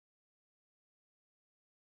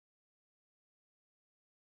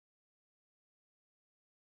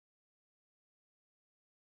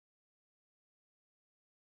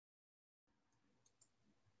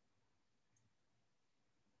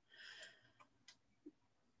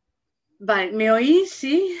Vale, ¿me oís?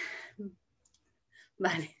 ¿Sí?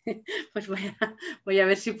 Vale, pues voy a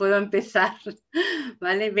ver si puedo empezar.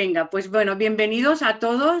 Vale, venga, pues bueno, bienvenidos a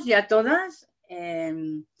todos y a todas.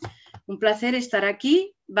 Un placer estar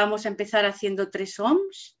aquí. Vamos a empezar haciendo 3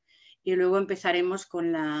 ohms y luego empezaremos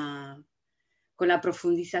con la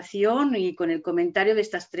profundización y con el comentario de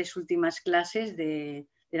estas 3 últimas clases de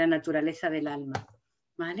la naturaleza del alma.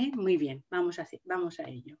 ¿Vale? Muy bien, vamos a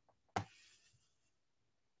ello.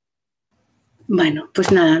 Bueno,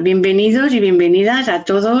 pues nada, bienvenidos y bienvenidas a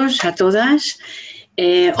todos, a todas.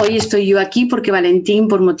 Hoy estoy yo aquí porque Valentín,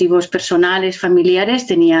 por motivos personales, familiares,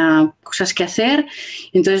 tenía cosas que hacer,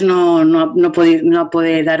 entonces no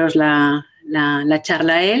puede daros la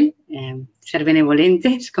charla a él, ser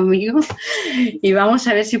benevolentes conmigo, y vamos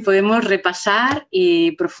a ver si podemos repasar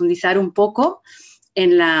y profundizar un poco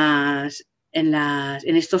en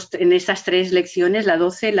estas 3 lecciones, la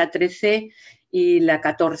 12, la 13 y la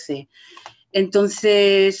 14.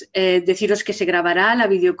 Entonces, deciros que se grabará la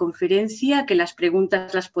videoconferencia, que las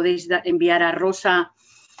preguntas las podéis enviar a Rosa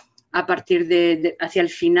a partir hacia el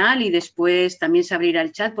final y después también se abrirá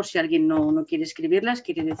el chat por si alguien no quiere escribirlas,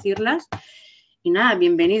 quiere decirlas. Y nada,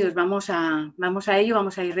 bienvenidos, vamos a ello,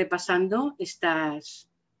 vamos a ir repasando estas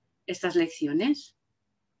lecciones.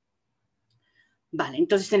 Vale,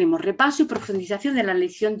 entonces tenemos repaso y profundización de la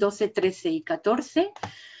lección 12, 13 y 14.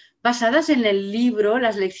 Basadas en el libro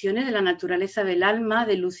Las lecciones de la naturaleza del alma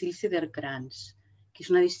de Lucille Cederkrans, que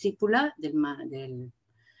es una discípula del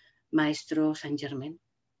maestro Saint Germain.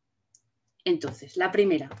 Entonces, la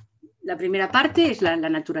primera parte es la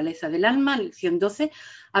naturaleza del alma, lección 12,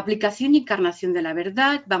 aplicación y encarnación de la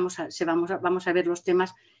verdad. Vamos a ver los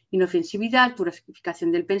temas inofensividad,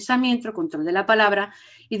 purificación del pensamiento, control de la palabra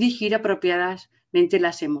y dirigir apropiadamente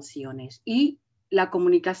las emociones y la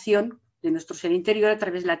comunicación de nuestro ser interior a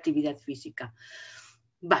través de la actividad física.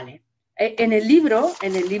 Vale, en el libro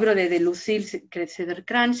de Lucille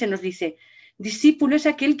Cederkrans se nos dice: discípulo es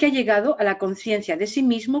aquel que ha llegado a la conciencia de sí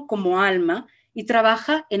mismo como alma y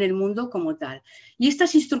trabaja en el mundo como tal. Y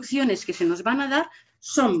estas instrucciones que se nos van a dar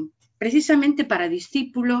son precisamente para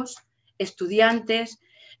discípulos, estudiantes,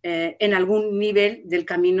 en algún nivel del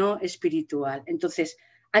camino espiritual. Entonces,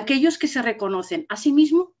 aquellos que se reconocen a sí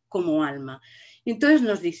mismo como alma. Y entonces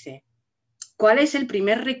nos dice: ¿cuál es el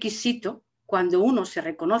primer requisito cuando uno se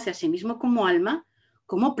reconoce a sí mismo como alma?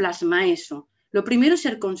 ¿Cómo plasma eso? Lo primero es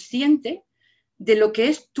ser consciente de lo que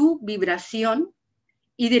es tu vibración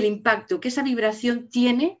y del impacto que esa vibración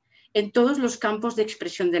tiene en todos los campos de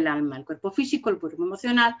expresión del alma: el cuerpo físico, el cuerpo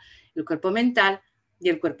emocional, el cuerpo mental y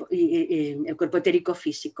el cuerpo etérico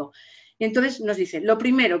físico. Y entonces nos dice, lo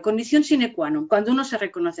primero, condición sine qua non, cuando uno se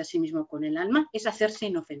reconoce a sí mismo con el alma, es hacerse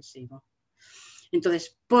inofensivo.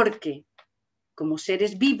 Entonces, ¿por qué? Como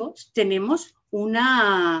seres vivos tenemos un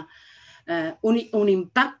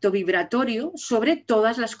impacto vibratorio sobre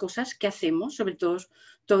todas las cosas que hacemos, sobre todos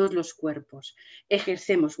los cuerpos.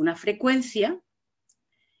 Ejercemos una frecuencia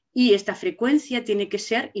y esta frecuencia tiene que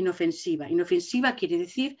ser inofensiva. Inofensiva quiere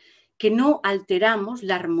decir que no alteramos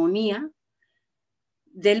la armonía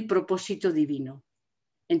del propósito divino.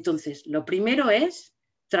 Entonces, lo primero es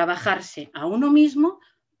trabajarse a uno mismo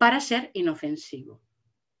para ser inofensivo.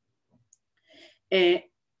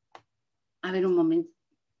 A ver un momento.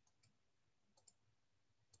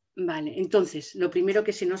 Vale, entonces, lo primero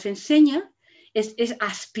que se nos enseña es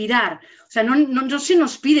aspirar. O sea, no se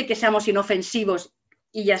nos pide que seamos inofensivos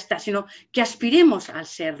y ya está, sino que aspiremos a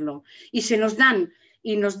serlo. Y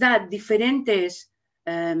nos da diferentes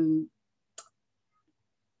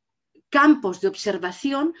campos de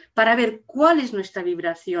observación para ver cuál es nuestra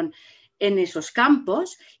vibración en esos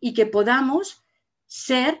campos y que podamos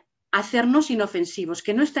hacernos inofensivos,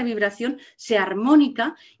 que nuestra vibración sea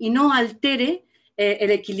armónica y no altere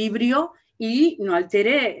el equilibrio y no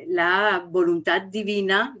altere la voluntad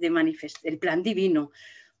divina de el plan divino.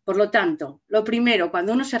 Por lo tanto, lo primero,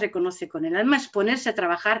 cuando uno se reconoce con el alma, es ponerse a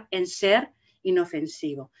trabajar en ser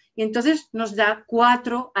inofensivo. Y entonces nos da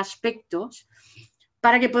 4 aspectos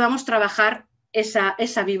para que podamos trabajar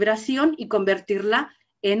esa vibración y convertirla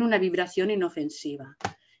en una vibración inofensiva.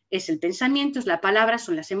 Es el pensamiento, es la palabra,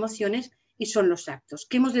 son las emociones y son los actos,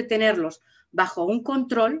 que hemos de tenerlos bajo un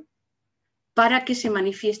control para que se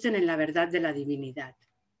manifiesten en la verdad de la divinidad.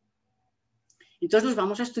 Entonces los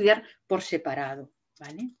vamos a estudiar por separado,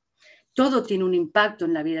 ¿vale? Todo tiene un impacto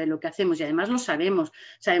en la vida de lo que hacemos y además lo sabemos.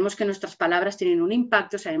 Sabemos que nuestras palabras tienen un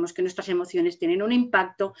impacto, sabemos que nuestras emociones tienen un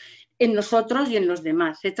impacto en nosotros y en los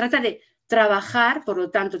demás. Se trata de trabajar, por lo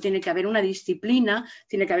tanto, tiene que haber una disciplina,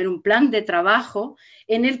 tiene que haber un plan de trabajo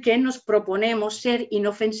en el que nos proponemos ser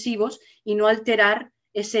inofensivos y no alterar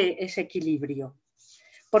ese equilibrio.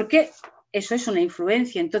 porque eso es una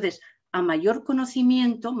influencia. Entonces, a mayor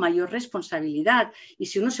conocimiento, mayor responsabilidad. Y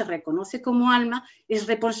si uno se reconoce como alma, es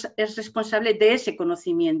responsable de ese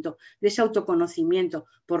conocimiento, de ese autoconocimiento.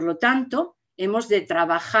 Por lo tanto, hemos de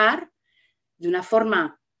trabajar de una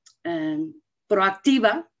forma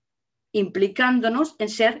proactiva, implicándonos en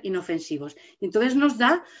ser inofensivos. Entonces nos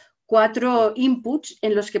da 4 inputs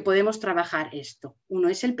en los que podemos trabajar esto. Uno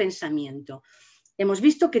es el pensamiento. Hemos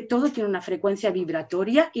visto que todo tiene una frecuencia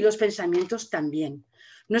vibratoria y los pensamientos también.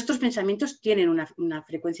 Nuestros pensamientos tienen una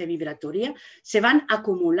frecuencia vibratoria, se van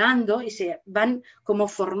acumulando y se van como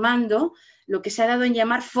formando lo que se ha dado en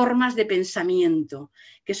llamar formas de pensamiento,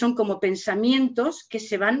 que son como pensamientos que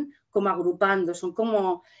se van como agrupando, son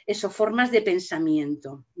como eso, formas de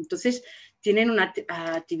pensamiento. Entonces tienen una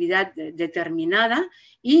actividad determinada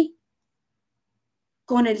y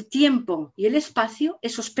con el tiempo y el espacio,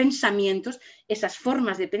 esos pensamientos, esas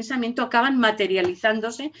formas de pensamiento acaban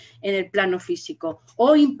materializándose en el plano físico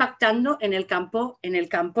o impactando en el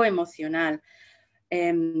campo emocional.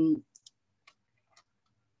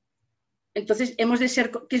 Entonces, hemos de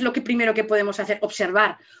ser, ¿qué es lo que primero que podemos hacer?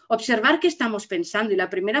 Observar qué estamos pensando. Y la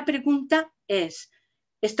primera pregunta es,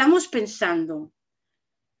 ¿estamos pensando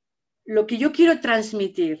lo que yo quiero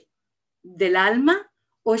transmitir del alma?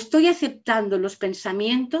 ¿O estoy aceptando los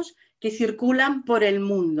pensamientos que circulan por el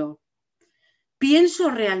mundo?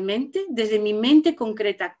 ¿Pienso realmente? Desde mi mente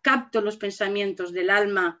concreta, capto los pensamientos del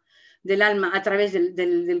alma a través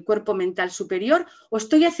del cuerpo mental superior, ¿o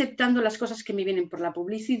estoy aceptando las cosas que me vienen por la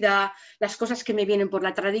publicidad, las cosas que me vienen por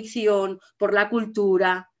la tradición, por la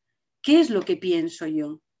cultura? ¿Qué es lo que pienso yo?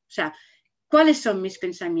 O sea, ¿cuáles son mis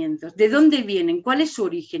pensamientos? ¿De dónde vienen? ¿Cuál es su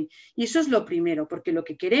origen? Y eso es lo primero, porque lo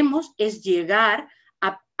que queremos es llegar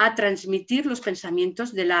a transmitir los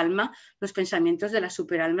pensamientos del alma, los pensamientos de la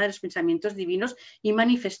superalma, de los pensamientos divinos y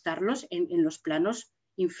manifestarlos en los planos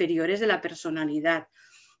inferiores de la personalidad.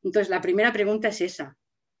 Entonces, la primera pregunta es esa.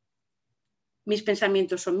 ¿Mis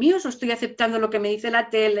pensamientos son míos o estoy aceptando lo que me dice la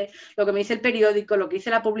tele, lo que me dice el periódico, lo que dice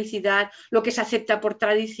la publicidad, lo que se acepta por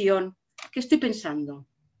tradición? ¿Qué estoy pensando?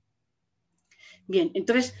 Bien,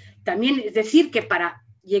 entonces, también es decir que para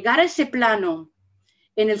llegar a ese plano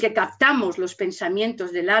en el que captamos los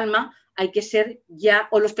pensamientos del alma, hay que ser ya,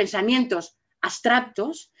 o los pensamientos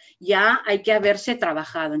abstractos, ya hay que haberse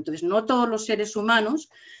trabajado. Entonces, no todos los seres humanos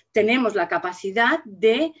tenemos la capacidad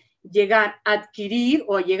de llegar a adquirir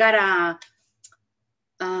o llegar a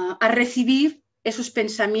recibir esos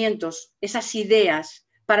pensamientos, esas ideas,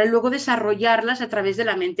 para luego desarrollarlas a través de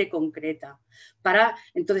la mente concreta.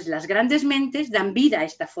 Entonces, las grandes mentes dan vida a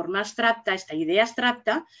esta forma abstracta, a esta idea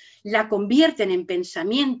abstracta, la convierten en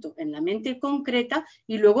pensamiento en la mente concreta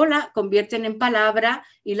y luego la convierten en palabra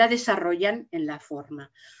y la desarrollan en la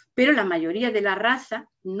forma. Pero la mayoría de la raza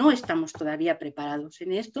no estamos todavía preparados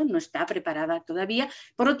en esto, no está preparada todavía,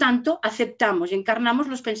 por lo tanto, aceptamos y encarnamos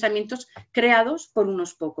los pensamientos creados por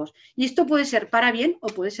unos pocos. Y esto puede ser para bien o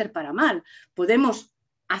puede ser para mal. Podemos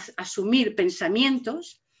asumir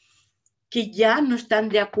pensamientos que ya no están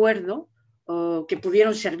de acuerdo o que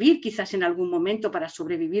pudieron servir quizás en algún momento para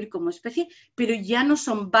sobrevivir como especie, pero ya no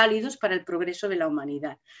son válidos para el progreso de la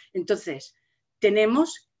humanidad. Entonces,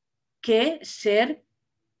 tenemos que ser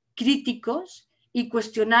críticos y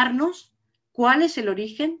cuestionarnos cuál es el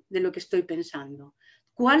origen de lo que estoy pensando,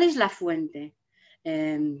 cuál es la fuente.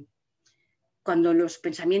 Cuando los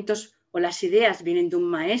pensamientos o las ideas vienen de un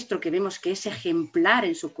maestro que vemos que es ejemplar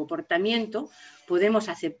en su comportamiento, podemos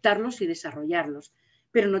aceptarlos y desarrollarlos.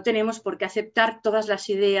 Pero no tenemos por qué aceptar todas las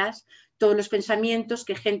ideas, todos los pensamientos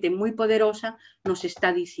que gente muy poderosa nos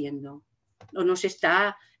está diciendo o nos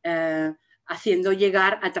está haciendo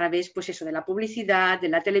llegar a través, pues eso, de la publicidad, de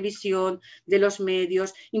la televisión, de los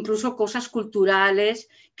medios, incluso cosas culturales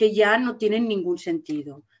que ya no tienen ningún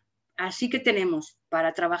sentido. Así que tenemos,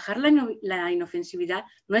 para trabajar la inofensividad,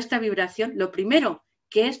 nuestra vibración, lo primero,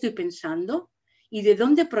 ¿qué estoy pensando y de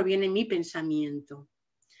dónde proviene mi pensamiento?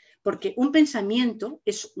 Porque un pensamiento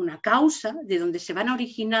es una causa de donde se van a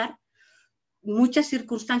originar muchas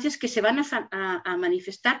circunstancias que se van a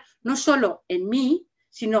manifestar no solo en mí,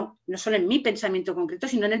 no solo en mi pensamiento concreto,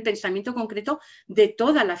 sino en el pensamiento concreto de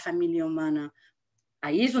toda la familia humana.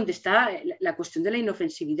 Ahí es donde está la cuestión de la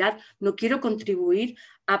inofensividad. No quiero contribuir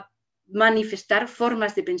a manifestar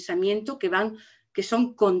formas de pensamiento que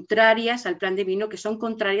son contrarias al plan divino, que son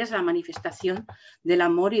contrarias a la manifestación del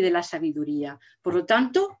amor y de la sabiduría. Por lo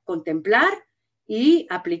tanto, contemplar y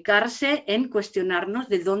aplicarse en cuestionarnos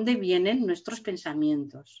de dónde vienen nuestros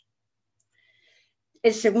pensamientos.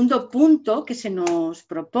 El segundo punto que se nos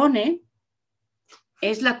propone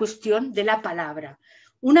es la cuestión de la palabra.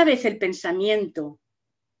 Una vez el pensamiento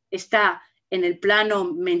está en el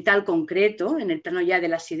plano mental concreto, en el plano ya de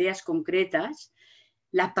las ideas concretas,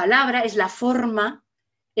 la palabra es la forma,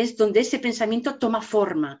 es donde ese pensamiento toma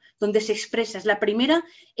forma, donde se expresa, es la primera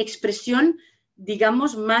expresión,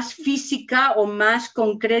 digamos, más física o más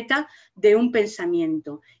concreta de un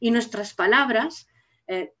pensamiento. Y nuestras palabras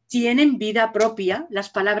tienen vida propia, las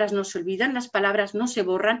palabras no se olvidan, las palabras no se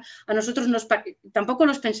borran, a nosotros tampoco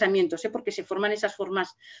los pensamientos, porque se forman esas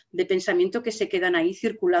formas de pensamiento que se quedan ahí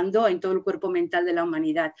circulando en todo el cuerpo mental de la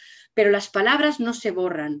humanidad, pero las palabras no se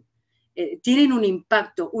borran. Tienen un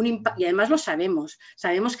impacto, y además lo sabemos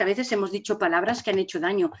que a veces hemos dicho palabras que han hecho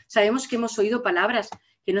daño, sabemos que hemos oído palabras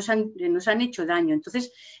que nos han hecho daño,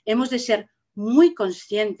 entonces hemos de ser muy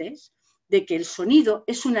conscientes de que el sonido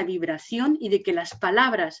es una vibración y de que las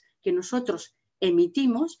palabras que nosotros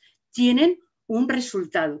emitimos tienen un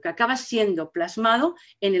resultado que acaba siendo plasmado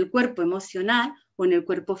en el cuerpo emocional o en el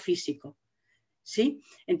cuerpo físico. ¿Sí?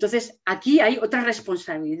 Entonces, aquí hay otra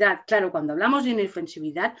responsabilidad. Claro, cuando hablamos de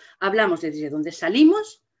inofensividad, hablamos desde donde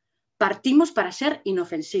salimos, partimos para ser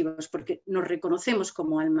inofensivos, porque nos reconocemos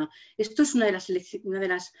como alma. Esto es una de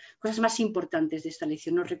las cosas más importantes de esta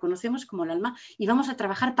lección. Nos reconocemos como el alma y vamos a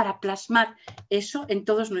trabajar para plasmar eso en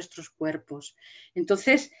todos nuestros cuerpos.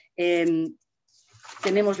 Entonces,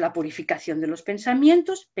 tenemos la purificación de los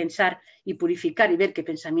pensamientos, pensar y purificar y ver qué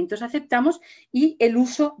pensamientos aceptamos, y el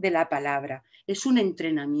uso de la palabra. Es un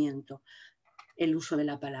entrenamiento, el uso de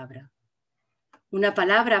la palabra. Una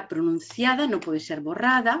palabra pronunciada no puede ser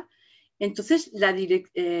borrada, entonces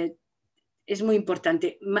es muy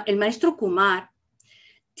importante. El maestro Kumar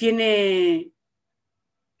tiene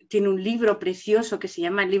un libro precioso que se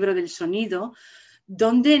llama El libro del sonido,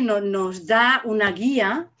 donde nos da una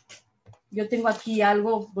guía. Yo tengo aquí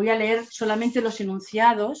algo, voy a leer solamente los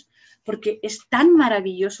enunciados, porque es tan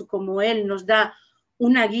maravilloso como él nos da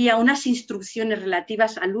una guía, unas instrucciones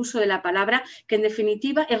relativas al uso de la palabra, que en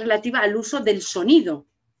definitiva es relativa al uso del sonido,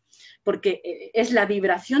 porque es la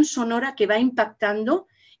vibración sonora que va impactando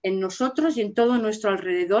en nosotros y en todo nuestro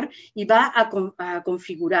alrededor y va a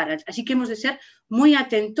configurar. Así que hemos de ser muy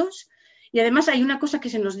atentos. Y además hay una cosa que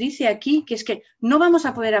se nos dice aquí, que es que no vamos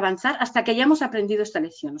a poder avanzar hasta que hayamos aprendido esta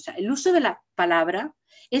lección. O sea, el uso de la palabra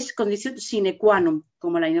es condición sine qua non,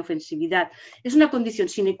 como la inofensividad. Es una condición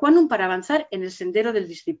sine qua non para avanzar en el sendero del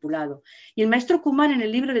discipulado. Y el maestro Kumar, en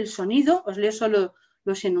el libro del sonido, os leo solo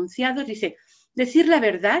los enunciados, dice: decir la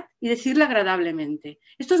verdad y decirla agradablemente.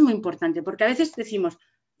 Esto es muy importante, porque a veces decimos,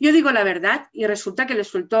 yo digo la verdad y resulta que le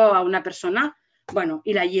suelto a una persona, bueno,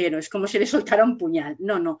 y la hiero, es como si le soltara un puñal.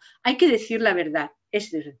 No, hay que decir la verdad,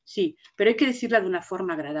 sí, pero hay que decirla de una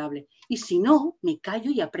forma agradable. Y si no, me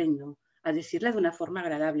callo y aprendo a decirla de una forma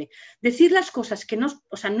agradable. Decir las cosas que no,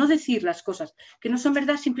 o sea, no decir las cosas que no son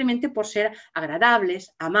verdad simplemente por ser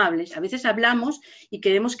agradables, amables. A veces hablamos y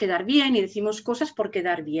queremos quedar bien y decimos cosas por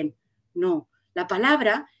quedar bien. No, la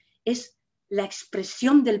palabra es la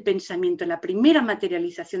expresión del pensamiento, la primera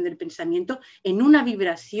materialización del pensamiento en una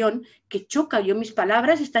vibración que choca. Mis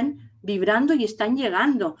palabras están vibrando y están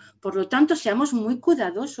llegando. Por lo tanto, seamos muy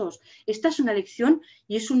cuidadosos. Esta es una lección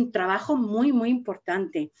y es un trabajo muy, muy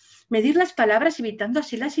importante. Medir las palabras evitando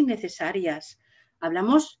así las innecesarias.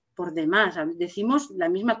 Hablamos por demás, decimos la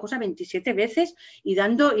misma cosa 27 veces y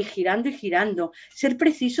dando y girando y girando. Ser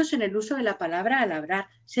precisos en el uso de la palabra al hablar,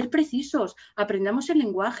 ser precisos, aprendamos el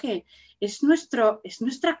lenguaje, es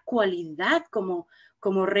nuestra cualidad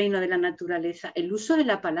como reino de la naturaleza, el uso de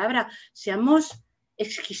la palabra, seamos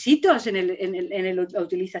exquisitos en la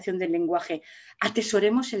utilización del lenguaje,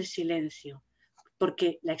 atesoremos el silencio,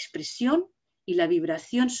 porque la expresión y la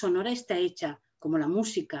vibración sonora está hecha, como la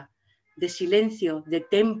música, de silencio, de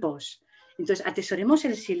tempos. Entonces, atesoremos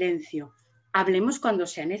el silencio, hablemos cuando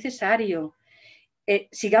sea necesario,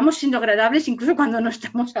 sigamos siendo agradables incluso cuando no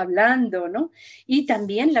estamos hablando, ¿no? Y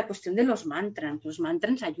también la cuestión de los mantras. Los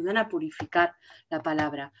mantras ayudan a purificar la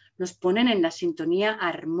palabra, nos ponen en la sintonía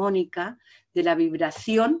armónica de la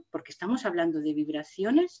vibración, porque estamos hablando de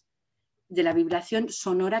vibraciones, de la vibración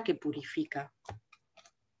sonora que purifica.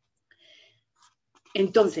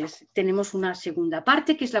 Entonces, tenemos una segunda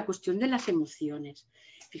parte que es la cuestión de las emociones.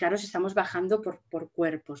 Fijaros, estamos bajando por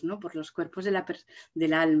cuerpos, ¿no? Por los cuerpos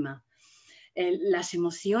del alma. Las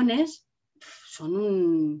emociones son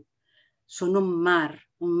un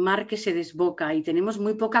mar que se desboca y tenemos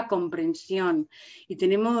muy poca comprensión y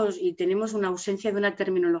tenemos una ausencia de una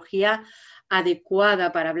terminología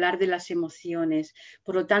adecuada para hablar de las emociones.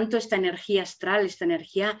 Por lo tanto, esta energía astral, esta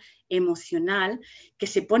energía emocional que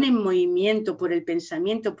se pone en movimiento por el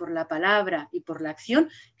pensamiento, por la palabra y por la acción,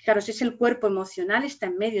 fijaros, es el cuerpo emocional, está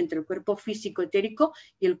en medio entre el cuerpo físico etérico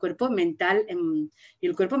y el cuerpo mental,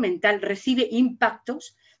 recibe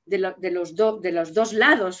impactos los dos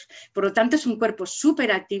lados. Por lo tanto, es un cuerpo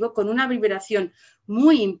súper activo con una vibración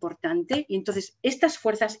muy importante y entonces estas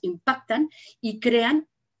fuerzas impactan y crean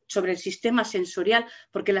sobre el sistema sensorial,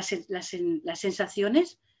 porque las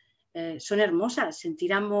sensaciones son hermosas,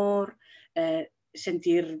 sentir amor,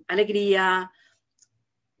 sentir alegría,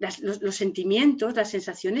 los sentimientos, las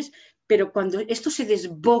sensaciones, pero cuando esto se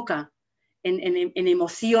desboca en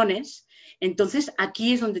emociones, entonces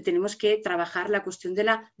aquí es donde tenemos que trabajar la cuestión de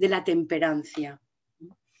la temperancia.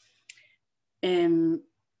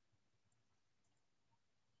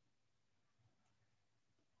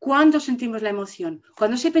 ¿Cuándo sentimos la emoción?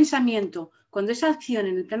 Cuando ese pensamiento, cuando esa acción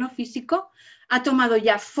en el plano físico ha tomado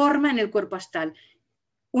ya forma en el cuerpo astral.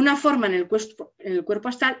 Una forma en el cuerpo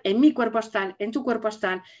astral, en mi cuerpo astral, en tu cuerpo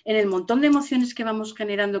astral, en el montón de emociones que vamos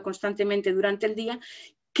generando constantemente durante el día,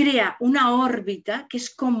 crea una órbita que es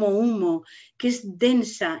como humo, que es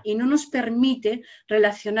densa y no nos permite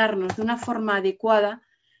relacionarnos de una forma adecuada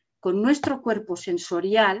con nuestro cuerpo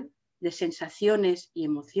sensorial de sensaciones y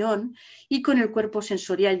emoción y con el cuerpo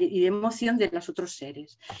sensorial y de emoción de los otros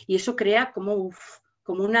seres. Y eso crea como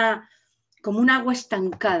un agua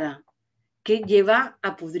estancada que lleva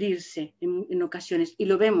a pudrirse en ocasiones. Y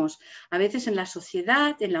lo vemos a veces en la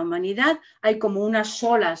sociedad, en la humanidad, hay como unas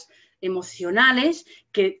olas emocionales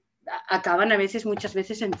que acaban a veces, muchas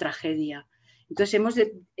veces, en tragedia. Entonces,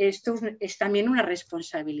 esto es también una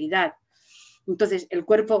responsabilidad. Entonces, el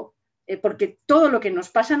cuerpo, porque todo lo que nos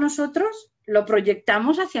pasa a nosotros lo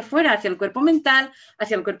proyectamos hacia afuera, hacia el cuerpo mental,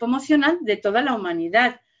 hacia el cuerpo emocional de toda la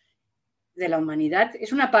humanidad. De la humanidad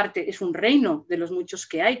es una parte, es un reino de los muchos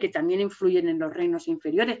que hay, que también influyen en los reinos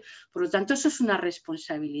inferiores. Por lo tanto, eso es una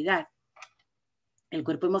responsabilidad. El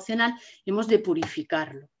cuerpo emocional hemos de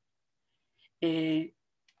purificarlo.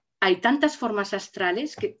 Hay tantas formas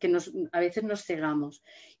astrales que a veces nos cegamos.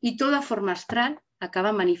 Y toda forma astral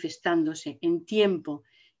acaba manifestándose en tiempo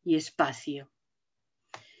y espacio.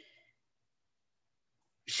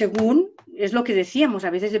 Según, es lo que decíamos, a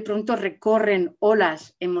veces de pronto recorren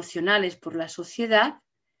olas emocionales por la sociedad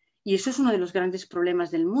y eso es uno de los grandes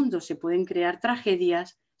problemas del mundo. Se pueden crear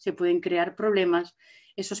tragedias, se pueden crear problemas.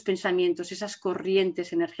 Esos pensamientos, esas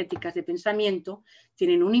corrientes energéticas de pensamiento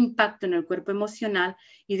tienen un impacto en el cuerpo emocional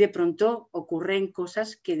y de pronto ocurren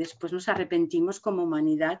cosas que después nos arrepentimos como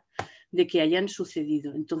humanidad de que hayan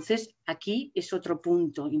sucedido. Entonces, aquí es otro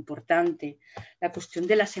punto importante, la cuestión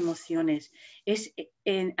de las emociones.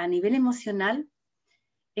 A nivel emocional,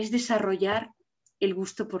 es desarrollar el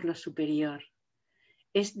gusto por lo superior,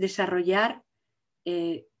 es desarrollar,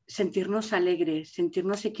 sentirnos alegres,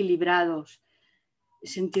 sentirnos equilibrados,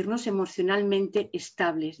 sentirnos emocionalmente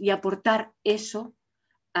estables y aportar eso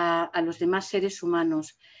a los demás seres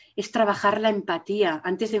humanos. Es trabajar la empatía.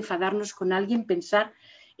 Antes de enfadarnos con alguien, pensar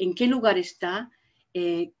en qué lugar está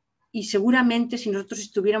y seguramente si nosotros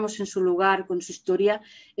estuviéramos en su lugar, con su historia,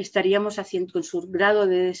 estaríamos haciendo, con su grado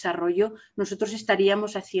de desarrollo, nosotros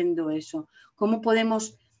estaríamos haciendo eso. ¿Cómo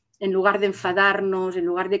podemos, en lugar de enfadarnos, en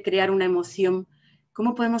lugar de crear una emoción,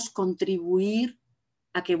 cómo podemos contribuir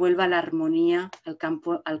a que vuelva la armonía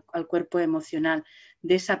al cuerpo emocional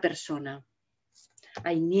de esa persona?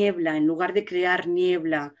 Hay niebla, en lugar de crear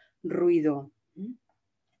niebla, ruido.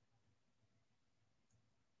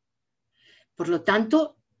 Por lo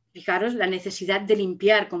tanto, fijaros la necesidad de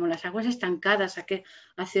limpiar, como las aguas estancadas,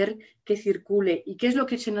 hacer que circule. ¿Y qué es lo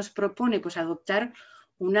que se nos propone? Pues adoptar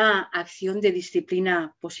una acción de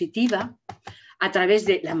disciplina positiva a través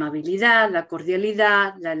de la amabilidad, la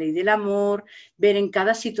cordialidad, la ley del amor, ver en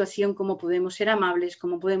cada situación cómo podemos ser amables,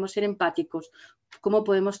 cómo podemos ser empáticos, cómo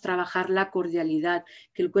podemos trabajar la cordialidad,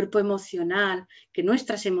 que el cuerpo emocional, que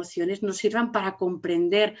nuestras emociones nos sirvan para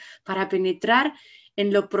comprender, para penetrar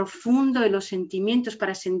en lo profundo de los sentimientos,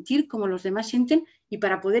 para sentir cómo los demás sienten y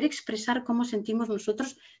para poder expresar cómo sentimos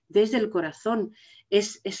nosotros desde el corazón.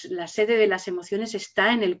 La sede de las emociones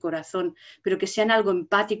está en el corazón, pero que sean algo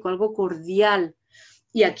empático, algo cordial.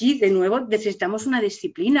 Y aquí, de nuevo, necesitamos una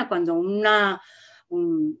disciplina. Cuando un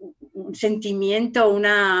sentimiento,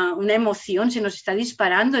 una emoción se nos está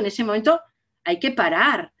disparando, en ese momento hay que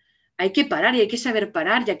parar. Hay que parar y hay que saber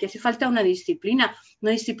parar, ya que hace falta una disciplina.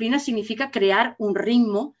 Una disciplina significa crear un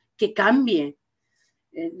ritmo que cambie.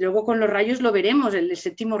 Luego con los rayos lo veremos, el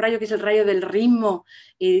séptimo rayo, que es el rayo del ritmo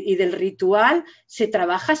y del ritual, se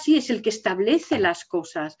trabaja así, es el que establece las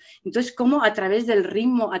cosas. Entonces, cómo a través del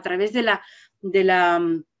ritmo, a través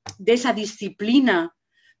de esa disciplina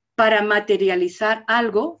para materializar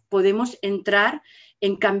algo, podemos entrar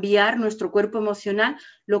en cambiar nuestro cuerpo emocional,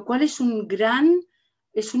 lo cual es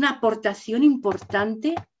una aportación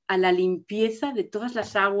importante a la limpieza de todas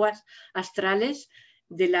las aguas astrales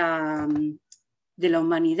de la de la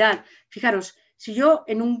humanidad. Fijaros, si yo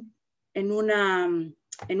en un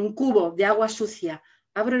cubo de agua sucia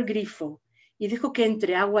abro el grifo y dejo que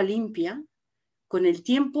entre agua limpia, con el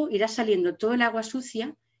tiempo irá saliendo todo el agua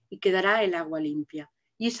sucia y quedará el agua limpia.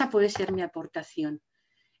 Y esa puede ser mi aportación.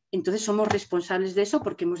 Entonces somos responsables de eso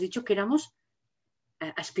porque hemos dicho que éramos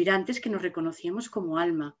aspirantes que nos reconocíamos como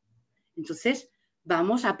alma. Entonces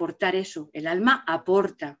vamos a aportar eso. El alma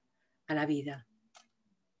aporta a la vida.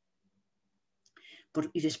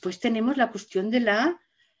 Y después tenemos la cuestión de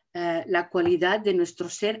la cualidad de nuestro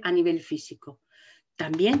ser a nivel físico.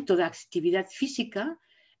 También toda actividad física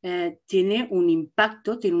tiene un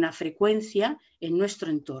impacto, tiene una frecuencia en nuestro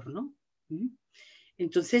entorno.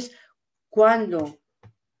 Entonces,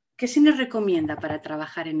 ¿qué se nos recomienda para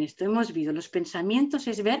trabajar en esto? Hemos visto los pensamientos,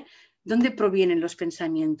 es ver dónde provienen los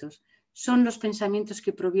pensamientos. ¿Son los pensamientos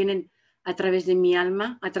que provienen a través de mi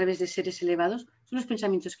alma, a través de seres elevados? ¿Son los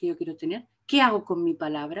pensamientos que yo quiero tener? ¿Qué hago con mi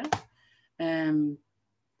palabra?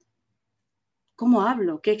 ¿Cómo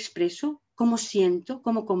hablo? ¿Qué expreso? ¿Cómo siento?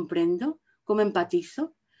 ¿Cómo comprendo? ¿Cómo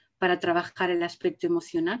empatizo? Para trabajar el aspecto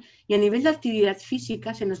emocional. Y a nivel de actividad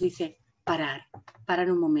física se nos dice parar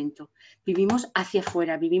un momento. Vivimos hacia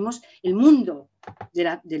afuera, vivimos el mundo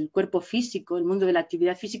del cuerpo físico, el mundo de la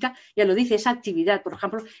actividad física, ya lo dice, esa actividad, por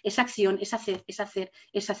ejemplo, esa acción, es hacer, es hacer,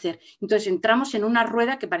 es hacer. Entonces entramos en una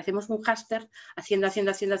rueda que parecemos un hámster,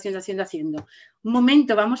 haciendo. Un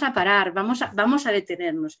momento, vamos a parar, vamos a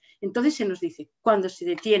detenernos. Entonces se nos dice, cuando se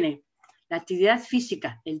detiene la actividad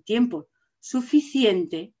física, el tiempo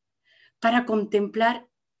suficiente para contemplar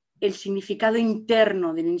el significado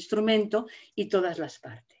interno del instrumento y todas las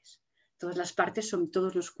partes. Todas las partes son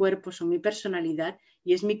todos los cuerpos, son mi personalidad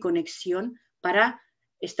y es mi conexión para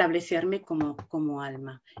establecerme como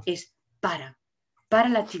alma. Es para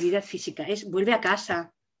la actividad física, es vuelve a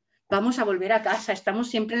casa, vamos a volver a casa,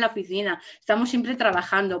 estamos siempre en la oficina, estamos siempre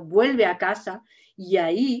trabajando, vuelve a casa y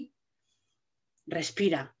ahí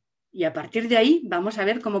respira. Y a partir de ahí vamos a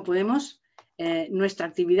ver cómo podemos nuestra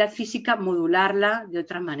actividad física modularla de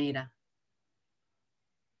otra manera.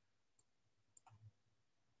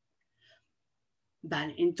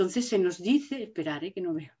 Vale, entonces se nos dice, esperad, que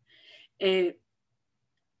no veo.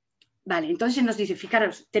 Vale, entonces se nos dice,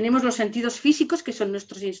 fijaros, tenemos los sentidos físicos que son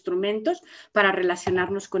nuestros instrumentos para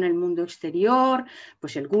relacionarnos con el mundo exterior,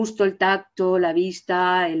 pues el gusto, el tacto, la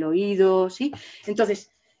vista, el oído, ¿sí?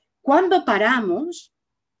 Entonces, cuando paramos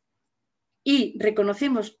y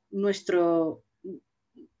reconocemos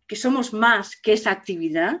que somos más que esa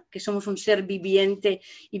actividad, que somos un ser viviente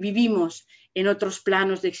y vivimos en otros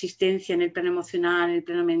planos de existencia, en el plano emocional, en el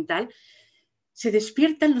plano mental, se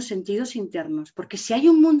despiertan los sentidos internos, porque si hay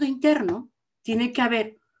un mundo interno, tiene que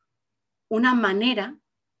haber una manera,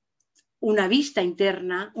 una vista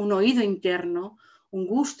interna, un oído interno, un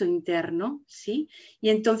gusto interno, ¿sí? Y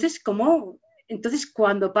entonces,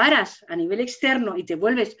 cuando paras a nivel externo y te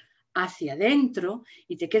vuelves hacia adentro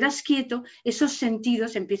y te quedas quieto, esos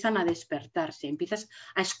sentidos empiezan a despertarse, empiezas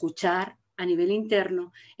a escuchar a nivel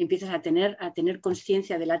interno, empiezas a tener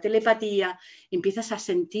conciencia de la telepatía, empiezas a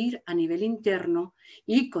sentir a nivel interno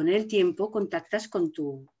y con el tiempo contactas con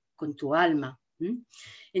tu alma.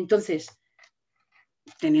 Entonces,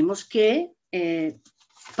 tenemos que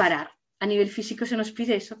parar. A nivel físico se nos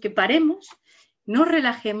pide eso, que paremos, nos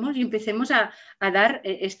relajemos y empecemos a dar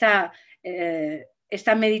esta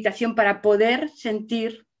meditación para poder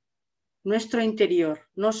sentir nuestro interior,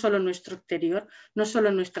 no solo nuestro exterior, no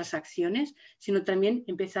solo nuestras acciones, sino también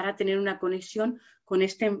empezar a tener una conexión con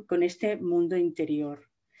este mundo interior.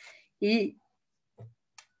 Y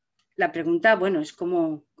la pregunta, bueno, es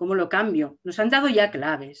 ¿cómo lo cambio? Nos han dado ya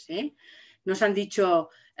claves, ¿eh? Nos han dicho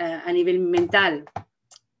a nivel mental,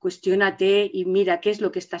 cuestiónate y mira qué es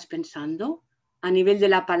lo que estás pensando. A nivel de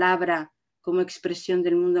la palabra, como expresión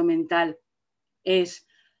del mundo mental, es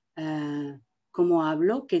cómo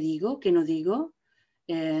hablo, qué digo, qué no digo.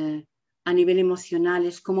 A nivel emocional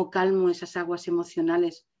es cómo calmo esas aguas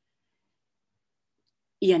emocionales.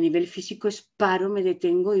 Y a nivel físico es paro, me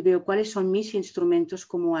detengo y veo cuáles son mis instrumentos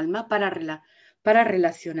como alma para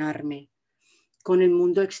relacionarme con el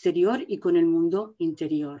mundo exterior y con el mundo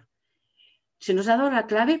interior. Se nos ha dado la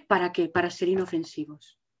clave ¿para qué? Para ser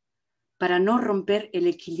inofensivos, para no romper el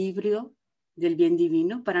equilibrio del bien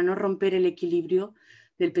divino, para no romper el equilibrio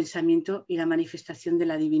del pensamiento y la manifestación de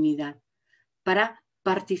la divinidad, para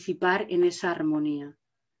participar en esa armonía.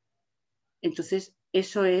 Entonces,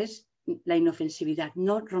 eso es la inofensividad,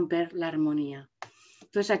 no romper la armonía.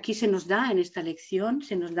 Entonces, aquí se nos da, en esta lección,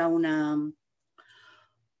 se nos da un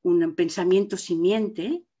pensamiento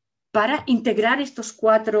simiente para integrar estos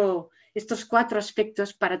cuatro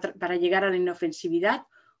aspectos para llegar a la inofensividad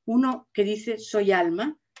uno que dice soy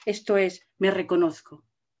alma, esto es, me reconozco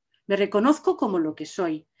como lo que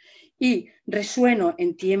soy y resueno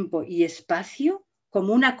en tiempo y espacio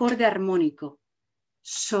como un acorde armónico.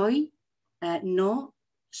 Soy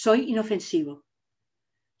inofensivo.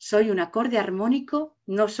 Soy un acorde armónico,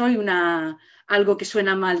 no soy algo que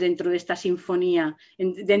suena mal dentro de esta sinfonía,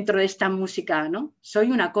 dentro de esta música, ¿no? Soy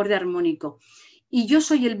un acorde armónico. Y yo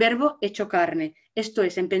soy el verbo hecho carne, esto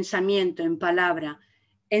es, en pensamiento, en palabra,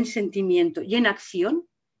 en sentimiento y en acción,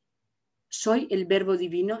 soy el verbo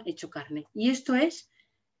divino hecho carne. Y esto es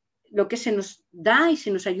lo que se nos da y se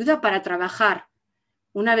nos ayuda para trabajar,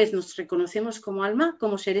 una vez nos reconocemos como alma,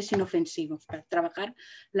 como seres inofensivos, para trabajar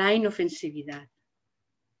la inofensividad.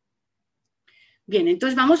 Bien,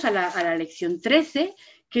 entonces vamos a la lección 13,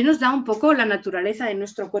 que nos da un poco la naturaleza de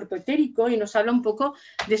nuestro cuerpo etérico y nos habla un poco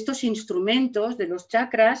de estos instrumentos, de los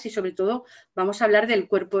chakras y sobre todo vamos a hablar del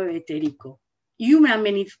cuerpo etérico. Y una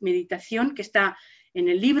meditación que está en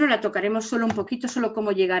el libro, la tocaremos solo un poquito, solo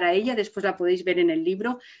cómo llegar a ella, después la podéis ver en el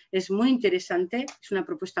libro, es muy interesante, es una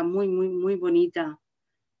propuesta muy, muy, muy bonita,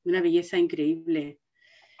 de una belleza increíble.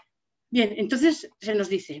 Bien, entonces se nos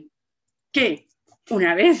dice que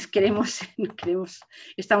una vez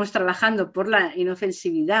estamos trabajando por la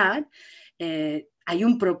inofensividad, hay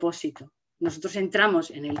un propósito. Nosotros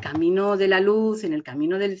entramos en el camino de la luz, en el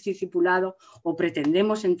camino del discipulado, o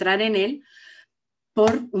pretendemos entrar en él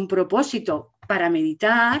por un propósito. Para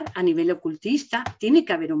meditar a nivel ocultista tiene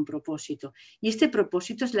que haber un propósito, y este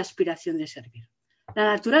propósito es la aspiración de servir. La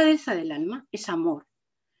naturaleza del alma es amor.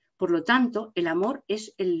 Por lo tanto, el amor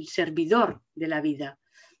es el servidor de la vida.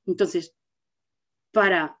 Entonces,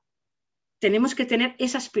 tenemos que tener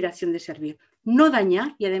esa aspiración de servir, no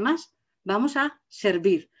dañar, y además vamos a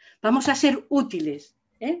servir, vamos a ser útiles.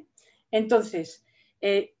 Entonces,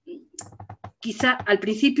 quizá al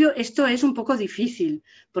principio esto es un poco difícil,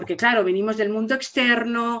 porque claro, venimos del mundo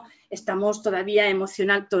externo, estamos todavía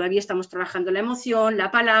emocional, todavía estamos trabajando la emoción, la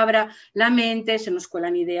palabra, la mente, se nos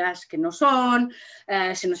cuelan ideas que no son,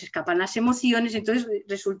 se nos escapan las emociones, entonces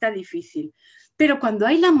resulta difícil. Pero cuando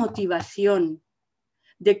hay la motivación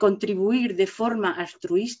de contribuir de forma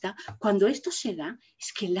altruista, cuando esto se da,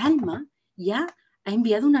 es que el alma ya ha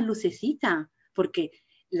enviado una lucecita, porque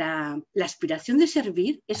la aspiración de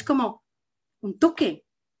servir es como un toque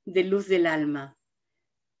de luz del alma.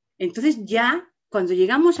 Entonces ya, cuando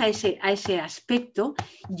llegamos a ese aspecto,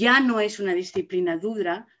 ya no es una disciplina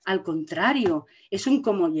dura, al contrario, es un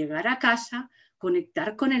como llegar a casa,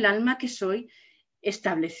 conectar con el alma que soy,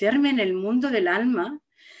 establecerme en el mundo del alma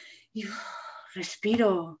y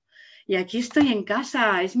respiro. Y aquí estoy en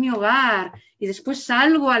casa, es mi hogar. Y después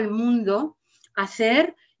salgo al mundo a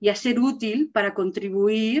hacer y a ser útil para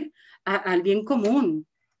contribuir al bien común.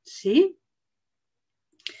 ¿Sí?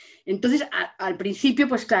 Entonces, al principio,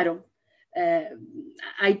 pues claro,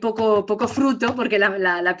 hay poco fruto porque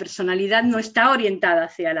la personalidad no está orientada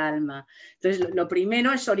hacia el alma. Entonces, lo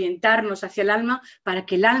primero es orientarnos hacia el alma para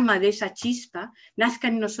que el alma de esa chispa nazca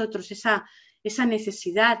en nosotros esa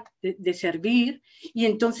necesidad de servir, y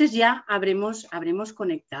entonces ya habremos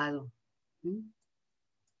conectado.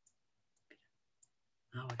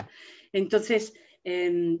 Ahora. Entonces,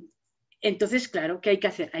 claro, ¿qué hay que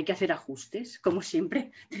hacer? Hay que hacer ajustes, como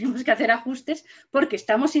siempre. Tenemos que hacer ajustes porque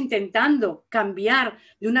estamos intentando cambiar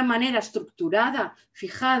de una manera estructurada,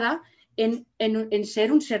 fijada, en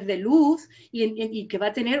ser un ser de luz y que va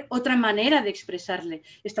a tener otra manera de expresarle.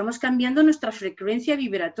 Estamos cambiando nuestra frecuencia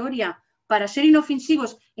vibratoria para ser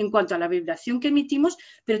inofensivos en cuanto a la vibración que emitimos,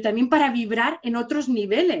 pero también para vibrar en otros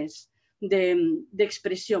niveles de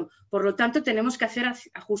expresión. Por lo tanto, tenemos que hacer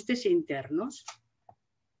ajustes internos.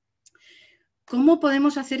 ¿Cómo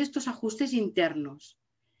podemos hacer estos ajustes internos?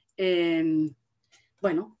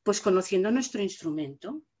 Bueno, pues conociendo nuestro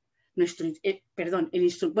instrumento. Nuestro instrumento,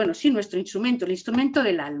 el instrumento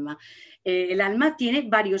del alma. El alma tiene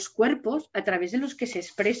varios cuerpos a través de los que se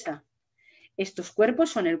expresa. Estos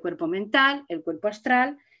cuerpos son el cuerpo mental, el cuerpo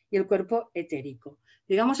astral y el cuerpo etérico.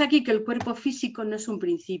 Digamos aquí que el cuerpo físico no es un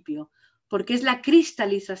principio, porque es la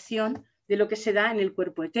cristalización de lo que se da en el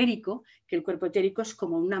cuerpo etérico, que el cuerpo etérico es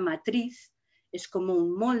como una matriz, es como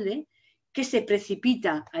un molde que se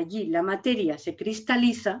precipita allí, la materia se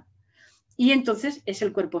cristaliza y entonces es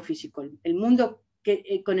el cuerpo físico. El mundo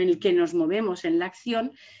con el que nos movemos en la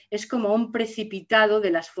acción es como un precipitado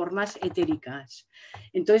de las formas etéricas.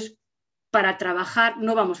 Entonces, para trabajar,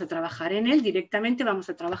 no vamos a trabajar en él directamente, vamos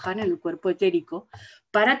a trabajar en el cuerpo etérico,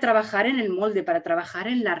 para trabajar en el molde, para trabajar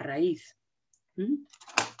en la raíz.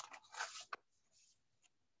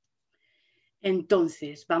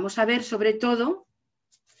 Entonces, vamos a ver sobre todo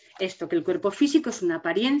esto, que el cuerpo físico es una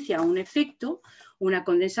apariencia, un efecto, una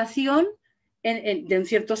condensación de un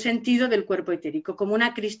cierto sentido del cuerpo etérico, como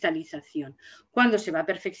una cristalización. Cuando se va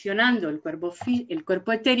perfeccionando el cuerpo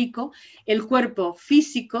etérico, el cuerpo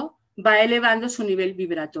físico va elevando su nivel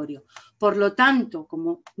vibratorio. Por lo tanto,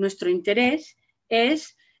 como nuestro interés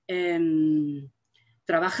es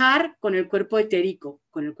trabajar con el cuerpo etérico,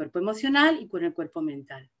 con el cuerpo emocional y con el cuerpo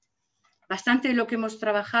mental. Bastante de lo que hemos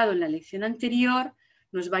trabajado en la lección anterior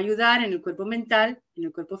nos va a ayudar en el cuerpo mental, en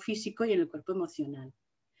el cuerpo físico y en el cuerpo emocional.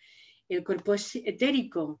 El cuerpo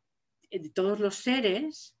etérico de todos los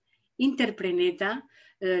seres interpreta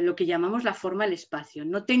lo que llamamos la forma del espacio.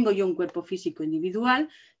 No tengo yo un cuerpo físico individual,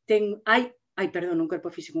 un cuerpo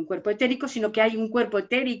físico, un cuerpo etérico, sino que hay un cuerpo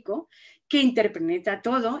etérico que interpreta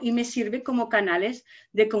todo y me sirve como canales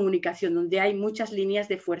de comunicación, donde hay muchas líneas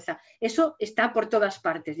de fuerza. Eso está por todas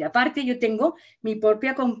partes. Y aparte yo tengo mi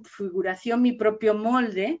propia configuración, mi propio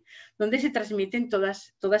molde, donde se transmiten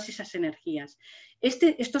todas esas energías.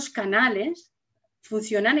 Estos canales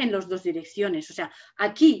funcionan en las dos direcciones. O sea,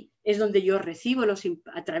 aquí es donde yo recibo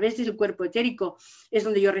a través del cuerpo etérico, es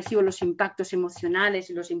donde yo recibo los impactos emocionales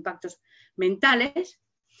y los impactos mentales,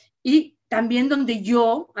 y también donde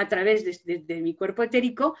yo, a través de mi cuerpo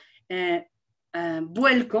etérico,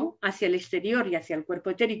 vuelco hacia el exterior y hacia el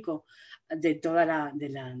cuerpo etérico de toda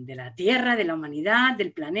la Tierra, de la humanidad,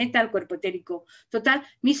 del planeta, el cuerpo etérico total,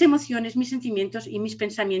 mis emociones, mis sentimientos y mis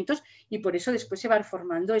pensamientos, y por eso después se van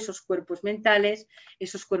formando esos cuerpos mentales,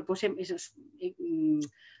 esos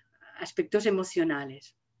aspectos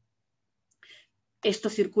emocionales.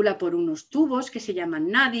 Esto circula por unos tubos que se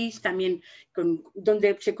llaman nadis, también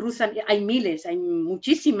donde se cruzan, hay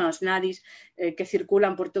muchísimas nadis que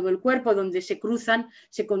circulan por todo el cuerpo, donde se cruzan,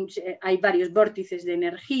 hay varios vórtices de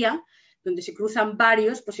energía, donde se cruzan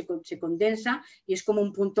varios, pues se condensa y es como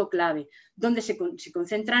un punto clave. Donde se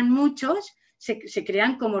concentran muchos, se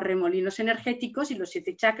crean como remolinos energéticos, y los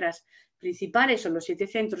 7 chakras principales o los 7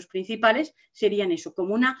 centros principales serían eso,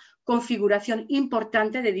 como una configuración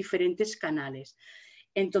importante de diferentes canales.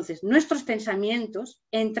 Entonces, nuestros pensamientos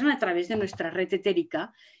entran a través de nuestra red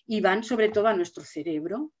etérica y van sobre todo a nuestro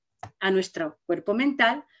cerebro, a nuestro cuerpo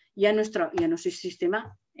mental y a nuestro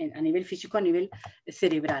sistema a nivel físico, a nivel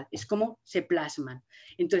cerebral. Es como se plasman.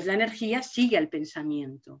 Entonces, la energía sigue al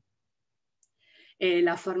pensamiento.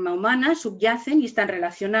 La forma humana subyacen y están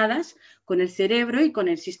relacionadas con el cerebro y con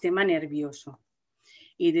el sistema nervioso.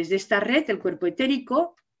 Y desde esta red, el cuerpo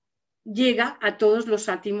etérico llega a todos los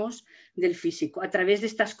átomos del físico. A través de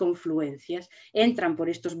estas confluencias entran por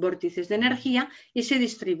estos vórtices de energía y se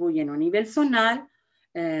distribuyen a nivel zonal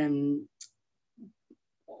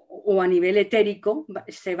o a nivel etérico,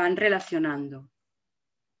 se van relacionando.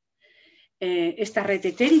 Esta red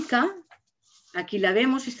etérica, aquí la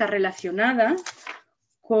vemos, está relacionada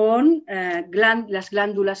con las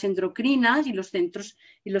glándulas endocrinas y los centros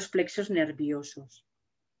y los plexos nerviosos.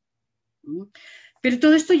 Pero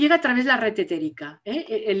todo esto llega a través de la red etérica.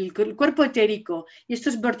 El cuerpo etérico y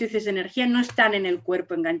estos vórtices de energía no están en el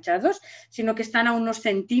cuerpo enganchados, sino que están a unos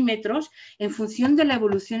centímetros. En función de la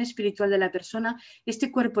evolución espiritual de la persona,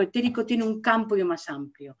 este cuerpo etérico tiene un campo más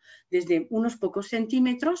amplio, desde unos pocos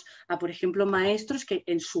centímetros a, por ejemplo, maestros que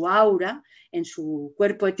en su aura, en su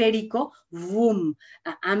cuerpo etérico, ¡boom!,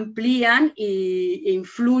 amplían e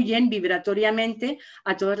influyen vibratoriamente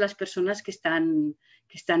a todas las personas que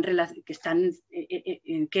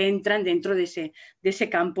entran dentro de ese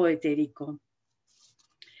campo etérico.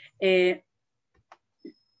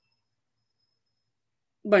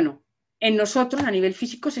 Bueno, en nosotros a nivel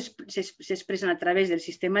físico se expresan a través del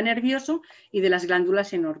sistema nervioso y de las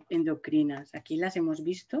glándulas endocrinas. Aquí las hemos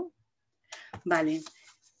visto. Vale.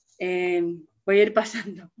 Voy a ir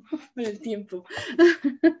pasando por el tiempo.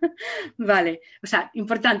 Vale, o sea,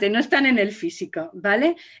 importante, no están en el físico,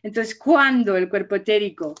 ¿vale? Entonces, cuando el cuerpo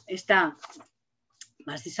etérico está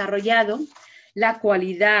más desarrollado, la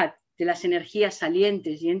cualidad de las energías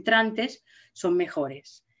salientes y entrantes son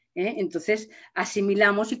mejores. Entonces,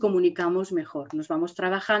 asimilamos y comunicamos mejor. Nos vamos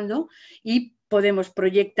trabajando y podemos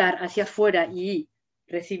proyectar hacia afuera y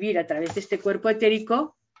recibir a través de este cuerpo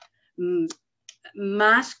etérico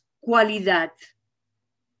más cualidad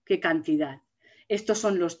que cantidad. Estos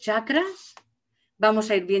son los chakras.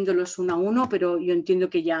 Vamos a ir viéndolos uno a uno, pero yo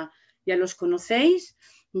entiendo que ya los conocéis.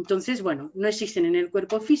 Entonces, bueno, no existen en el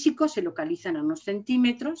cuerpo físico, se localizan a unos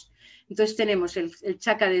centímetros. Entonces tenemos el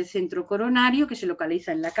chakra del centro coronario, que se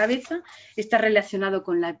localiza en la cabeza, está relacionado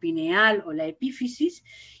con la pineal o la epífisis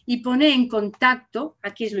y pone en contacto,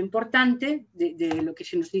 aquí es lo importante de lo que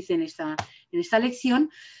se nos dice en esta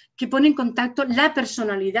lección, que pone en contacto la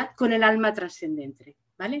personalidad con el alma trascendente,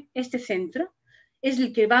 ¿vale? Este centro es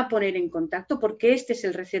el que va a poner en contacto, porque este es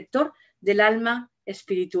el receptor del alma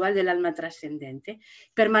espiritual, del alma trascendente.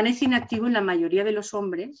 Permanece inactivo en la mayoría de los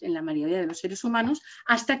hombres, en la mayoría de los seres humanos,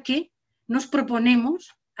 hasta que nos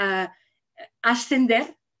proponemos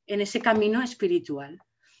ascender en ese camino espiritual,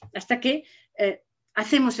 hasta que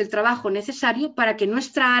hacemos el trabajo necesario para que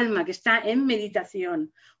nuestra alma, que está en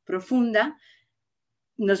meditación profunda,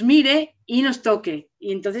 nos mire y nos toque,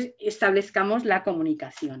 y entonces establezcamos la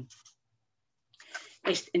comunicación.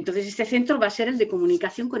 Entonces este centro va a ser el de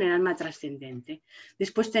comunicación con el alma trascendente.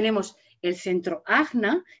 Después tenemos el centro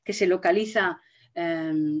Ajna, que se localiza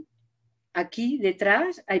aquí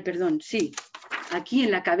detrás, aquí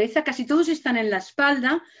en la cabeza. Casi todos están en la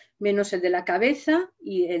espalda, menos el de la cabeza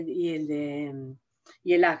y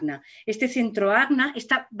el Ajna. Este centro Ajna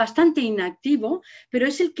está bastante inactivo, pero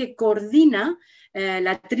es el que coordina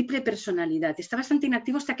la triple personalidad. Está bastante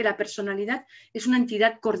inactivo hasta que la personalidad es una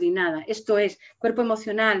entidad coordinada. Esto es, cuerpo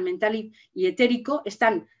emocional, mental y etérico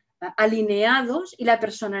están alineados, y la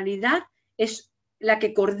personalidad es la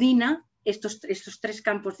que coordina estos tres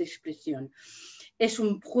campos de expresión.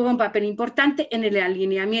 Juega un papel importante en el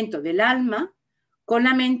alineamiento del alma con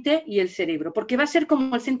la mente y el cerebro, porque va a ser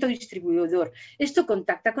como el centro distribuidor. Esto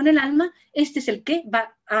contacta con el alma, este es el que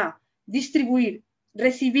va a distribuir,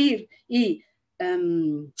 recibir y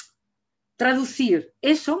traducir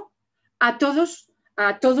eso a todos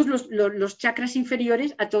los chakras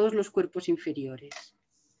inferiores, a todos los cuerpos inferiores.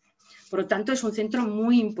 Por lo tanto, es un centro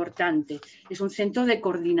muy importante, es un centro de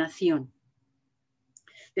coordinación.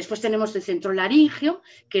 Después tenemos el centro laríngeo,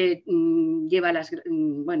 que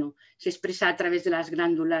se expresa a través de las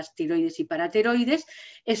glándulas tiroides y paratiroides.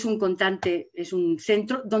 Es un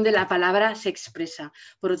centro donde la palabra se expresa.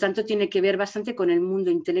 Por lo tanto, tiene que ver bastante con el mundo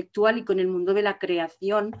intelectual y con el mundo de la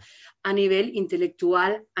creación a nivel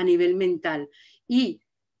intelectual, a nivel mental. Y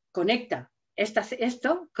conecta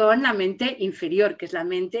esto con la mente inferior, que es la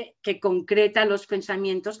mente que concreta los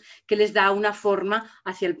pensamientos, que les da una forma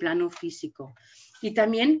hacia el plano físico. Y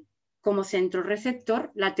también, como centro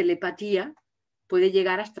receptor, la telepatía puede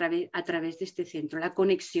llegar a través de este centro, la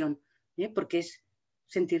conexión, porque es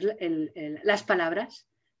sentir las palabras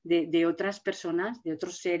de otras personas, de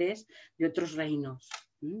otros seres, de otros reinos,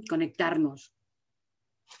 conectarnos.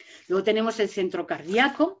 Luego tenemos el centro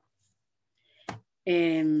cardíaco.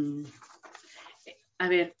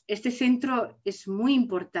 Este centro es muy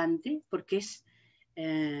importante porque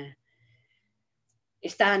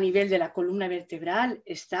está a nivel de la columna vertebral,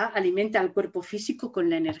 alimenta al cuerpo físico con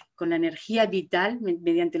la energía vital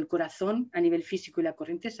mediante el corazón a nivel físico y la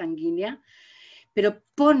corriente sanguínea, pero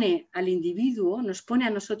pone al individuo, nos pone a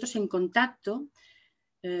nosotros en contacto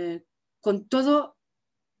con todo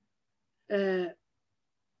el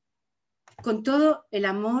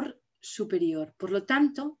amor superior. Por lo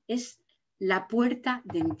tanto, es la puerta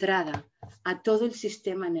de entrada a todo el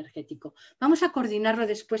sistema energético. Vamos a coordinarlo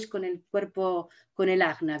después con el cuerpo, con el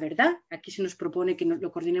Ajna, ¿verdad? Aquí se nos propone que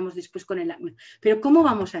lo coordinemos después con el Ajna. Pero ¿cómo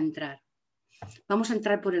vamos a entrar? Vamos a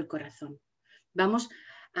entrar por el corazón. Vamos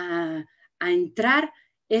a entrar,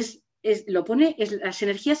 las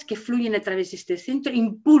energías que fluyen a través de este centro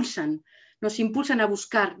nos impulsan a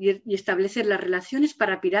buscar y establecer las relaciones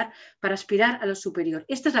para aspirar a lo superior.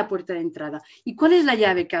 Esta es la puerta de entrada. ¿Y cuál es la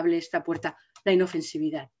llave que abre esta puerta? La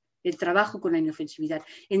inofensividad, el trabajo con la inofensividad.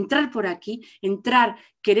 Entrar por aquí,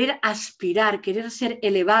 querer aspirar, querer ser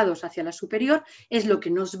elevados hacia la superior, es lo que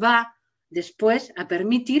nos va después a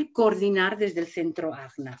permitir coordinar desde el centro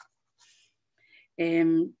Ajna.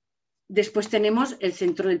 Después tenemos el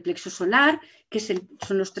centro del plexo solar, que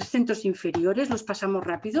son los tres centros inferiores, los pasamos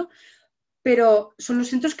rápido, pero son los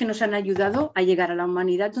centros que nos han ayudado a llegar a la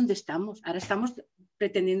humanidad donde estamos. Ahora estamos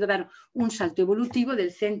pretendiendo dar un salto evolutivo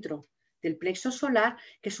del centro del plexo solar,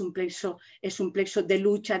 que es un plexo de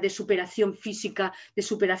lucha, de superación física, de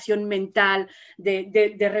superación mental,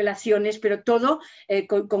 de relaciones, pero todo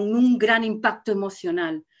con un gran impacto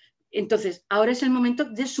emocional. Entonces, ahora es el momento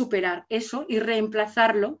de superar eso y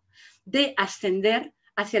reemplazarlo, de ascender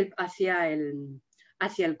hacia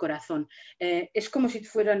el corazón. Es como si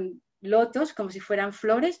fueran lotos, como si fueran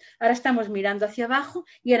flores. Ahora estamos mirando hacia abajo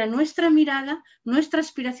y ahora nuestra mirada, nuestra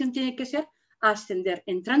aspiración tiene que ser ascender,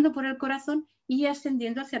 entrando por el corazón y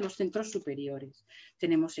ascendiendo hacia los centros superiores.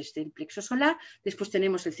 Tenemos el plexo solar, después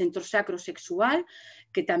tenemos el centro sacro sexual,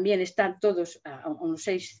 que también están todos a unos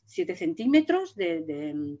 6-7 centímetros,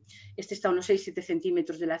 este está a unos 6-7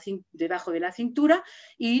 centímetros debajo de la cintura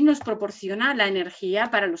y nos proporciona la energía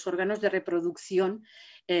para los órganos de reproducción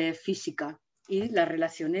física y las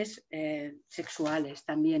relaciones sexuales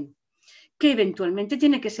también, que eventualmente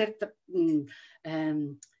tiene que ser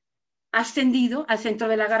ascendido al centro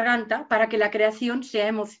de la garganta para que la creación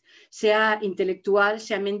sea intelectual,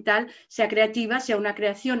 sea mental, sea creativa, sea una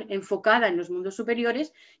creación enfocada en los mundos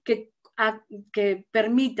superiores que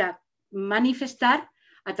permita manifestar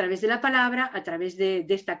a través de la palabra, a través de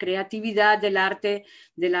esta creatividad, del arte,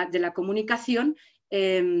 de la comunicación,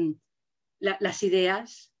 las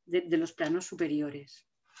ideas de los planos superiores.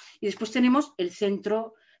 Y después tenemos el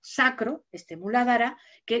centro sacro, Muladhara,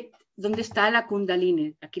 donde está la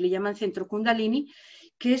Kundalini. Aquí le llaman centro Kundalini,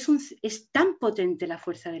 que es tan potente la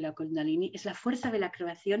fuerza de la Kundalini, es la fuerza de la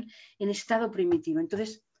creación en estado primitivo.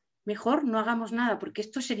 Entonces, mejor no hagamos nada, porque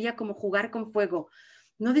esto sería como jugar con fuego.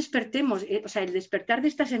 No despertemos, o sea, el despertar de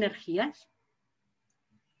estas energías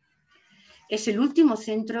es el último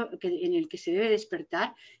centro en el que se debe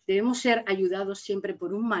despertar. Debemos ser ayudados siempre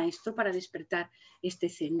por un maestro para despertar este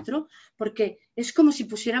centro, porque es como si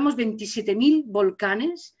pusiéramos 27.000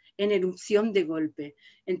 volcanes en erupción de golpe.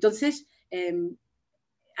 Entonces,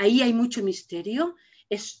 ahí hay mucho misterio,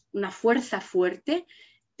 es una fuerza fuerte.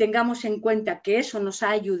 Tengamos en cuenta que eso nos ha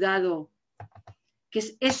ayudado, que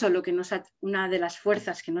es eso lo que una de las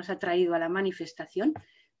fuerzas que nos ha traído a la manifestación,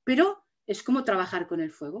 pero es como trabajar con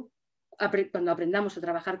el fuego. Cuando aprendamos a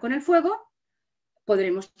trabajar con el fuego,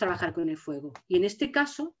 podremos trabajar con el fuego. Y en este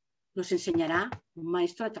caso nos enseñará un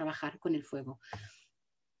maestro a trabajar con el fuego.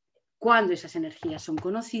 Cuando esas energías son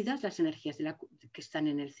conocidas, las energías que están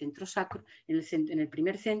en el centro sacro, en el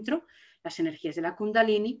primer centro, las energías de la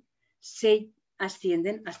Kundalini se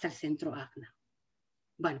ascienden hasta el centro Ajna.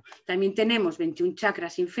 Bueno, también tenemos 21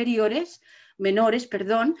 chakras menores,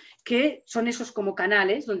 que son esos como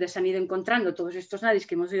canales donde se han ido encontrando todos estos nadis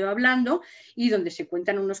que hemos ido hablando y donde se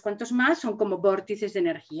cuentan unos cuantos más, son como vórtices de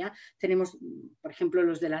energía. Tenemos, por ejemplo,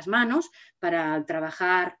 los de las manos para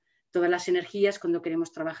trabajar todas las energías cuando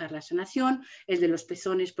queremos trabajar la sanación, el de los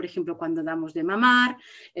pezones, por ejemplo, cuando damos de mamar,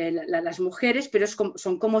 las mujeres, pero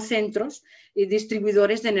son como centros y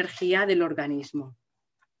distribuidores de energía del organismo.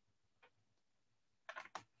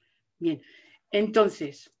 Bien,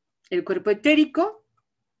 entonces, el cuerpo etérico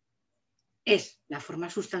es la forma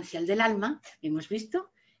sustancial del alma, hemos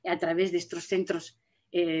visto, a través de estos centros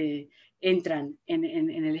entran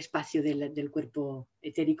en el espacio del cuerpo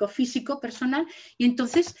etérico físico personal, y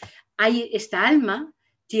entonces esta alma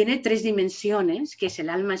tiene 3 dimensiones, que es el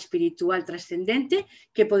alma espiritual trascendente,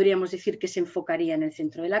 que podríamos decir que se enfocaría en el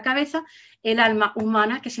centro de la cabeza, el alma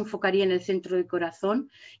humana, que se enfocaría en el centro del corazón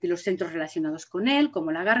y los centros relacionados con él,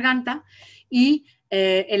 como la garganta, y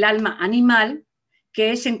el alma animal,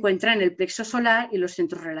 que se encuentra en el plexo solar y los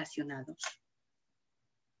centros relacionados.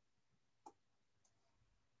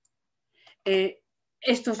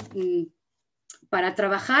 Para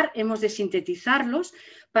trabajar hemos de sintetizarlos.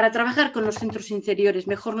 Para trabajar con los centros inferiores,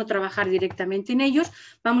 mejor no trabajar directamente en ellos.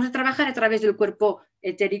 Vamos a trabajar a través del cuerpo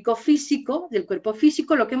etérico físico,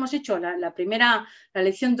 lo que hemos hecho, la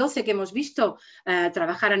lección 12 que hemos visto,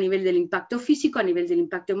 trabajar a nivel del impacto físico, a nivel del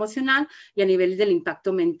impacto emocional y a nivel del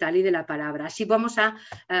impacto mental y de la palabra. Así vamos a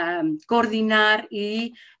coordinar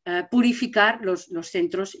y purificar los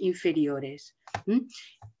centros inferiores.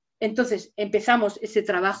 Entonces, empezamos ese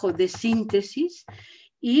trabajo de síntesis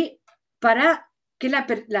y para que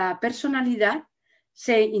la personalidad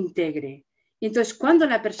se integre. Entonces, cuando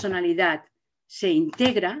la personalidad se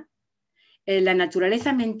integra, la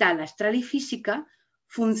naturaleza mental, astral y física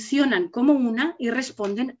funcionan como una y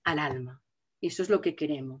responden al alma. Eso es lo que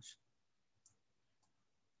queremos.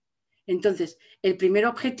 Entonces, el primer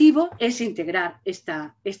objetivo es integrar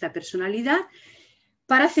esta personalidad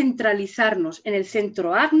para centralizarnos en el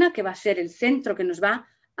centro Ajna, que va a ser el centro que nos va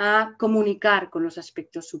a comunicar con los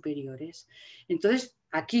aspectos superiores. Entonces,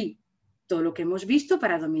 aquí todo lo que hemos visto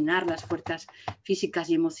para dominar las fuerzas físicas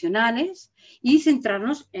y emocionales y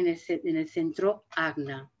centrarnos en el centro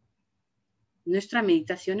Ajna. Nuestra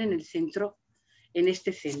meditación en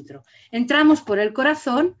este centro. Entramos por el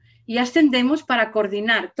corazón y ascendemos para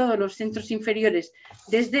coordinar todos los centros inferiores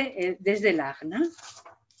desde el Ajna.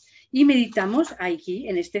 Y meditamos aquí,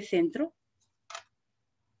 en este centro.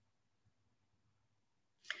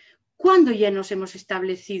 Cuando ya nos hemos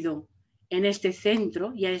establecido en este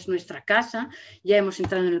centro, ya es nuestra casa, ya hemos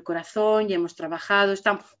entrado en el corazón, ya hemos trabajado,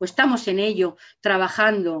 estamos en ello,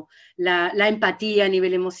 trabajando la empatía a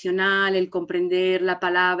nivel emocional, el comprender la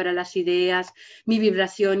palabra, las ideas, mi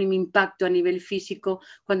vibración y mi impacto a nivel físico.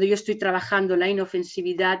 Cuando yo estoy trabajando la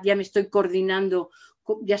inofensividad, ya me estoy coordinando,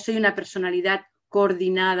 ya soy una personalidad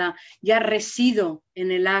coordinada, ya resido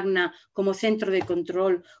en el Ajna como centro de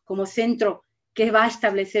control, como centro que va a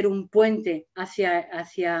establecer un puente hacia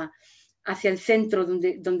el centro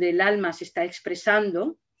donde el alma se está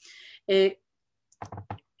expresando.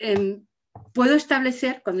 puedo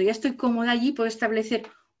establecer, cuando ya estoy cómoda allí, puedo establecer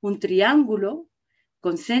un triángulo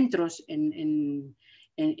con centros en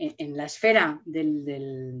la esfera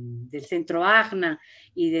del centro agna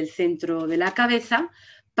y del centro de la cabeza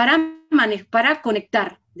para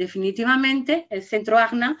conectar definitivamente el centro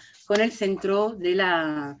agna con el centro de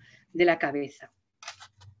la cabeza.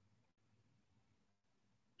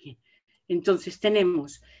 Bien. Entonces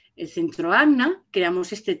tenemos el centro agna,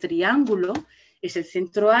 creamos este triángulo, es el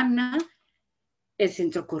centro agna, el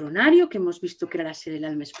centro coronario, que hemos visto que era la sede del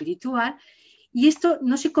alma espiritual, y esto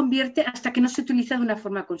no se convierte hasta que no se utiliza de una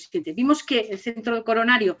forma consciente. Vimos que el centro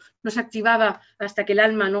coronario no se activaba hasta que el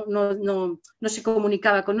alma no se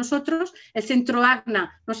comunicaba con nosotros, el centro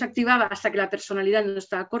agna no se activaba hasta que la personalidad no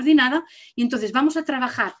estaba coordinada, y entonces vamos a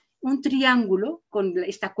trabajar un triángulo con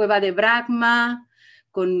esta cueva de Brahma,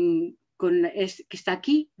 que está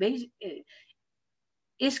aquí, ¿veis?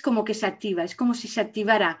 Es como que se activa, es como si se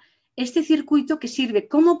activara este circuito que sirve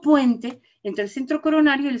como puente entre el centro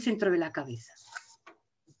coronario y el centro de la cabeza.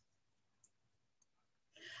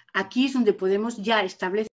 Aquí es donde podemos ya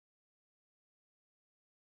establecer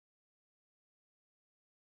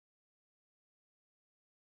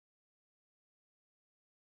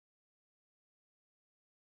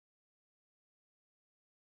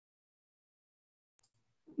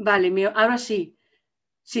Vale, ahora sí.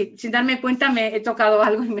 Sí, sin darme cuenta me he tocado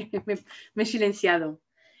algo y me he silenciado.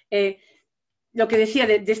 Lo que decía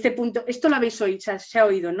de este punto, esto lo habéis oído, se ha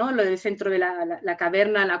oído, ¿no? Lo del centro de la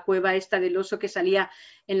caverna, la cueva esta del oso que salía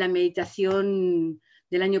en la meditación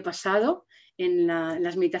del año pasado, en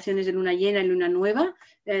las meditaciones de luna llena y luna nueva,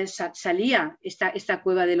 salía esta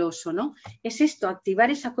cueva del oso, ¿no? Es esto, activar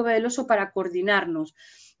esa cueva del oso para coordinarnos.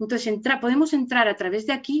 Entonces podemos entrar a través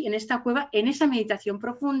de aquí, en esta cueva, en esa meditación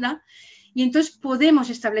profunda, y entonces podemos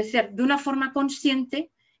establecer de una forma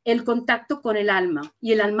consciente el contacto con el alma,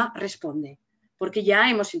 y el alma responde, porque ya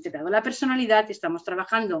hemos integrado la personalidad, estamos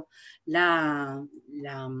trabajando la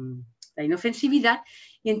inofensividad,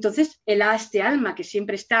 y entonces este alma que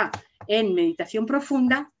siempre está en meditación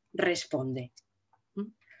profunda responde.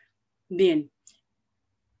 Bien,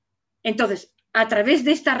 entonces a través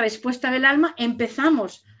de esta respuesta del alma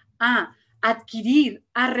empezamos a adquirir,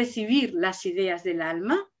 a recibir las ideas del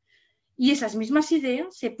alma, y esas mismas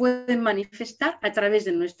ideas se pueden manifestar a través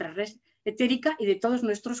de nuestra red etérica y de todos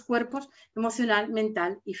nuestros cuerpos emocional,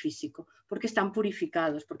 mental y físico, porque están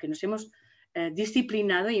purificados, porque nos hemos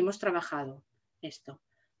disciplinado y hemos trabajado esto.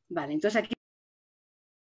 Vale, entonces aquí...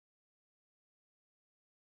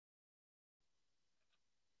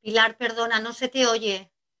 Pilar, perdona, no se te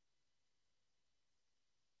oye.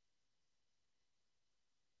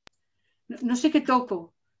 No sé qué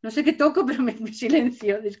toco, pero me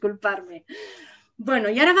silencio, disculparme. Bueno,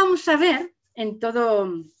 y ahora vamos a ver en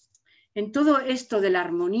todo esto de la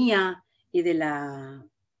armonía y de la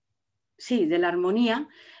armonía,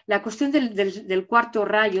 la cuestión del cuarto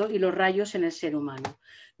rayo y los rayos en el ser humano.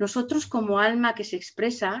 Nosotros como alma que se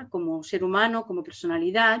expresa, como ser humano, como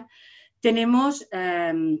personalidad, tenemos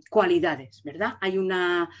cualidades, ¿verdad?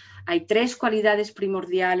 Hay 3 cualidades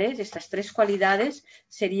primordiales. Estas 3 cualidades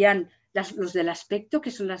serían los del aspecto,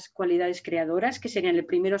 que son las cualidades creadoras, que serían el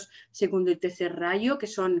primero, segundo y tercer rayo, que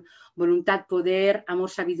son voluntad, poder, amor,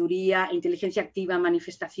 sabiduría, inteligencia activa,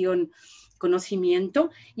 manifestación,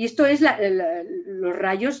 conocimiento. Y esto es los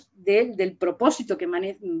rayos del propósito, que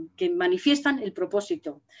manifiestan el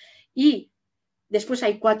propósito. Y después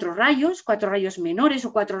hay 4 rayos menores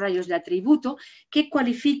o 4 rayos de atributo que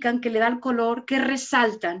cualifican, que le dan color, que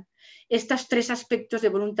resaltan estos 3 aspectos de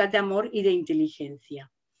voluntad, de amor y de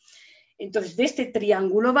inteligencia. Entonces, de este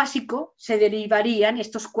triángulo básico se derivarían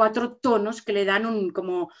estos 4 tonos que le dan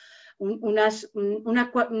unos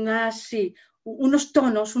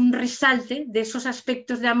tonos, un resalte de esos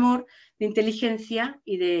aspectos de amor, de inteligencia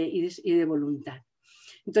y de voluntad.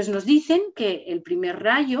 Entonces nos dicen que el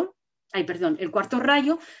cuarto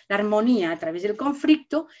rayo, la armonía a través del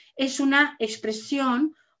conflicto, es una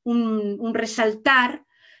expresión, un resaltar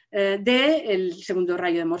del segundo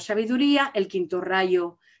rayo de amor, sabiduría. El quinto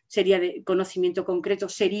rayo sería de conocimiento concreto,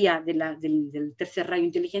 sería del tercer rayo,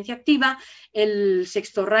 inteligencia activa. El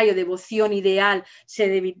sexto rayo, devoción ideal, se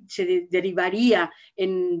derivaría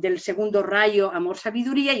del segundo rayo, amor,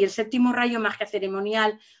 sabiduría. Y el séptimo rayo, magia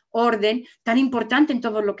ceremonial, orden, tan importante en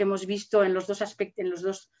todo lo que hemos visto en los dos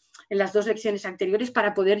aspectos, en las 2 lecciones anteriores,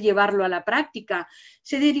 para poder llevarlo a la práctica,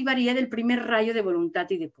 se derivaría del primer rayo de voluntad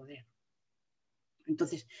y de poder.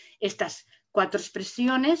 Entonces, estas 4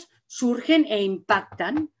 expresiones surgen e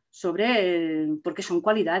impactan porque son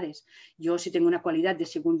cualidades. Yo, si tengo una cualidad de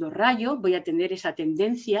segundo rayo, voy a tener esa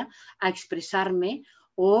tendencia a expresarme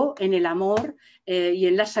o en el amor y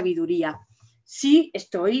en la sabiduría. sí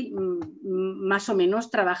estoy más o menos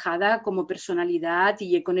trabajada como personalidad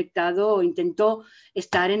y he conectado o intento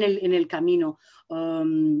estar en el camino.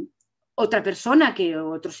 Otra persona,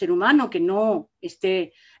 otro ser humano que no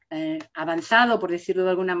esté avanzado, por decirlo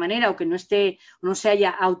de alguna manera, o que no se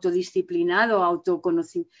haya autodisciplinado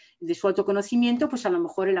de su autoconocimiento, pues a lo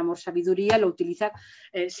mejor el amor sabiduría lo utiliza,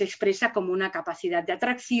 se expresa como una capacidad de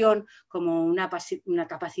atracción, como una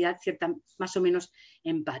capacidad cierta, más o menos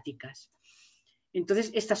empáticas.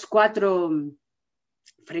 Entonces, estas 4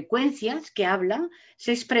 frecuencias que habla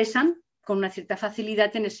se expresan con una cierta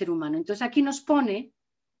facilidad en el ser humano. Entonces, aquí nos pone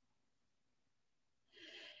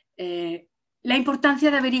la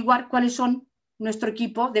importancia de averiguar cuáles son nuestro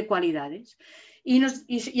equipo de cualidades. Y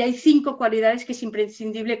hay 5 cualidades que es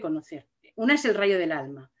imprescindible conocer. Una es el rayo del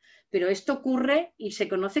alma, pero esto ocurre y se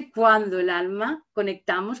conoce cuando el alma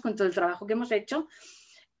conectamos con todo el trabajo que hemos hecho.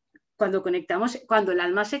 Cuando conectamos, cuando el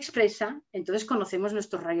alma se expresa, entonces conocemos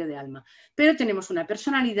nuestro rayo de alma. Pero tenemos una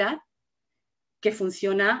personalidad que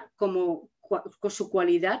funciona con su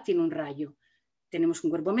cualidad, tiene un rayo. Tenemos un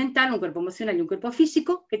cuerpo mental, un cuerpo emocional y un cuerpo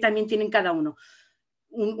físico que también tienen cada uno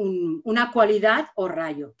una cualidad o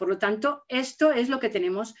rayo. Por lo tanto, esto es lo que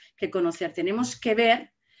tenemos que conocer. Tenemos que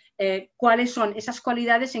ver cuáles son esas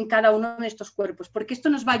cualidades en cada uno de estos cuerpos, porque esto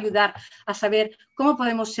nos va a ayudar a saber cómo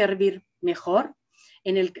podemos servir mejor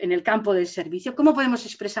en el campo del servicio, cómo podemos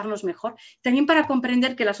expresarnos mejor. También para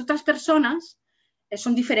comprender que las otras personas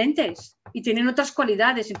son diferentes y tienen otras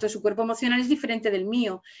cualidades, entonces su cuerpo emocional es diferente del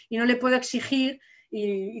mío y no le puedo exigir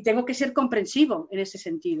y tengo que ser comprensivo en ese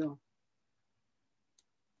sentido.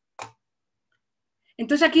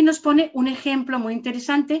 Entonces aquí nos pone un ejemplo muy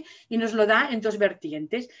interesante y nos lo da en 2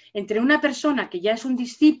 vertientes, entre una persona que ya es un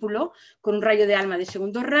discípulo con un rayo de alma de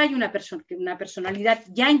segundo rayo, una personalidad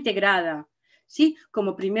ya integrada, ¿sí?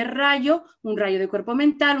 Como primer rayo, un rayo de cuerpo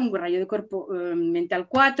mental, un rayo de cuerpo mental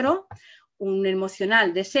 4, un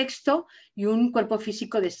emocional de sexto y un cuerpo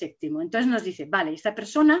físico de séptimo. Entonces nos dice, vale, esta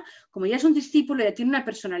persona, como ya es un discípulo, ya tiene una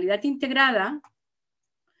personalidad integrada,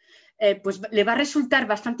 pues le va a resultar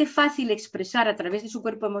bastante fácil expresar a través de su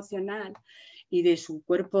cuerpo emocional y de su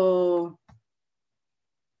cuerpo...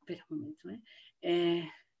 Espera un momento,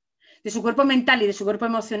 de su cuerpo mental y de su cuerpo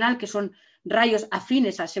emocional, que son rayos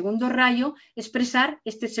afines al segundo rayo, expresar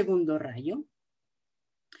este segundo rayo.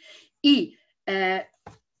 Y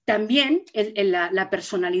también la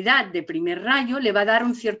personalidad de primer rayo le va a dar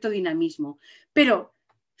un cierto dinamismo. Pero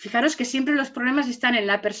fijaros que siempre los problemas están en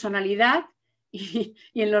la personalidad y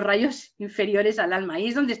en los rayos inferiores al alma. Ahí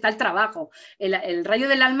es donde está el trabajo. El rayo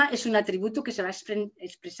del alma es un atributo que se va a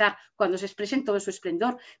expresar cuando se exprese en todo su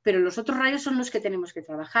esplendor, pero los otros rayos son los que tenemos que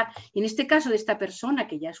trabajar. Y en este caso de esta persona,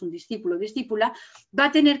 que ya es un discípulo o discípula, va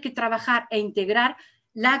a tener que trabajar e integrar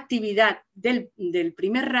la actividad del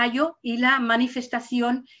primer rayo y la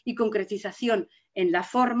manifestación y concretización en la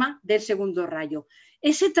forma del segundo rayo.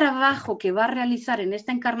 Ese trabajo que va a realizar en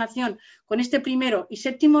esta encarnación con este primero y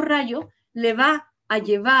séptimo rayo le va a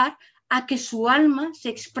llevar a que su alma se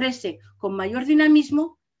exprese con mayor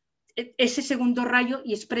dinamismo ese segundo rayo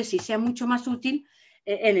y exprese y sea mucho más útil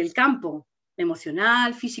en el campo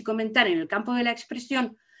emocional, físico, mental, en el campo de la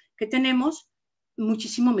expresión que tenemos,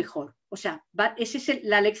 muchísimo mejor. O sea, esa es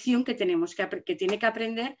la lección que tenemos, que tiene que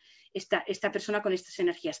aprender esta persona con estas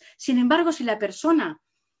energías. Sin embargo, si la persona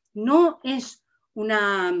no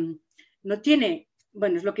tiene,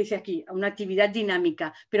 bueno, es lo que dice aquí, una actividad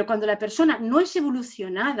dinámica, pero cuando la persona no es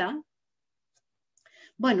evolucionada,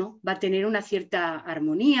 bueno, va a tener una cierta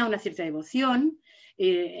armonía, una cierta devoción,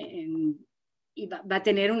 y va a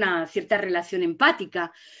tener una cierta relación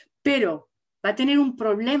empática, pero va a tener un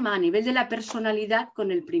problema a nivel de la personalidad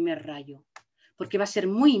con el primer rayo, porque va a ser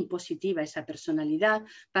muy impositiva esa personalidad,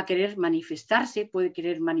 va a querer manifestarse, puede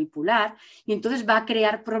querer manipular y entonces va a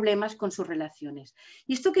crear problemas con sus relaciones.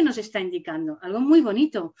 ¿Y esto qué nos está indicando? Algo muy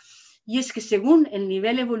bonito, y es que según el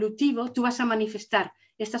nivel evolutivo tú vas a manifestar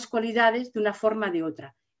estas cualidades de una forma o de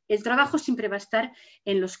otra. El trabajo siempre va a estar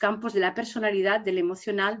en los campos de la personalidad, del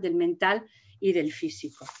emocional, del mental y del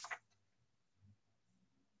físico.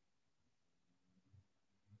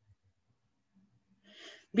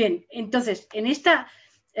 Bien, entonces, en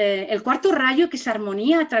el cuarto rayo, que es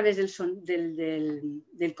armonía a través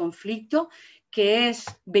del conflicto, que es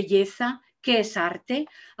belleza, que es arte,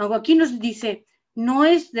 algo aquí nos dice, no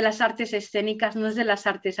es de las artes escénicas, no es de las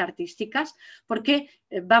artes artísticas, porque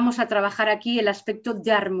vamos a trabajar aquí el aspecto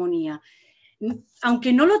de armonía.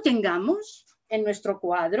 Aunque no lo tengamos en nuestro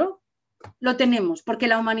cuadro, lo tenemos, porque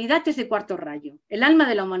la humanidad es de cuarto rayo, el alma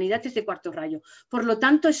de la humanidad es de cuarto rayo, por lo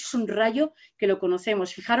tanto es un rayo que lo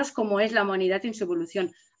conocemos. Fijaros cómo es la humanidad en su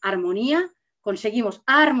evolución, armonía, conseguimos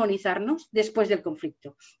armonizarnos después del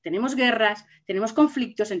conflicto. Tenemos guerras, tenemos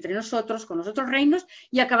conflictos entre nosotros, con los otros reinos,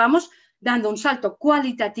 y acabamos dando un salto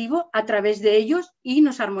cualitativo a través de ellos y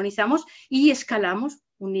nos armonizamos y escalamos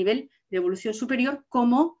un nivel de evolución superior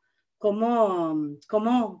como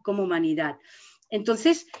humanidad.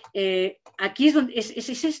 Entonces, aquí es donde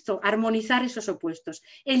es esto, armonizar esos opuestos,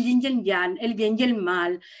 el yin y el yang, el bien y el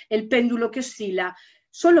mal, el péndulo que oscila.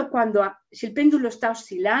 Solo si el péndulo está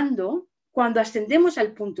oscilando, cuando ascendemos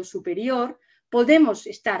al punto superior, podemos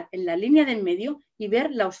estar en la línea del medio y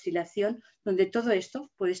ver la oscilación donde todo esto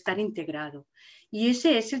puede estar integrado. Y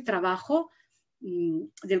ese es el trabajo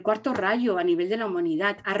del cuarto rayo a nivel de la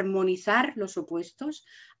humanidad, armonizar los opuestos,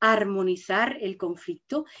 armonizar el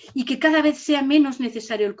conflicto y que cada vez sea menos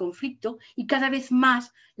necesario el conflicto y cada vez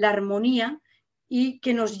más la armonía, y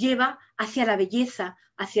que nos lleva hacia la belleza,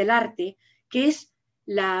 hacia el arte, que es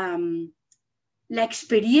la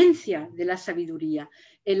experiencia de la sabiduría.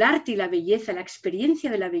 El arte y la belleza, la experiencia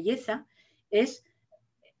de la belleza es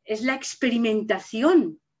la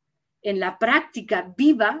experimentación en la práctica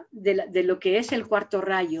viva de lo que es el cuarto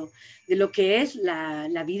rayo, de lo que es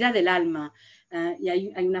la vida del alma. Y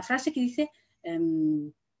hay una frase que dice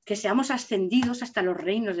que seamos ascendidos hasta los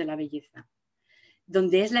reinos de la belleza,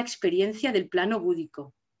 donde es la experiencia del plano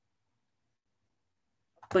búdico.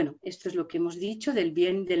 Bueno, esto es lo que hemos dicho del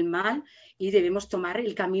bien y del mal, y debemos tomar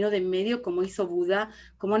el camino de en medio como hizo Buda,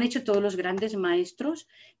 como han hecho todos los grandes maestros,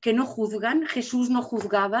 que no juzgan. Jesús no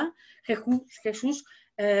juzgaba, Jesús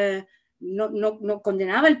no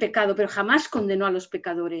condenaba el pecado, pero jamás condenó a los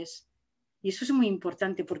pecadores. Y eso es muy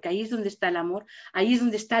importante, porque ahí es donde está el amor, ahí es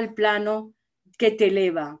donde está el plano que te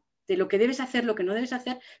eleva, de lo que debes hacer, lo que no debes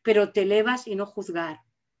hacer, pero te elevas y no juzgar.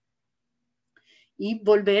 Y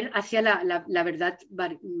volver hacia la verdad,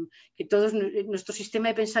 que todo nuestro sistema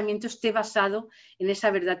de pensamiento esté basado en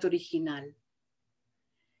esa verdad original.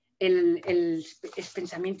 El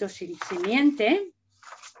pensamiento simiente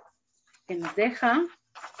que nos deja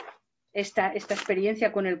esta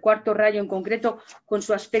experiencia con el cuarto rayo, en concreto con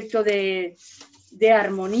su aspecto de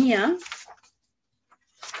armonía,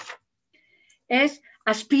 es: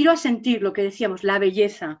 aspiro a sentir lo que decíamos, la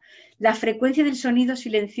belleza, la frecuencia del sonido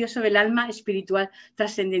silencioso del alma espiritual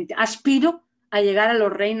trascendente. Aspiro a llegar a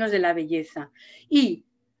los reinos de la belleza y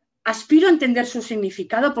aspiro a entender su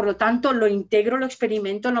significado, por lo tanto lo integro, lo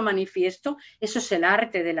experimento, lo manifiesto. Eso es el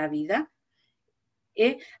arte de la vida.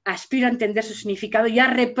 Aspiro a entender su significado y a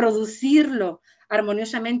reproducirlo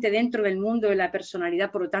armoniosamente dentro del mundo de la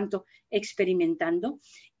personalidad, por lo tanto experimentando,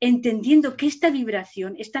 entendiendo que esta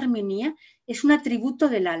vibración, esta armonía es un atributo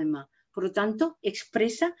del alma, por lo tanto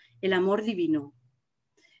expresa el amor divino.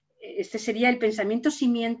 Este sería el pensamiento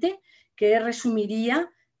simiente, que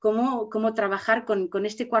resumiría cómo trabajar con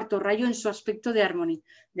este cuarto rayo en su aspecto de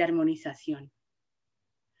armonización.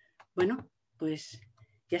 Bueno, pues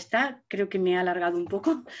ya está, creo que me he alargado un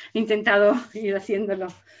poco, he intentado ir haciéndolo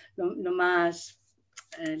lo más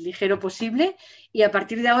ligero posible, y a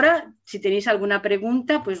partir de ahora, si tenéis alguna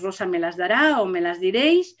pregunta, pues Rosa me las dará o me las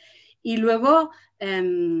diréis, y luego,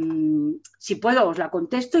 si puedo, os la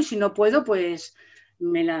contesto, y si no puedo, pues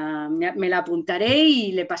me la apuntaré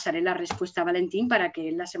y le pasaré la respuesta a Valentín para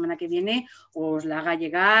que la semana que viene os la haga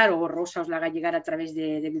llegar, o Rosa os la haga llegar a través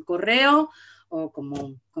de mi correo, o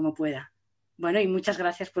como pueda. Bueno, y muchas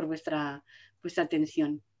gracias por vuestra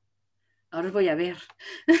atención. Ahora os voy a ver.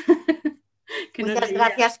 Muchas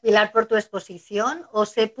gracias, Pilar, por tu exposición.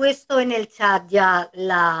 Os he puesto en el chat ya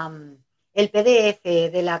el PDF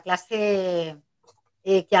de la clase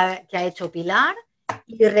que ha hecho Pilar,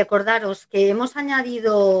 y recordaros que hemos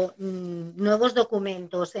añadido nuevos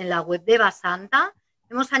documentos en la web de Basanta.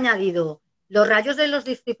 Hemos añadido los rayos de los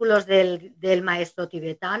discípulos del maestro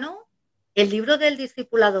tibetano, el libro del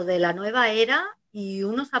discipulado de la nueva era y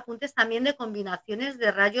unos apuntes también de combinaciones de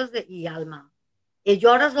rayos y alma.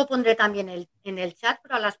 Yo ahora os lo pondré también en el chat,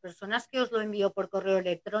 pero a las personas que os lo envío por correo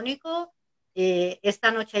electrónico,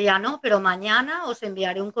 esta noche ya no, pero mañana os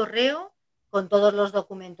enviaré un correo con todos los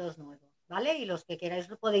documentos nuevos, ¿vale? Y los que queráis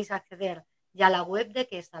podéis acceder ya a la web de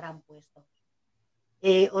que estarán puestos.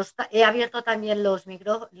 He abierto también los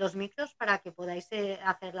micros para que podáis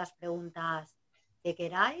hacer las preguntas que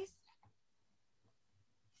queráis.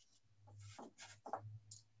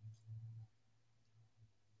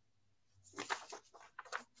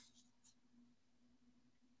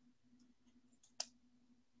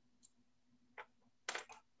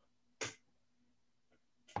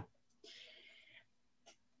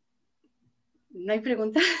 ¿No hay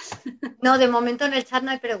preguntas? No, de momento en el chat no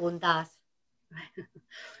hay preguntas.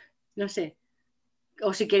 No sé.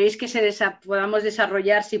 O si queréis que podamos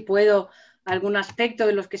desarrollar, si puedo, algún aspecto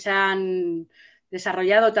de los que se han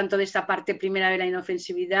desarrollado, tanto de esta parte primera de la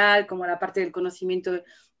inofensividad como la parte del conocimiento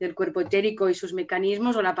del cuerpo etérico y sus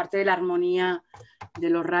mecanismos, o la parte de la armonía de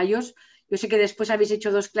los rayos. Yo sé que después habéis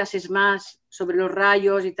hecho 2 clases más sobre los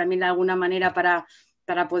rayos y también de alguna manera para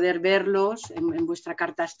poder verlos en vuestra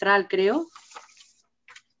carta astral, creo.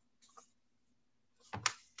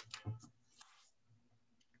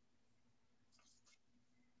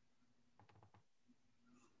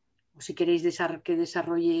 O si queréis que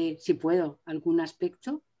desarrolle, si puedo, algún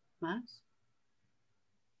aspecto más.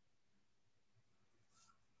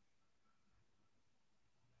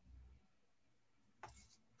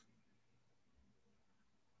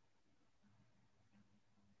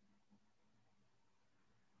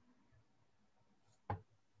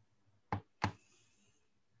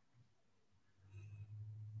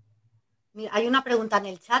 Mira, hay una pregunta en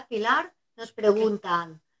el chat, Pilar. Nos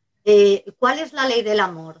preguntan, ¿cuál es la ley del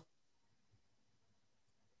amor?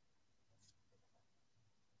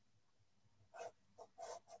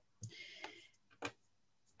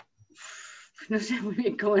 No sé muy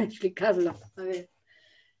bien cómo explicarlo. A ver.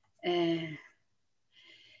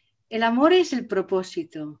 El amor es el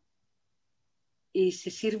propósito y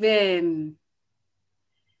se sirve...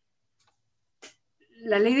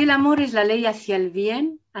 La ley del amor es la ley hacia el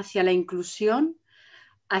bien, hacia la inclusión,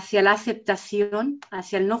 hacia la aceptación,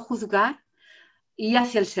 hacia el no juzgar y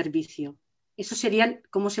hacia el servicio. Eso sería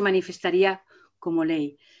cómo se manifestaría como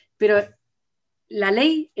ley. Pero la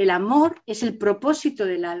ley, el amor, es el propósito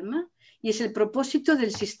del alma y es el propósito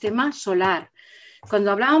del sistema solar. Cuando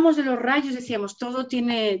hablábamos de los rayos decíamos, todo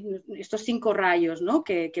tiene estos 5 rayos, ¿no?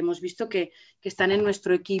 que hemos visto que están en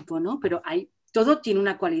nuestro equipo, ¿no? Pero todo tiene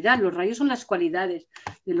una cualidad, los rayos son las cualidades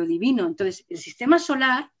de lo divino. Entonces, el sistema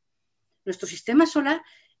solar, nuestro sistema solar,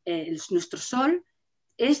 nuestro sol,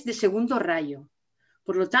 es de segundo rayo.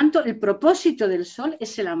 Por lo tanto, el propósito del sol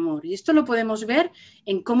es el amor. Y esto lo podemos ver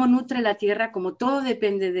en cómo nutre la tierra, como todo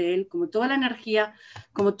depende de él, como toda la energía,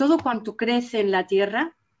 como todo cuanto crece en la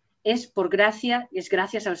tierra es por gracia, es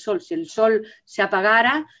gracias al sol. Si el sol se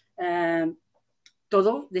apagara,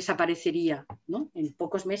 todo desaparecería, ¿no? En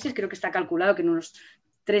pocos meses, creo que está calculado que en unos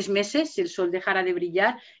 3 meses, si el sol dejara de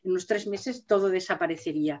brillar, en unos 3 meses todo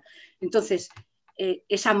desaparecería. Entonces,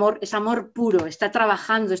 es amor puro, está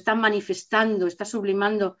trabajando, está manifestando, está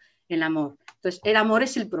sublimando el amor. Entonces, el amor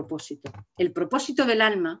es el propósito. El propósito del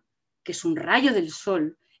alma, que es un rayo del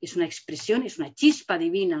sol, es una expresión, es una chispa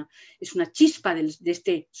divina, es una chispa de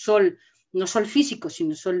este sol, no sol físico,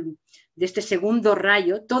 sino sol de este segundo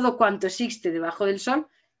rayo. Todo cuanto existe debajo del sol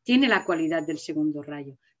tiene la cualidad del segundo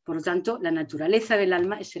rayo. Por lo tanto, la naturaleza del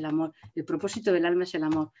alma es el amor, el propósito del alma es el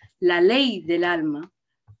amor. La ley del alma,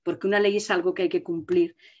 porque una ley es algo que hay que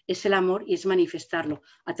cumplir, es el amor y es manifestarlo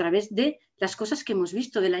a través de las cosas que hemos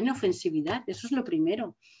visto, de la inofensividad. Eso es lo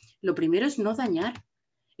primero. Lo primero es no dañar.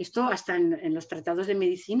 Esto hasta en los tratados de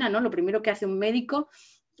medicina, ¿no? Lo primero que hace un médico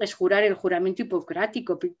es jurar el juramento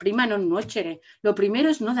hipocrático, prima non nocere. Lo primero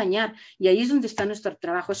es no dañar y ahí es donde está nuestro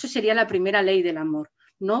trabajo. Eso sería la primera ley del amor.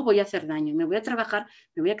 No voy a hacer daño, me voy a trabajar,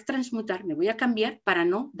 me voy a transmutar, me voy a cambiar para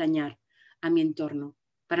no dañar a mi entorno,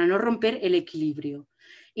 para no romper el equilibrio.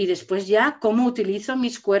 Y después ya cómo utilizo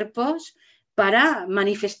mis cuerpos para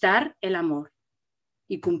manifestar el amor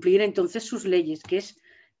y cumplir entonces sus leyes, que es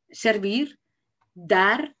servir,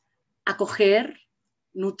 dar, acoger,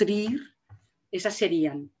 nutrir. Esas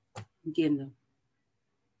serían, entiendo.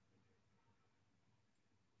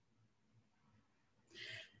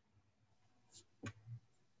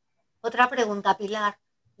 Otra pregunta, Pilar.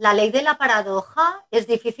 La ley de la paradoja es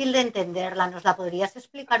difícil de entenderla. ¿Nos la podrías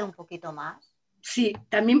explicar un poquito más? Sí,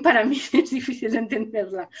 también para mí es difícil de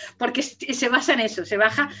entenderla, porque se basa en eso, se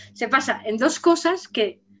pasa en 2 cosas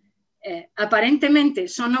que aparentemente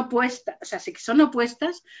son opuestas, o sea, son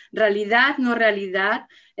opuestas, realidad, no realidad,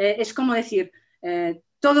 es como decir,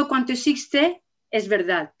 todo cuanto existe es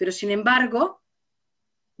verdad, pero sin embargo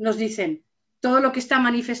nos dicen, todo lo que está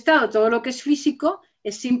manifestado, todo lo que es físico,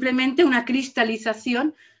 es simplemente una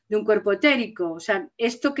cristalización de un cuerpo etérico. O sea,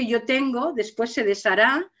 esto que yo tengo después se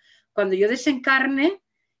deshará cuando yo desencarne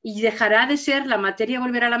y dejará de ser, la materia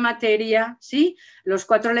volverá a la materia, ¿sí? Los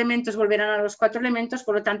 4 elementos volverán a los 4 elementos,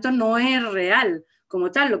 por lo tanto no es real como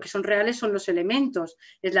tal, lo que son reales son los elementos,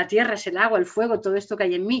 es la tierra, es el agua, el fuego, todo esto que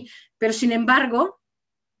hay en mí, pero sin embargo,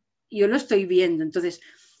 yo lo estoy viendo, entonces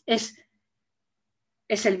es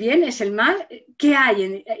el bien, es el mal, ¿qué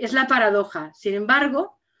hay? Es la paradoja, sin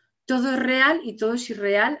embargo, todo es real y todo es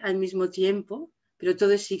irreal al mismo tiempo, pero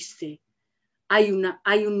todo existe. Hay una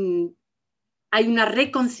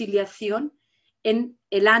reconciliación en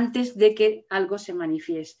el antes de que algo se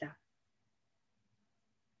manifiesta.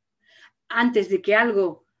 antes de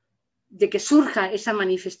que surja esa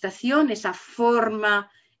manifestación, esa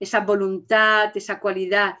forma, esa voluntad, esa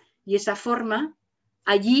cualidad y esa forma,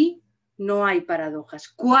 allí no hay paradojas.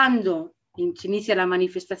 Cuando se inicia la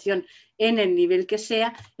manifestación en el nivel que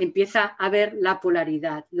sea, empieza a haber la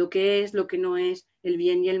polaridad, lo que es, lo que no es, el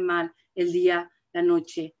bien y el mal, el día, la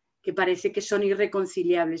noche, que parece que son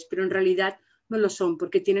irreconciliables, pero en realidad no lo son,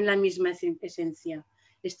 porque tienen la misma esencia.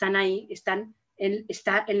 Están ahí, está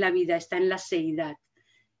en la vida, está en la seidad.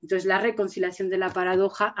 Entonces, la reconciliación de la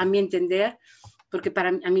paradoja, a mi entender, porque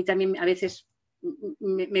a mí también a veces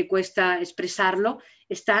me cuesta expresarlo,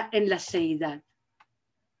 está en la seidad,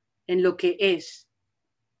 en lo que es,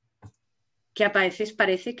 que a veces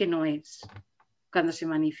parece que no es, cuando se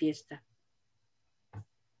manifiesta.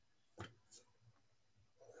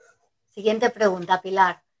 Siguiente pregunta,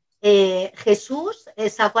 Pilar. Jesús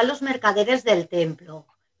sacó a los mercaderes del templo.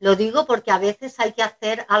 Lo digo porque a veces hay que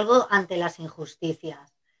hacer algo ante las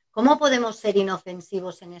injusticias. ¿Cómo podemos ser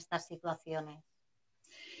inofensivos en estas situaciones?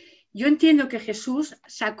 Yo entiendo que Jesús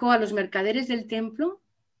sacó a los mercaderes del templo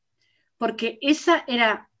porque esa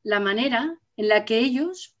era la manera en la que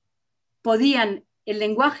ellos podían, el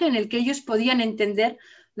lenguaje en el que ellos podían entender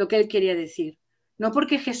lo que él quería decir. No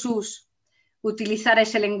porque Jesús utilizara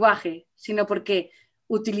ese lenguaje, sino porque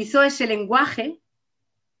utilizó ese lenguaje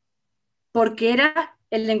porque era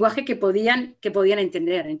el lenguaje que podían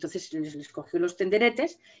entender. Entonces les cogió los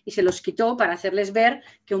tenderetes y se los quitó para hacerles ver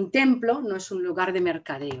que un templo no es un lugar de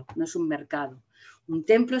mercadeo, no es un mercado. Un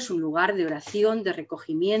templo es un lugar de oración, de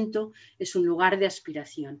recogimiento, es un lugar de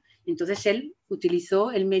aspiración. Entonces él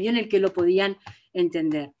utilizó el medio en el que lo podían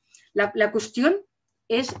entender. La cuestión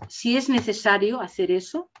es si es necesario hacer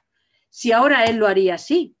eso, si ahora él lo haría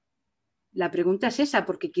así. La pregunta es esa,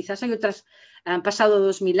 porque quizás han pasado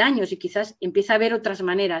 2000 años y quizás empieza a haber otras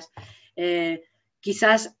maneras.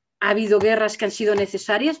 Quizás ha habido guerras que han sido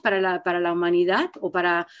necesarias para la humanidad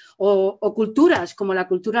o culturas, como la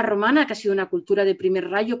cultura romana, que ha sido una cultura de primer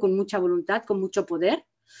rayo con mucha voluntad, con mucho poder,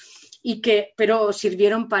 pero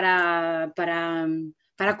sirvieron para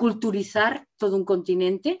culturizar todo un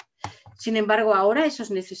continente. Sin embargo, ¿ahora eso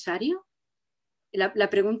es necesario? La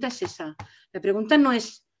pregunta es esa. La pregunta no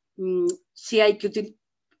es si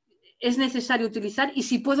es necesario utilizar y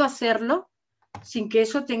si puedo hacerlo sin que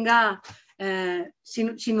eso tenga,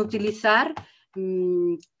 sin utilizar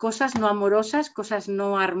cosas no amorosas, cosas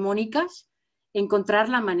no armónicas, encontrar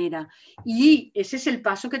la manera. Y ese es el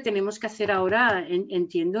paso que tenemos que hacer ahora,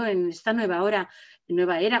 entiendo, en esta nueva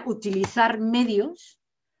era, utilizar medios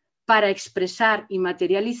para expresar y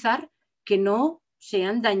materializar que no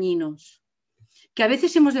sean dañinos. ¿Que a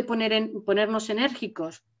veces hemos de ponernos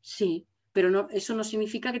enérgicos? Sí, pero no, eso no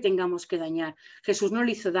significa que tengamos que dañar. Jesús no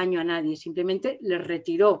le hizo daño a nadie, simplemente le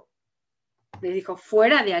retiró. Le dijo,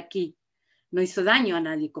 fuera de aquí. No hizo daño a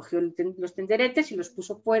nadie, cogió los tenderetes y los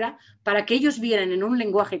puso fuera para que ellos vieran en un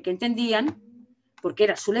lenguaje que entendían, porque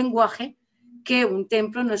era su lenguaje, que un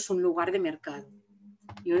templo no es un lugar de mercado.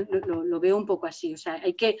 Yo lo veo un poco así, o sea,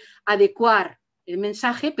 hay que adecuar el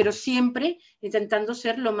mensaje, pero siempre intentando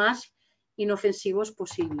ser lo más inofensivos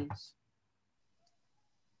posibles.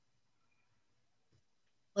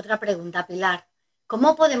 Otra pregunta, Pilar.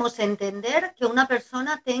 ¿Cómo podemos entender que una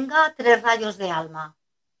persona tenga 3 rayos de alma?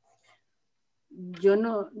 Yo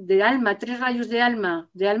no, de alma, 3 rayos de alma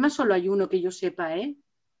solo hay uno que yo sepa, ¿eh?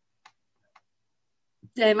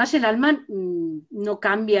 Y además el alma no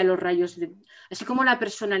cambia los rayos, así como la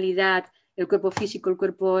personalidad, el cuerpo físico, el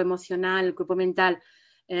cuerpo emocional, el cuerpo mental,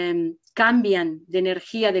 cambian de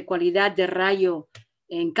energía, de cualidad, de rayo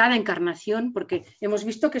en cada encarnación, porque hemos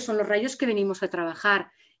visto que son los rayos que venimos a trabajar.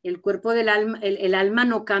 El cuerpo del alma, el alma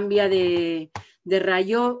no cambia de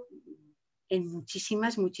rayo en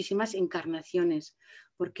muchísimas encarnaciones,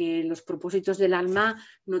 porque los propósitos del alma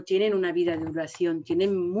no tienen una vida de duración,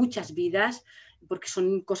 tienen muchas vidas, porque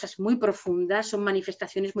son cosas muy profundas, son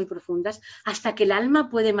manifestaciones muy profundas, hasta que el alma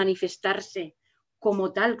puede manifestarse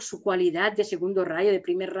como tal, su cualidad de segundo rayo, de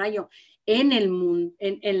primer rayo, en el mundo,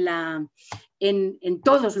 en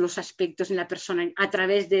todos los aspectos en la persona, a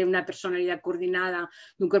través de una personalidad coordinada,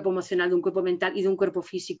 de un cuerpo emocional, de un cuerpo mental y de un cuerpo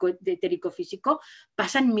físico, de etérico físico,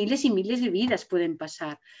 pasan miles y miles de vidas, pueden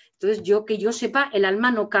pasar. Entonces, que yo sepa, el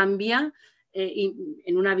alma no cambia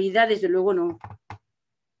en una vida, desde luego no.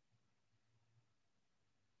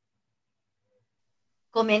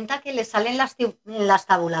 Comenta que le salen las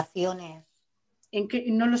tabulaciones.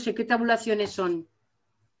 No lo sé, ¿qué tabulaciones son?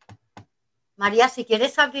 María, si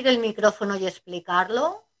quieres abrir el micrófono y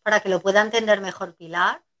explicarlo para que lo pueda entender mejor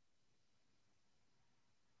Pilar.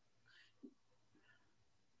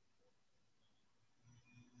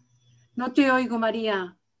 No te oigo,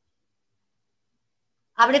 María.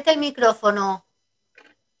 Ábrete el micrófono.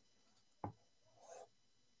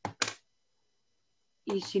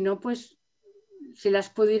 Y si no, pues, si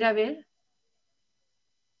las puedo ir a ver.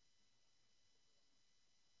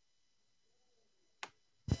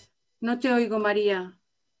 No te oigo, María.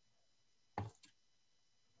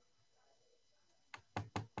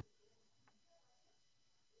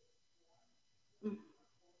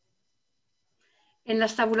 En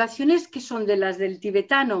las tabulaciones que son de las del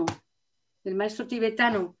tibetano, del maestro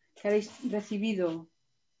tibetano que habéis recibido.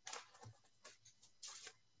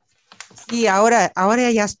 Sí, ahora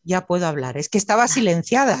ya puedo hablar. Es que estaba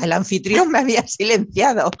silenciada, el anfitrión me había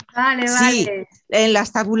silenciado. Vale, Sí, vale. en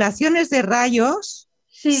las tabulaciones de rayos,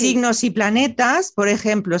 Sí. signos y planetas, por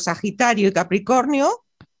ejemplo, Sagitario y Capricornio,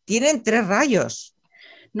 tienen 3 rayos.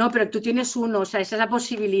 No, pero tú tienes uno, o sea, esa es la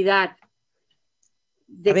posibilidad.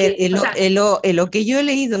 A ver, en lo que yo he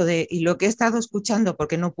leído y lo que he estado escuchando,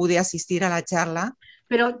 porque no pude asistir a la charla.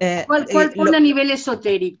 Pero, ¿cuál pone a nivel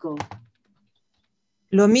esotérico?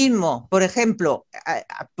 Lo mismo, por ejemplo,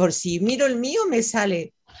 por si miro el mío me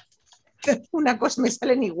sale una cosa, me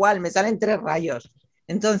salen igual, me salen 3 rayos.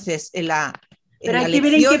 Entonces, pero hay que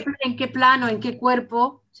ver en qué plano, en qué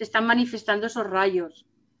cuerpo se están manifestando esos rayos.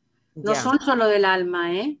 No son solo del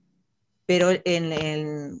alma, ¿eh? Pero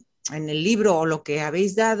en el libro o lo que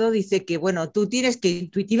habéis dado dice que, bueno, tú tienes que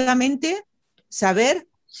intuitivamente saber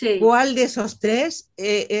cuál de esos 3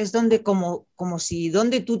 es donde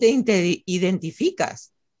donde tú te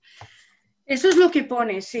identificas. Eso es lo que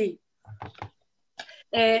pone, sí.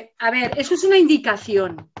 A ver, eso es una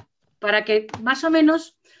indicación para que más o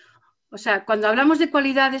menos, o sea, cuando hablamos de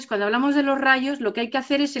cualidades, cuando hablamos de los rayos, lo que hay que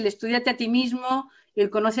hacer es el estudiarte a ti mismo y el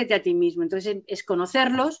conócete a ti mismo. Entonces, es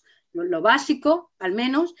conocerlos, lo básico, al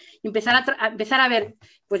menos, y empezar a ver,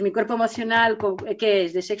 pues mi cuerpo emocional, ¿qué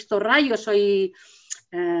es? De 6º rayo, soy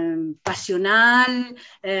pasional,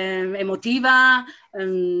 emotiva,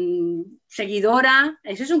 seguidora.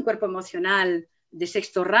 Eso es un cuerpo emocional de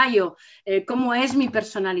 6º rayo. ¿Cómo es mi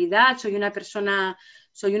personalidad? Soy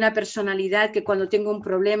una personalidad que cuando tengo un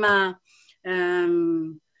problema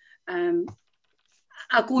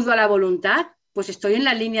acudo a la voluntad, pues estoy en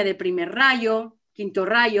la línea de 1er rayo, 5º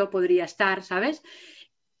rayo podría estar, ¿sabes?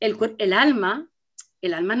 El alma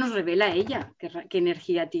nos revela a ella qué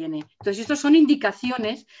energía tiene. Entonces, estas son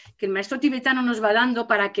indicaciones que el maestro tibetano nos va dando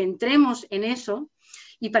para que entremos en eso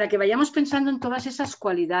y para que vayamos pensando en todas esas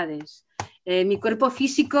cualidades. Mi cuerpo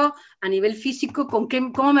físico, a nivel físico,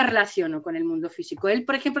 ¿cómo me relaciono con el mundo físico? Él,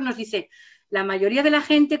 por ejemplo, nos dice, la mayoría de la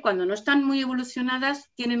gente, cuando no están muy evolucionadas,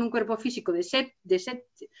 tienen un cuerpo físico de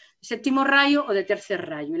 7º rayo o de 3er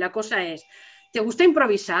rayo. Y la cosa es, ¿te gusta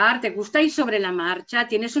improvisar? ¿Te gusta ir sobre la marcha?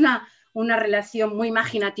 ¿Tienes una relación muy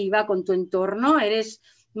imaginativa con tu entorno? ¿Eres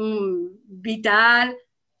vital?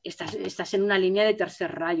 Estás en una línea de 3er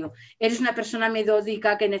rayo. Eres una persona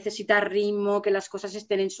metódica que necesita ritmo, que las cosas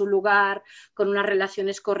estén en su lugar, con unas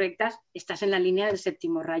relaciones correctas, estás en la línea del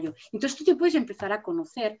 7º rayo. Entonces tú te puedes empezar a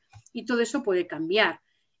conocer y todo eso puede cambiar.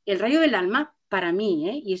 El rayo del alma, para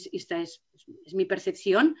mí, y esta es mi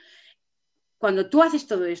percepción, cuando tú haces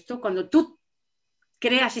todo esto, cuando tú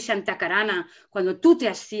creas esa antacarana, cuando tú te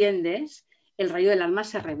asciendes, el rayo del alma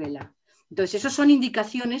se revela. Entonces, esas son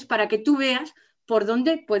indicaciones para que tú veas por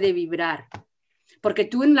dónde puede vibrar. Porque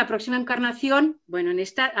tú en la próxima encarnación, bueno, en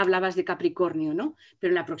esta hablabas de Capricornio, ¿no? Pero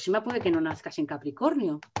en la próxima puede que no nazcas en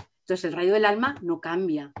Capricornio. Entonces, el rayo del alma no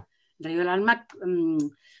cambia. El rayo del alma,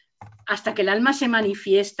 hasta que el alma se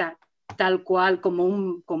manifiesta tal cual como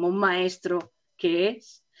un maestro que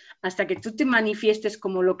es, hasta que tú te manifiestes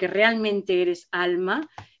como lo que realmente eres, alma,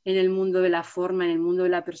 en el mundo de la forma, en el mundo de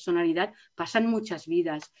la personalidad, pasan muchas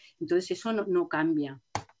vidas. Entonces eso no cambia.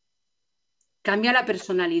 Cambia la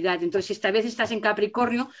personalidad. Entonces, si esta vez estás en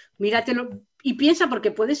Capricornio, míratelo y piensa,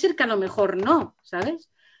 porque puede ser que a lo mejor no,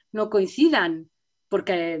 ¿sabes? No coincidan,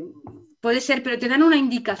 porque puede ser, pero te dan una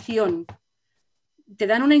indicación. Te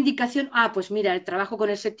dan una indicación, pues mira, trabajo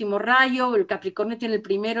con el 7º rayo, el Capricornio tiene el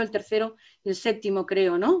 1º, el 3º y el 7º,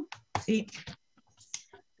 creo, ¿no? Sí.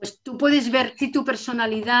 Pues tú puedes ver si tu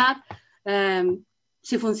personalidad,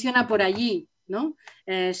 si funciona por allí, ¿no?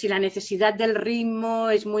 Si la necesidad del ritmo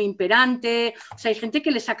es muy imperante. O sea, hay gente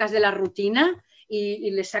que le sacas de la rutina y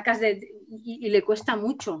le sacas y le cuesta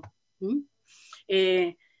mucho.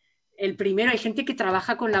 El primero, hay gente que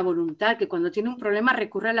trabaja con la voluntad, que cuando tiene un problema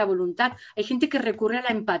recurre a la voluntad. Hay gente que recurre a la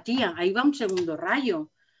empatía. Ahí va un 2º rayo.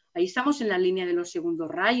 Ahí estamos en la línea de los 2º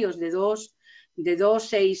rayos, de 2,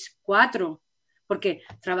 6, 4. Porque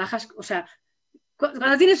trabajas, o sea,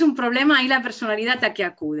 cuando tienes un problema, ahí la personalidad a qué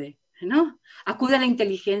acude. ¿no? Acude a la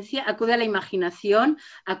inteligencia, acude a la imaginación,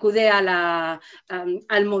 acude al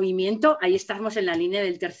movimiento. Ahí estamos en la línea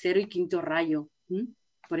del tercero y quinto rayo,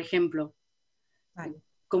 por ejemplo, vale,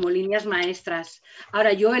 como líneas maestras.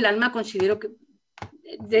 Ahora, yo el alma considero que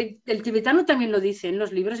el tibetano también lo dice en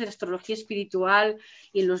los libros de astrología espiritual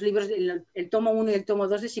y en los libros, el tomo 1 y el tomo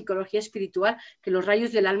 2 de psicología espiritual, que los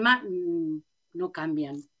rayos del alma no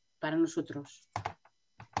cambian para nosotros.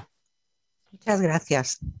 Muchas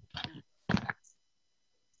gracias.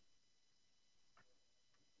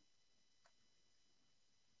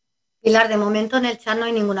 Pilar, de momento en el chat no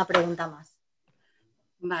hay ninguna pregunta más.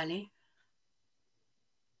 Vale.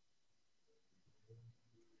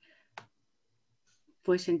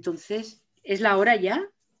 Pues entonces, ¿es la hora ya?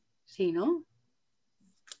 Sí, ¿no?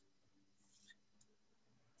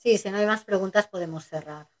 Sí, si no hay más preguntas podemos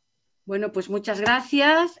cerrar. Bueno, pues muchas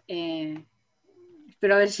gracias.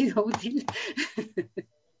 Espero haber sido útil.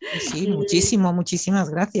 Sí, muchísimo, muchísimas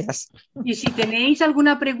gracias. Y si tenéis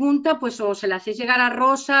alguna pregunta, pues o se la hacéis llegar a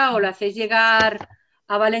Rosa o la hacéis llegar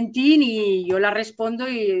a Valentín y yo la respondo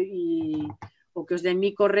o que os den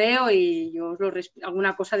mi correo y yo os lo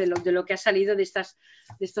alguna cosa de lo que ha salido de estas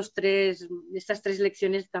tres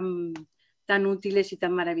lecciones tan útiles y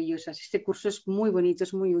tan maravillosas. Este curso es muy bonito,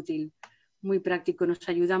 es muy útil, muy práctico, nos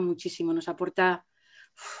ayuda muchísimo, nos aporta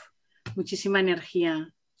muchísima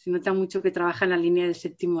energía. Se nota mucho que trabaja en la línea del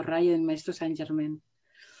séptimo rayo del maestro Saint Germain.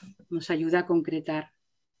 Nos ayuda a concretar.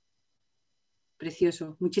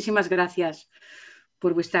 Precioso. Muchísimas gracias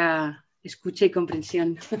por vuestra escucha y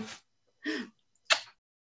comprensión.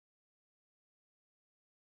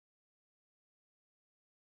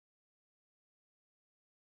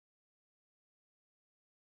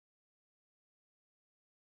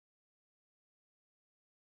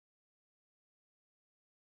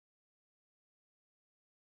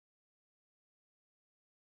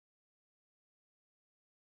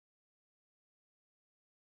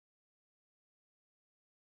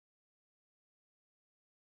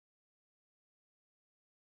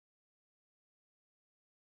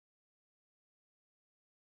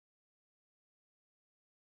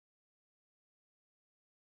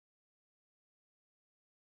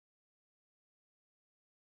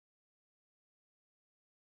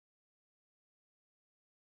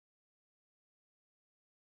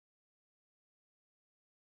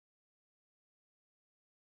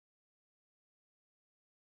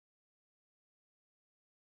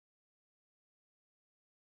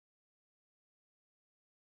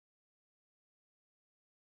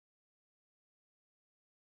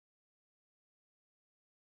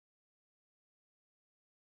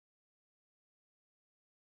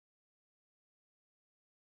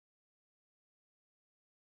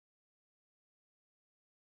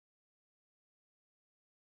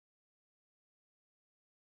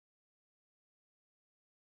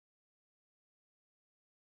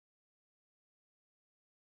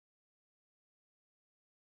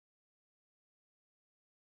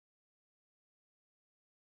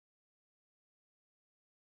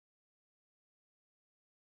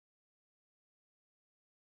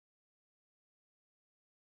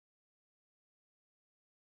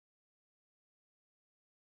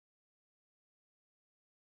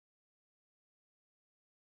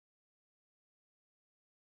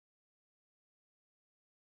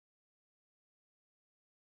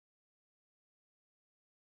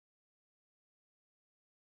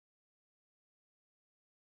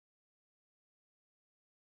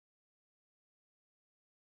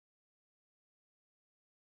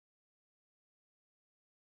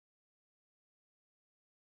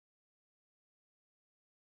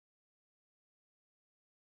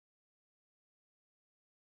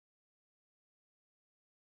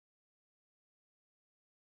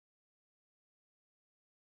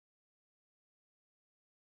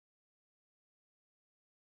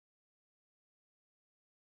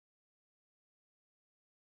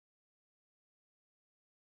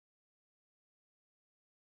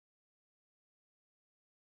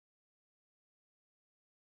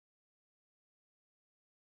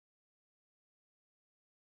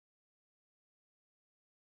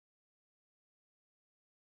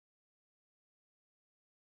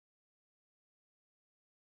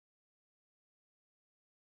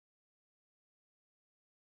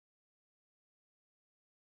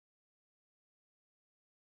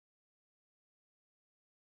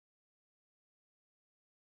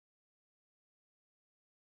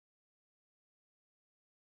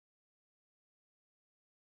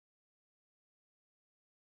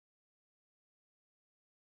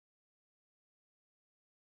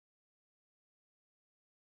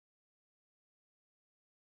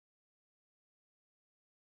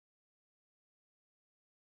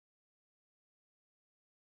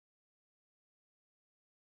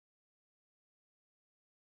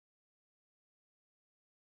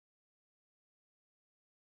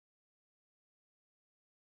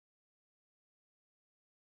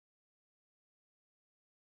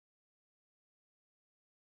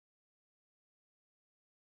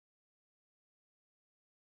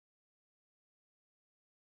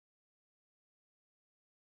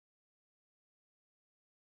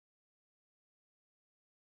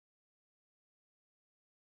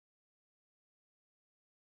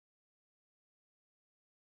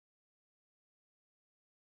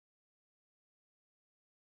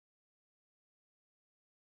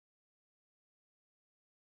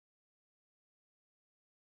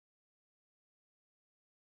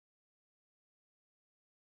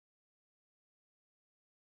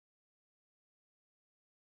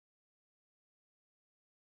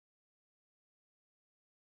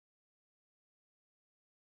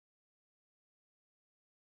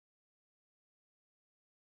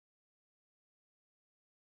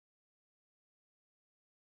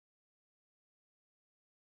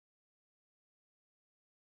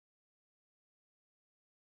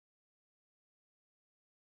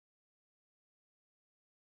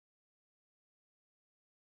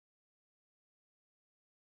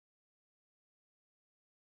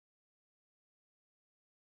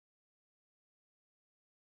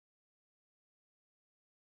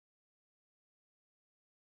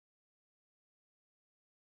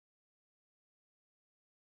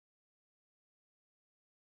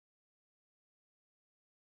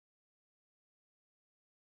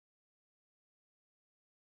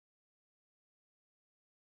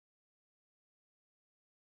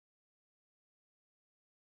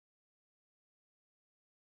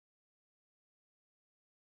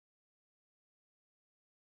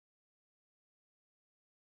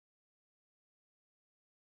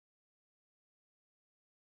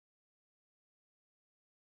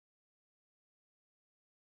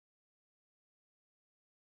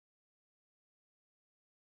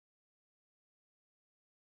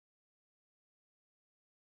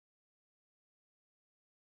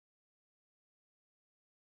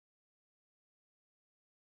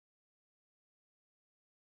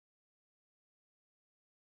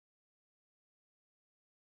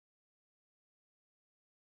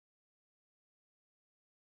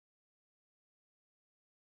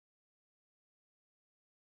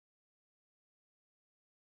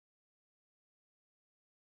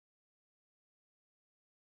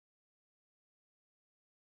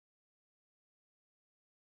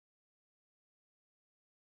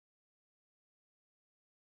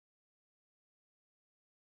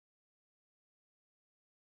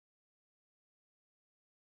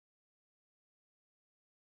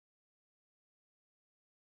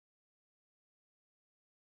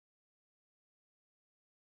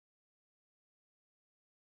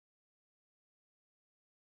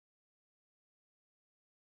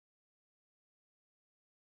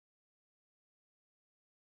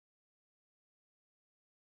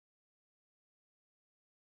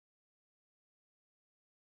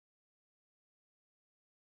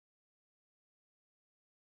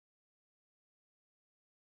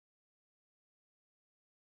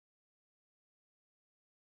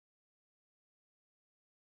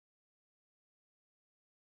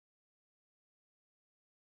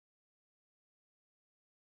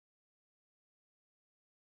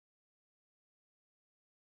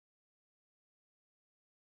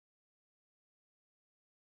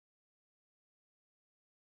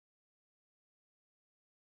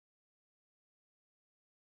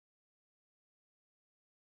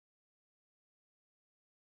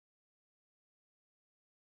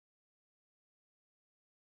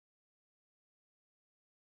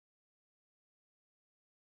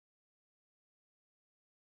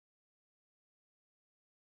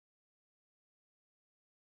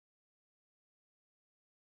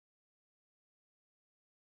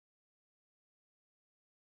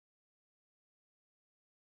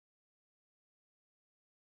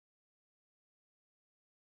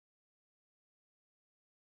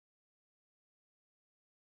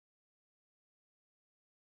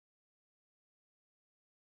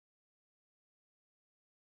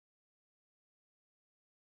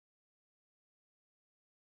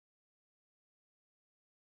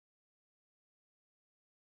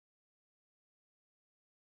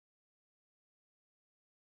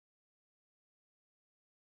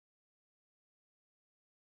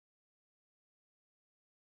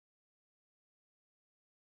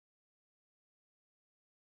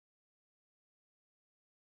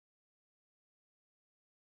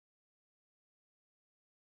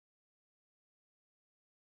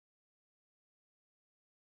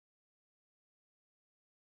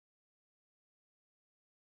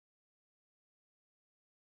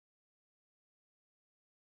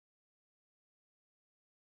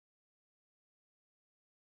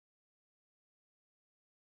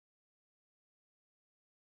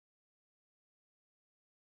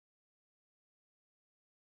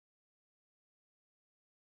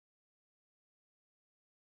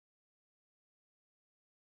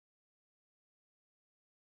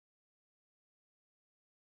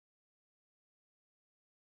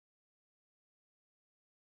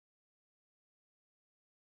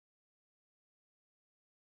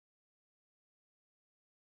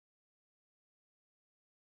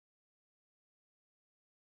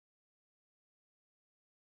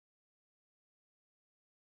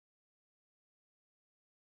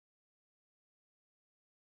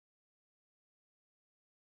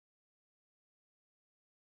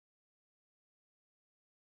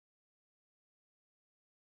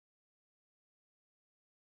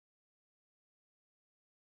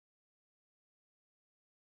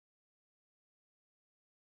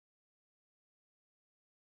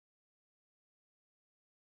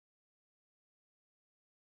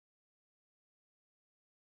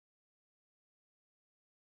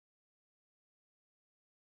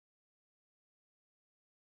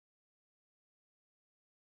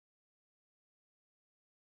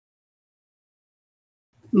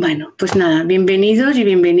 Bueno, pues nada, bienvenidos y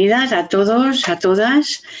bienvenidas a todos, a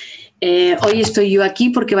todas. Hoy estoy yo aquí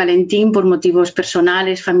porque Valentín, por motivos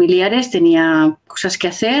personales, familiares, tenía cosas que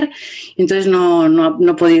hacer, entonces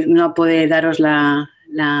no puede daros la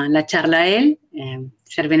charla a él,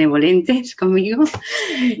 ser benevolentes conmigo,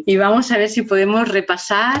 y vamos a ver si podemos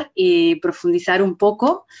repasar y profundizar un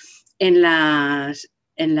poco en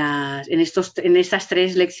estas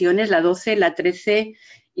tres lecciones, la 12, la 13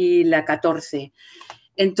 y la 14.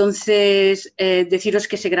 Entonces, deciros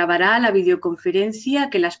que se grabará la videoconferencia,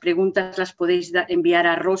 que las preguntas las podéis enviar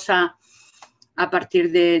a Rosa a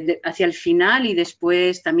partir hacia el final, y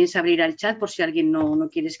después también se abrirá el chat por si alguien no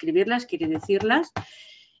quiere escribirlas, quiere decirlas.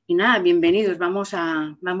 Y nada, bienvenidos, vamos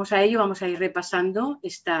a ello, vamos a ir repasando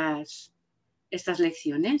estas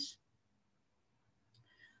lecciones.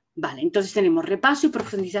 Vale, entonces tenemos repaso y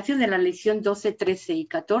profundización de la lección 12, 13 y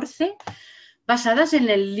 14, basadas en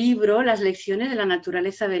el libro Las lecciones de la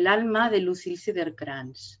naturaleza del alma de Lucille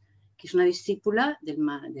Cederkrans, que es una discípula del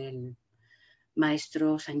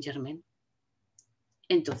maestro Saint Germain.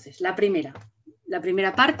 Entonces, la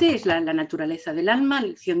primera parte es la naturaleza del alma,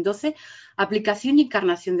 lección 12, aplicación y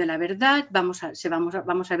encarnación de la verdad. Vamos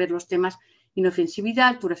a ver los temas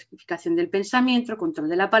inofensividad, purificación del pensamiento, control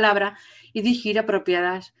de la palabra y dirigir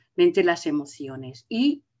apropiadamente las emociones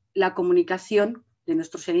y la comunicación de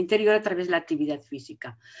nuestro ser interior a través de la actividad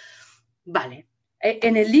física. Vale,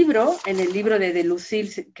 en el libro de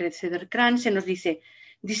Lucille Cederkrans se nos dice: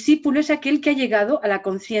 discípulo es aquel que ha llegado a la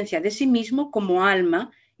conciencia de sí mismo como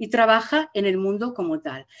alma y trabaja en el mundo como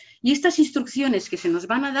tal. Y estas instrucciones que se nos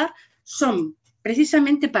van a dar son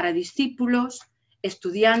precisamente para discípulos,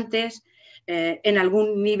 estudiantes, en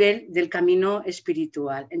algún nivel del camino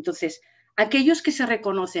espiritual. Entonces, aquellos que se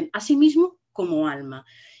reconocen a sí mismo como alma.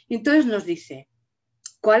 Entonces nos dice,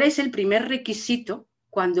 ¿cuál es el primer requisito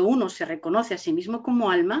cuando uno se reconoce a sí mismo como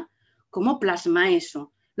alma? ¿Cómo plasma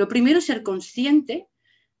eso? Lo primero es ser consciente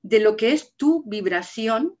de lo que es tu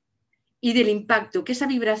vibración y del impacto que esa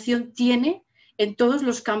vibración tiene en todos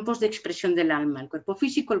los campos de expresión del alma, el cuerpo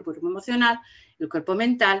físico, el cuerpo emocional, el cuerpo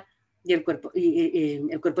mental y el cuerpo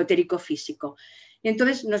etérico físico. Y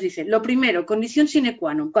entonces nos dice, lo primero, condición sine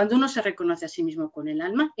qua non, cuando uno se reconoce a sí mismo con el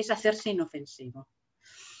alma, es hacerse inofensivo.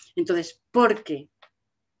 Entonces, porque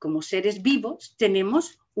como seres vivos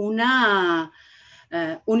tenemos un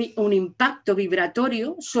impacto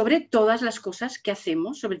vibratorio sobre todas las cosas que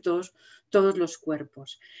hacemos, sobre todos los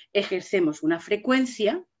cuerpos. Ejercemos una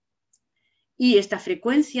frecuencia y esta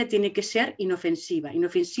frecuencia tiene que ser inofensiva.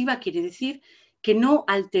 Inofensiva quiere decir que no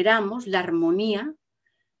alteramos la armonía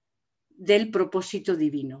del propósito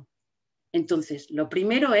divino. Entonces, lo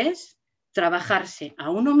primero es trabajarse a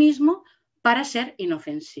uno mismo para ser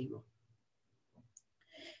inofensivo.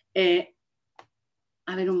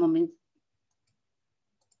 A ver un momento.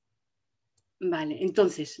 Vale,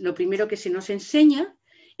 entonces, lo primero que se nos enseña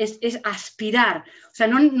es aspirar. O sea,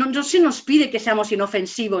 no se nos pide que seamos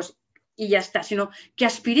inofensivos y ya está, sino que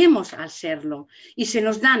aspiremos a serlo. Y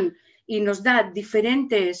nos da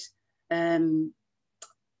diferentes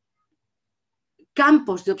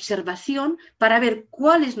campos de observación para ver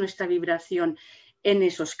cuál es nuestra vibración en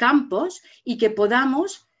esos campos y que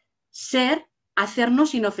podamos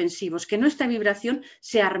hacernos inofensivos, que nuestra vibración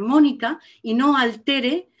sea armónica y no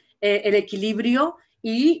altere el equilibrio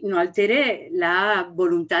y no altere la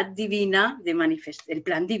voluntad divina de manifestar, el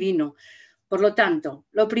plan divino. Por lo tanto,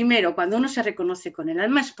 lo primero, cuando uno se reconoce con el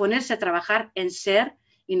alma, es ponerse a trabajar en ser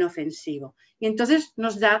inofensivo. Y entonces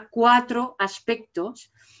nos da 4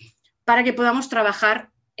 aspectos para que podamos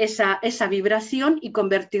trabajar esa vibración y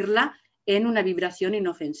convertirla en una vibración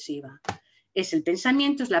inofensiva. Es el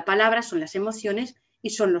pensamiento, es la palabra, son las emociones y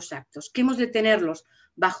son los actos, que hemos de tenerlos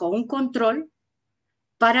bajo un control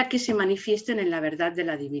para que se manifiesten en la verdad de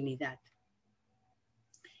la divinidad.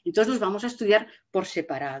 Entonces los vamos a estudiar por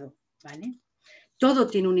separado, ¿vale? Todo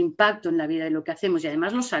tiene un impacto en la vida de lo que hacemos y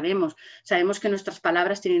además lo sabemos. Sabemos que nuestras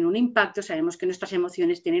palabras tienen un impacto, sabemos que nuestras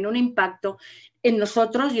emociones tienen un impacto en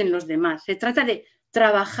nosotros y en los demás. Se trata de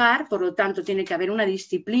trabajar, por lo tanto, tiene que haber una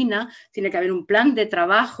disciplina, tiene que haber un plan de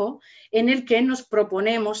trabajo en el que nos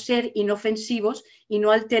proponemos ser inofensivos y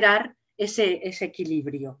no alterar ese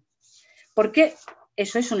equilibrio. Porque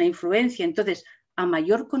eso es una influencia. Entonces, a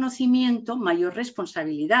mayor conocimiento, mayor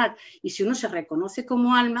responsabilidad. Y si uno se reconoce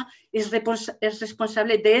como alma, es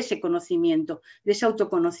responsable de ese conocimiento, de ese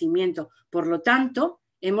autoconocimiento. Por lo tanto,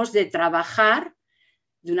 hemos de trabajar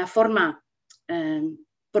de una forma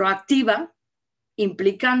proactiva,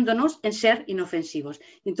 implicándonos en ser inofensivos.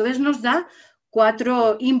 Entonces nos da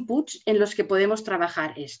 4 inputs en los que podemos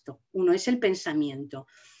trabajar esto. Uno es el pensamiento.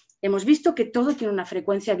 hemos visto que todo tiene una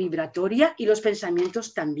frecuencia vibratoria y los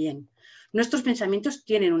pensamientos también. Nuestros pensamientos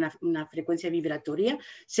tienen una frecuencia vibratoria,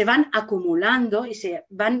 se van acumulando y se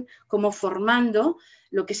van como formando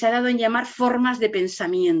lo que se ha dado en llamar formas de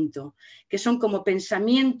pensamiento, que son como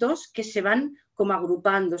pensamientos que se van como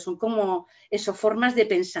agrupando, son como eso, formas de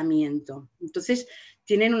pensamiento. Entonces,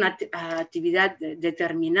 tienen una actividad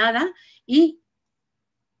determinada y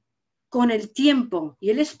con el tiempo y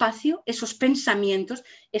el espacio, esos pensamientos,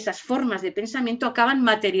 esas formas de pensamiento acaban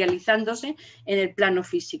materializándose en el plano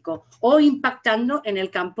físico o impactando en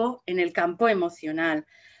el campo emocional.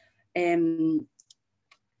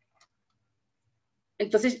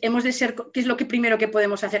 Entonces, hemos de ser, ¿qué es lo primero que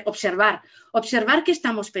podemos hacer? Observar qué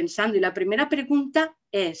estamos pensando. Y la primera pregunta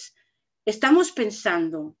es, ¿estamos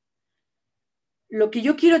pensando lo que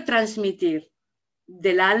yo quiero transmitir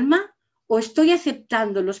del alma o estoy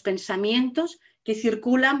aceptando los pensamientos que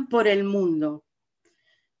circulan por el mundo?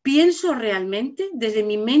 ¿Pienso realmente desde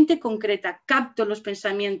mi mente concreta, capto los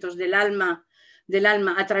pensamientos del alma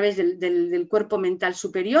a través del cuerpo mental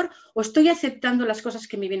superior, o estoy aceptando las cosas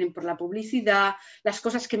que me vienen por la publicidad, las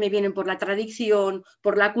cosas que me vienen por la tradición,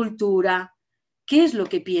 por la cultura? ¿Qué es lo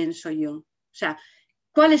que pienso yo? O sea,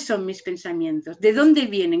 ¿cuáles son mis pensamientos? ¿De dónde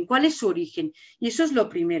vienen? ¿Cuál es su origen? Y eso es lo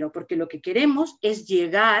primero, porque lo que queremos es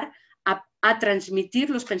llegar a transmitir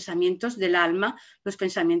los pensamientos del alma, los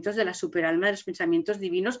pensamientos de la superalma, los pensamientos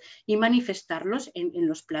divinos y manifestarlos en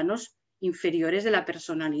los planos inferiores de la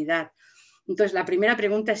personalidad. Entonces, la primera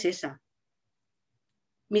pregunta es esa.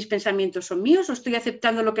 ¿Mis pensamientos son míos o estoy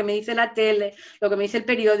aceptando lo que me dice la tele, lo que me dice el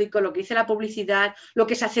periódico, lo que dice la publicidad, lo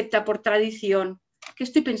que se acepta por tradición? ¿Qué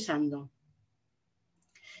estoy pensando?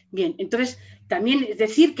 Bien, entonces, también es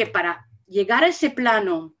decir que para llegar a ese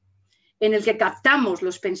plano en el que captamos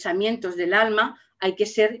los pensamientos del alma, hay que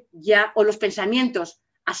ser ya, o los pensamientos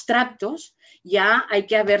abstractos, ya hay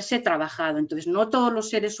que haberse trabajado. Entonces, no todos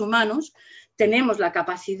los seres humanos tenemos la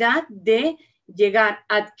capacidad de llegar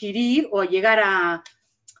a adquirir o llegar a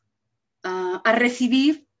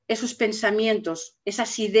recibir esos pensamientos,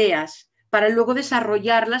 esas ideas, para luego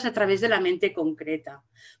desarrollarlas a través de la mente concreta.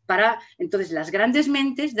 Entonces, las grandes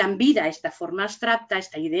mentes dan vida a esta forma abstracta, a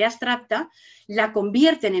esta idea abstracta, la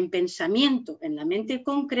convierten en pensamiento en la mente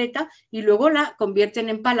concreta y luego la convierten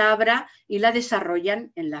en palabra y la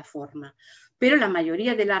desarrollan en la forma. Pero la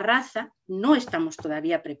mayoría de la raza no estamos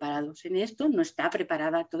todavía preparados en esto, no está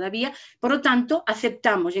preparada todavía, por lo tanto,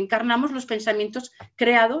 aceptamos y encarnamos los pensamientos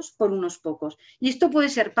creados por unos pocos. Y esto puede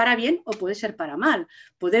ser para bien o puede ser para mal.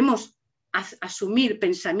 Podemos asumir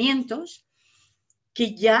pensamientos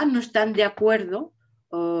que ya no están de acuerdo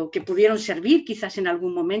o que pudieron servir quizás en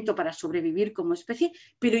algún momento para sobrevivir como especie,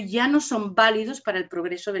 pero ya no son válidos para el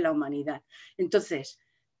progreso de la humanidad. Entonces,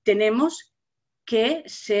 tenemos que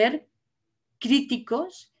ser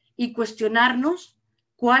críticos y cuestionarnos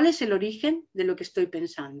cuál es el origen de lo que estoy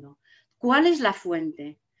pensando, cuál es la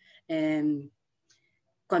fuente.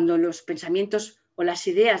 Cuando los pensamientos o las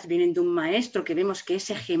ideas vienen de un maestro que vemos que es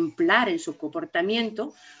ejemplar en su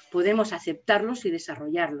comportamiento, podemos aceptarlos y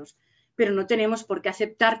desarrollarlos. Pero no tenemos por qué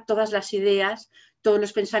aceptar todas las ideas, todos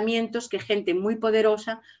los pensamientos que gente muy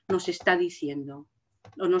poderosa nos está diciendo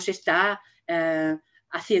o nos está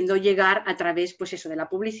haciendo llegar a través, pues eso, de la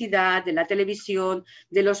publicidad, de la televisión,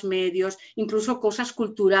 de los medios, incluso cosas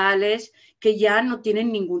culturales que ya no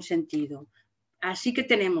tienen ningún sentido. Así que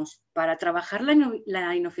tenemos, para trabajar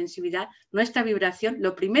la inofensividad, nuestra vibración,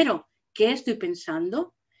 lo primero, ¿qué estoy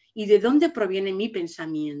pensando y de dónde proviene mi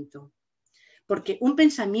pensamiento? Porque un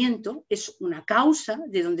pensamiento es una causa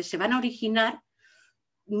de donde se van a originar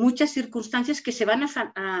muchas circunstancias que se van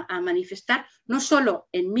a manifestar no solo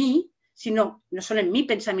en mí, no solo en mi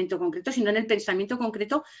pensamiento concreto, sino en el pensamiento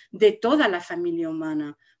concreto de toda la familia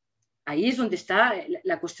humana. Ahí es donde está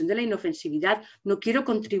la cuestión de la inofensividad. No quiero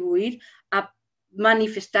contribuir a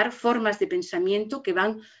manifestar formas de pensamiento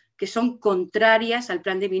que son contrarias al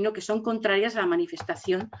plan divino, que son contrarias a la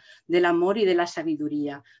manifestación del amor y de la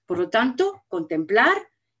sabiduría. Por lo tanto, contemplar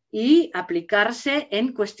y aplicarse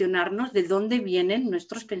en cuestionarnos de dónde vienen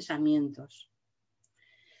nuestros pensamientos.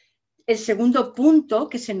 El segundo punto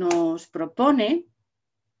que se nos propone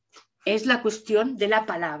es la cuestión de la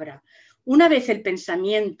palabra. Una vez el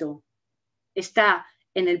pensamiento está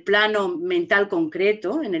en el plano mental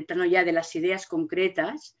concreto, en el plano ya de las ideas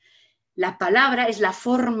concretas, la palabra es la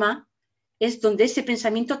forma, es donde ese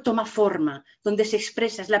pensamiento toma forma, donde se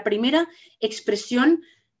expresa. Es la primera expresión,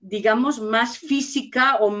 digamos, más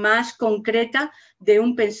física o más concreta de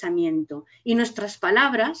un pensamiento. Y nuestras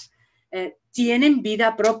palabras tienen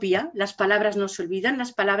vida propia, las palabras no se olvidan,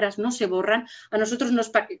 las palabras no se borran, a nosotros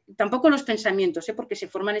tampoco los pensamientos, porque se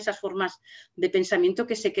forman esas formas de pensamiento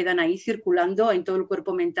que se quedan ahí circulando en todo el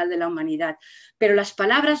cuerpo mental de la humanidad, pero las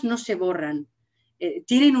palabras no se borran,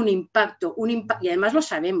 tienen un impacto, y además lo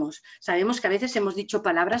sabemos que a veces hemos dicho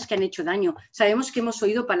palabras que han hecho daño, sabemos que hemos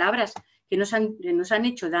oído palabras que nos han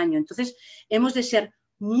hecho daño, entonces hemos de ser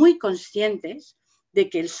muy conscientes de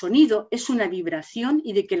que el sonido es una vibración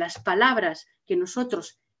y de que las palabras que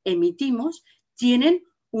nosotros emitimos tienen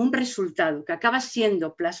un resultado que acaba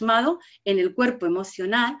siendo plasmado en el cuerpo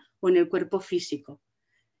emocional o en el cuerpo físico,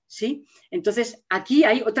 ¿sí? Entonces, aquí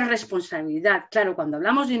hay otra responsabilidad. Claro, cuando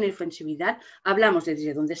hablamos de inofensividad, hablamos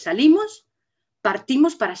desde donde salimos,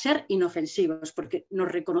 partimos para ser inofensivos, porque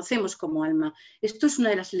nos reconocemos como alma. Esto es una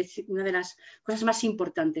de las cosas más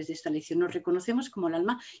importantes de esta lección. Nos reconocemos como el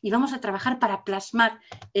alma y vamos a trabajar para plasmar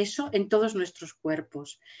eso en todos nuestros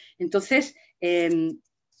cuerpos. Entonces,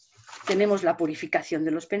 tenemos la purificación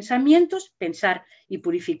de los pensamientos, pensar y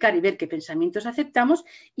purificar y ver qué pensamientos aceptamos,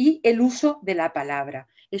 y el uso de la palabra.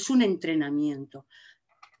 Es un entrenamiento,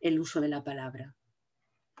 el uso de la palabra.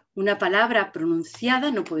 Una palabra pronunciada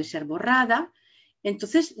no puede ser borrada.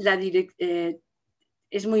 Entonces,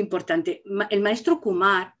 es muy importante. El maestro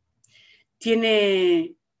Kumar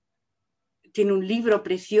tiene un libro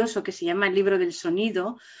precioso que se llama El libro del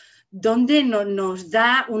sonido, donde nos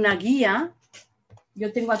da una guía.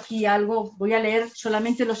 Yo tengo aquí algo, voy a leer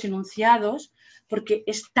solamente los enunciados, porque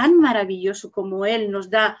es tan maravilloso como él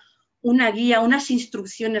nos da una guía, unas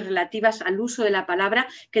instrucciones relativas al uso de la palabra,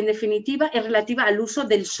 que en definitiva es relativa al uso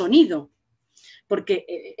del sonido,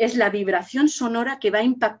 porque es la vibración sonora que va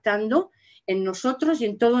impactando en nosotros y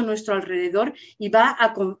en todo nuestro alrededor y va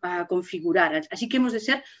a configurar. Así que hemos de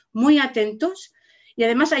ser muy atentos. Y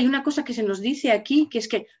además hay una cosa que se nos dice aquí, que es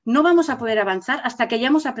que no vamos a poder avanzar hasta que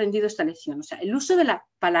hayamos aprendido esta lección. O sea, el uso de la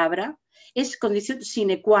palabra es condición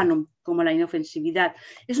sine qua non, como la inofensividad.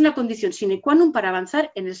 Es una condición sine qua non para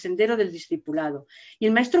avanzar en el sendero del discipulado. Y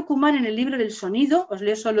el maestro Kumar, en el libro del sonido, os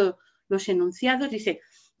leo solo los enunciados, dice: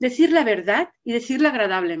 decir la verdad y decirla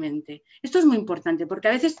agradablemente. Esto es muy importante, porque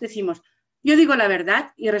a veces decimos, yo digo la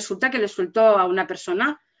verdad y resulta que le suelto a una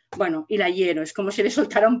persona, bueno, y la hiero, es como si le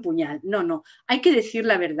soltara un puñal. No, hay que decir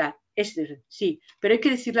la verdad, sí, pero hay que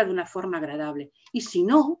decirla de una forma agradable. Y si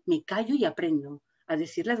no, me callo y aprendo a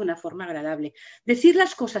decirla de una forma agradable. Decir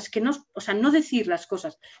las cosas que no, o sea, no decir las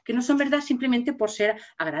cosas que no son verdad simplemente por ser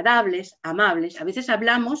agradables, amables. A veces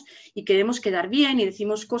hablamos y queremos quedar bien y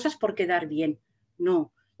decimos cosas por quedar bien.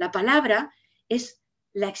 No, la palabra es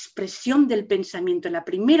la expresión del pensamiento, la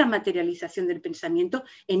primera materialización del pensamiento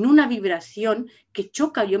en una vibración que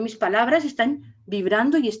choca. Mis palabras están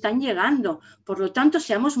vibrando y están llegando. Por lo tanto,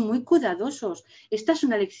 seamos muy cuidadosos. Esta es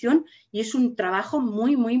una lección y es un trabajo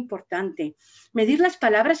muy, muy importante. Medir las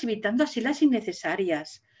palabras evitando así las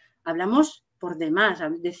innecesarias. Hablamos por demás,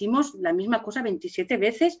 decimos la misma cosa 27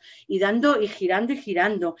 veces y dando y girando y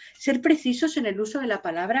girando. Ser precisos en el uso de la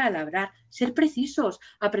palabra al hablar, ser precisos,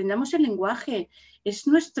 aprendamos el lenguaje, es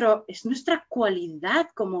nuestra cualidad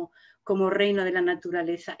como reino de la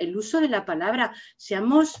naturaleza, el uso de la palabra,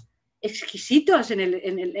 seamos exquisitos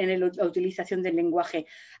en la utilización del lenguaje,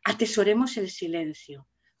 atesoremos el silencio,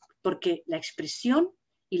 porque la expresión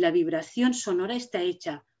y la vibración sonora está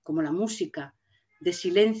hecha, como la música, de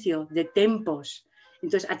silencio, de tempos.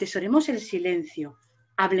 Entonces, atesoremos el silencio,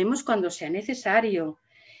 hablemos cuando sea necesario,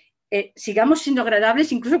 sigamos siendo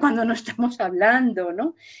agradables incluso cuando no estamos hablando,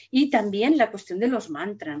 ¿no? Y también la cuestión de los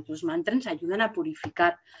mantras. Los mantras ayudan a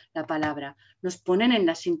purificar la palabra, nos ponen en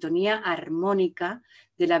la sintonía armónica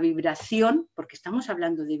de la vibración, porque estamos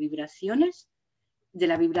hablando de vibraciones, de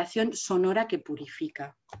la vibración sonora que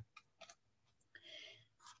purifica.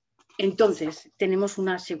 Entonces, tenemos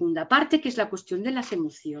una segunda parte que es la cuestión de las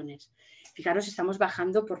emociones. Fijaros, estamos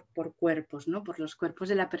bajando por cuerpos, ¿no? Por los cuerpos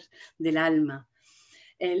del alma.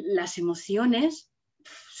 Las emociones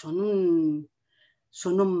son un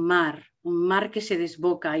mar que se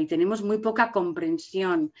desboca y tenemos muy poca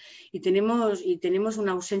comprensión y tenemos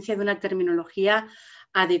una ausencia de una terminología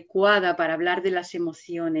adecuada para hablar de las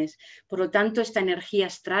emociones. Por lo tanto, esta energía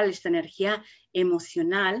astral, esta energía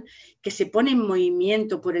emocional que se pone en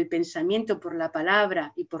movimiento por el pensamiento, por la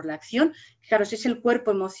palabra y por la acción, fijaros, es el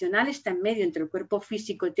cuerpo emocional, está en medio entre el cuerpo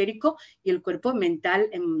físico etérico y el cuerpo mental,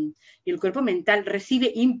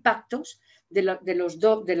 recibe impactos de los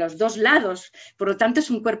dos lados. Por lo tanto, es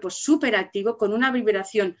un cuerpo súper activo con una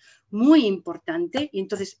vibración muy importante y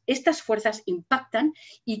entonces estas fuerzas impactan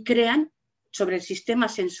y crean sobre el sistema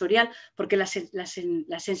sensorial, porque las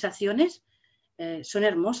sensaciones son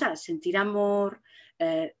hermosas, sentir amor,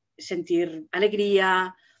 sentir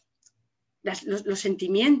alegría, los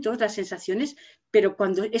sentimientos, las sensaciones, pero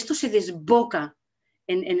cuando esto se desboca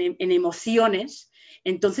en emociones,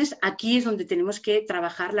 entonces aquí es donde tenemos que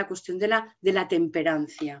trabajar la cuestión de la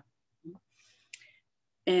temperancia.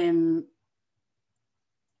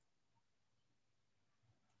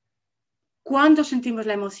 ¿Cuándo sentimos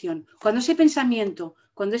la emoción? Cuando ese pensamiento,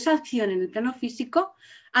 cuando esa acción en el plano físico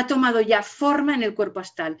ha tomado ya forma en el cuerpo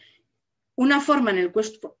astral. Una forma en el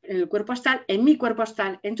cuerpo astral, en mi cuerpo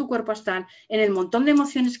astral, en tu cuerpo astral, en el montón de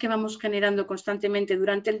emociones que vamos generando constantemente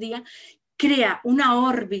durante el día, crea una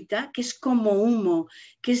órbita que es como humo,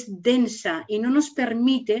 que es densa y no nos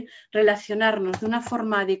permite relacionarnos de una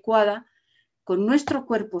forma adecuada con nuestro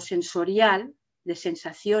cuerpo sensorial de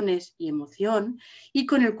sensaciones y emoción y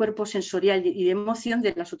con el cuerpo sensorial y de emoción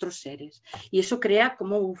de los otros seres. Y eso crea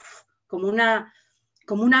como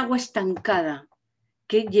un agua estancada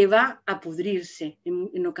que lleva a pudrirse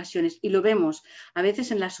en ocasiones. Y lo vemos a veces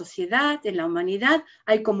en la sociedad, en la humanidad,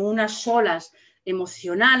 hay como unas olas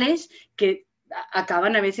emocionales que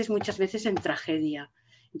acaban muchas veces en tragedia.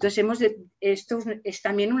 Entonces esto es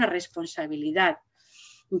también una responsabilidad.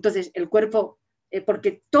 Entonces el cuerpo,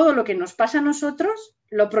 porque todo lo que nos pasa a nosotros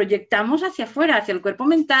lo proyectamos hacia afuera, hacia el cuerpo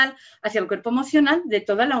mental, hacia el cuerpo emocional de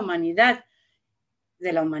toda la humanidad.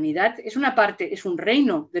 De la humanidad es una parte, es un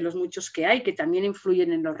reino de los muchos que hay, que también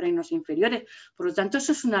influyen en los reinos inferiores. Por lo tanto,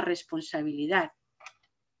 eso es una responsabilidad.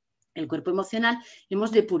 El cuerpo emocional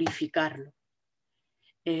hemos de purificarlo.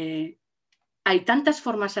 Hay tantas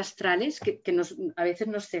formas astrales que a veces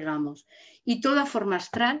nos cegamos. Y toda forma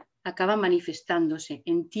astral acaba manifestándose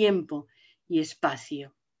en tiempo y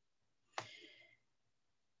espacio.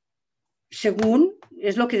 Según,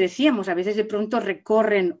 es lo que decíamos, a veces de pronto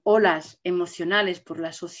recorren olas emocionales por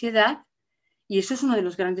la sociedad y eso es uno de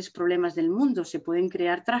los grandes problemas del mundo. Se pueden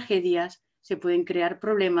crear tragedias, se pueden crear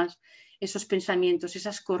problemas. Esos pensamientos,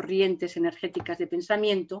 esas corrientes energéticas de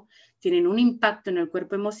pensamiento tienen un impacto en el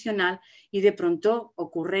cuerpo emocional y de pronto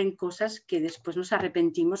ocurren cosas que después nos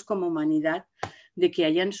arrepentimos como humanidad de que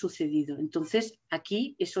hayan sucedido. Entonces,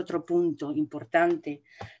 aquí es otro punto importante,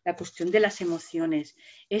 la cuestión de las emociones.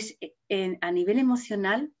 A nivel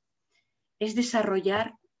emocional, es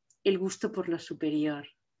desarrollar el gusto por lo superior,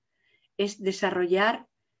 es desarrollar,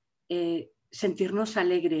 sentirnos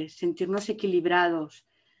alegres, sentirnos equilibrados,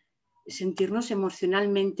 sentirnos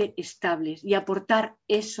emocionalmente estables y aportar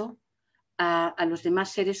eso a los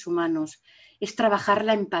demás seres humanos. Es trabajar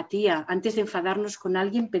la empatía. Antes de enfadarnos con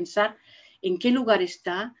alguien, pensar en qué lugar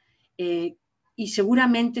está y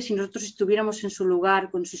seguramente si nosotros estuviéramos en su lugar,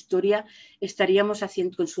 con su historia, estaríamos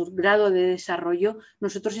haciendo, con su grado de desarrollo,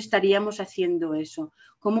 nosotros estaríamos haciendo eso.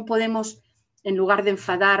 ¿Cómo podemos, en lugar de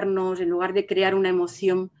enfadarnos, en lugar de crear una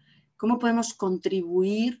emoción, cómo podemos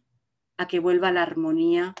contribuir a que vuelva la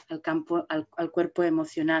armonía al cuerpo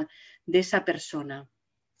emocional de esa persona?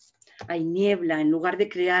 Hay niebla, en lugar de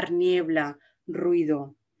crear niebla,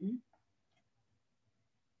 ruido.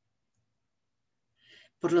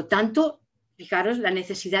 Por lo tanto, fijaros la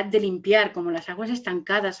necesidad de limpiar, como las aguas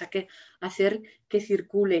estancadas, hacer que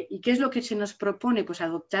circule. ¿Y qué es lo que se nos propone? Pues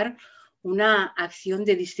adoptar una acción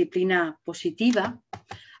de disciplina positiva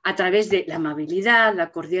a través de la amabilidad,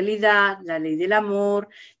 la cordialidad, la ley del amor,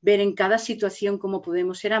 ver en cada situación cómo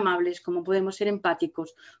podemos ser amables, cómo podemos ser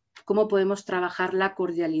empáticos, cómo podemos trabajar la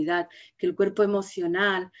cordialidad, que el cuerpo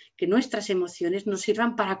emocional, que nuestras emociones nos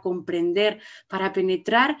sirvan para comprender, para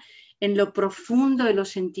penetrar en lo profundo de los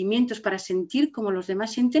sentimientos, para sentir cómo los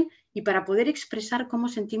demás sienten y para poder expresar cómo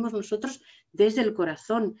sentimos nosotros desde el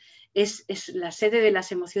corazón. La sede de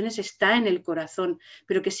las emociones está en el corazón,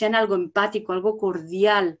 pero que sean algo empático, algo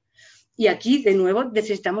cordial. Y aquí, de nuevo,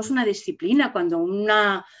 necesitamos una disciplina. Cuando un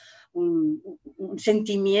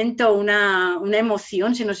sentimiento, una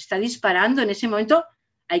emoción se nos está disparando, en ese momento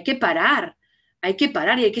hay que parar. Hay que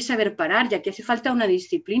parar y hay que saber parar, ya que hace falta una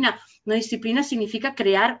disciplina. Una disciplina significa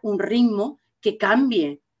crear un ritmo que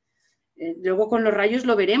cambie. Luego con los rayos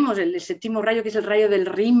lo veremos, el séptimo rayo, que es el rayo del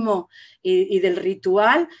ritmo y del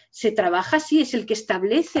ritual, se trabaja así, es el que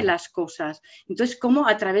establece las cosas. Entonces, cómo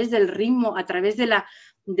a través del ritmo, a través de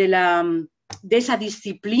esa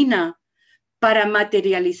disciplina para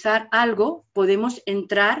materializar algo, podemos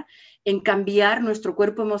entrar en cambiar nuestro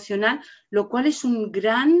cuerpo emocional, lo cual es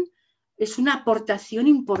una aportación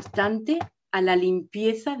importante a la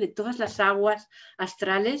limpieza de todas las aguas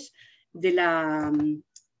astrales de la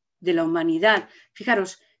humanidad.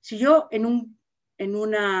 Fijaros, si yo en un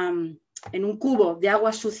cubo de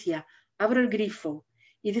agua sucia abro el grifo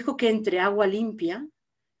y dejo que entre agua limpia,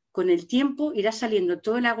 con el tiempo irá saliendo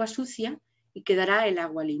todo el agua sucia y quedará el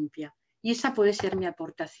agua limpia. Y esa puede ser mi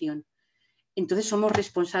aportación. Entonces somos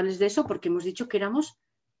responsables de eso porque hemos dicho que éramos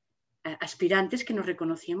aspirantes que nos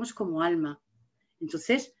reconocíamos como alma.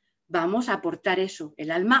 Entonces, vamos a aportar eso.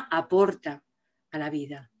 El alma aporta a la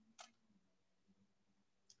vida.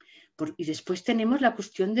 Y después tenemos la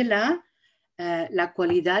cuestión de la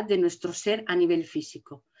cualidad de nuestro ser a nivel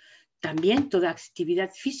físico. También toda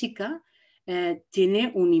actividad física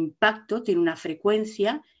tiene un impacto, tiene una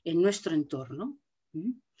frecuencia en nuestro entorno.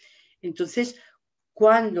 Entonces,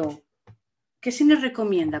 ¿qué se nos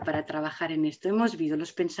recomienda para trabajar en esto? Hemos visto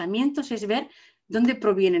los pensamientos, es ver dónde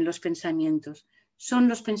provienen los pensamientos. ¿Son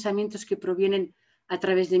los pensamientos que provienen a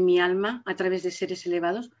través de mi alma, a través de seres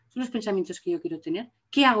elevados? ¿Son los pensamientos que yo quiero tener?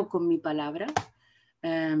 ¿Qué hago con mi palabra?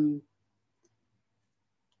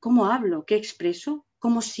 ¿Cómo hablo? ¿Qué expreso?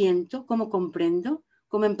 ¿Cómo siento? ¿Cómo comprendo?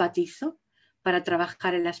 ¿Cómo empatizo? Para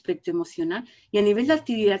trabajar el aspecto emocional. Y a nivel de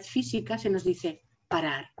actividad física se nos dice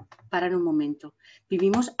parar un momento.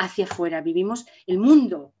 Vivimos hacia afuera, vivimos el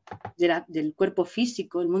mundo del cuerpo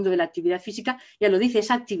físico, el mundo de la actividad física, ya lo dice,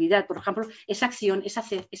 esa actividad, por ejemplo, es acción, es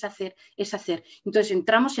hacer, es hacer, es hacer. Entonces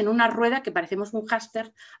entramos en una rueda que parecemos un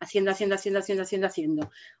hámster, haciendo.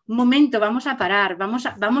 Un momento, vamos a parar, vamos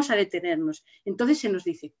a detenernos. Entonces se nos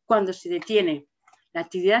dice, cuando se detiene la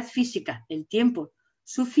actividad física, el tiempo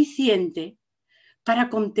suficiente para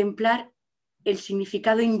contemplar el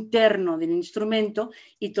significado interno del instrumento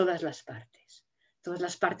y todas las partes. Todas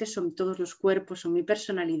las partes son todos los cuerpos, son mi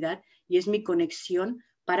personalidad y es mi conexión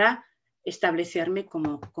para establecerme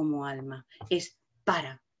como alma. Es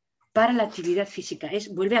para la actividad física,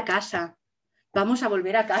 es vuelve a casa, vamos a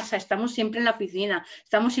volver a casa, estamos siempre en la oficina,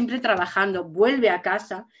 estamos siempre trabajando, vuelve a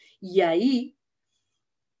casa y ahí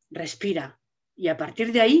respira. Y a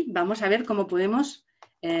partir de ahí vamos a ver cómo podemos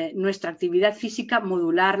nuestra actividad física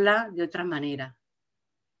modularla de otra manera.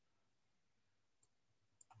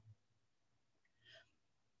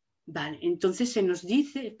 Vale, entonces se nos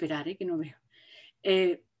dice, esperar, que no veo.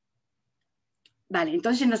 Vale,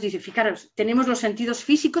 entonces se nos dice, fijaros, tenemos los sentidos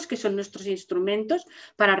físicos que son nuestros instrumentos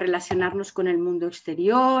para relacionarnos con el mundo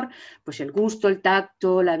exterior, pues el gusto, el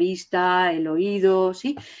tacto, la vista, el oído,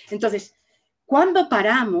 ¿sí? Entonces, cuando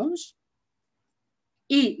paramos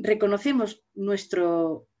y reconocemos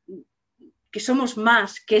que somos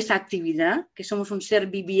más que esa actividad, que somos un ser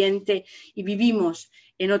viviente y vivimos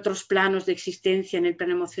en otros planos de existencia, en el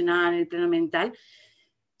plano emocional, en el plano mental,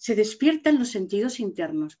 se despiertan los sentidos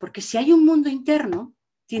internos, porque si hay un mundo interno,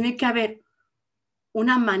 tiene que haber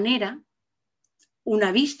una manera,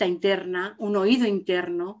 una vista interna, un oído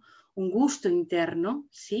interno, un gusto interno,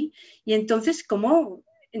 ¿sí? Y entonces,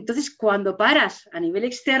 cuando paras a nivel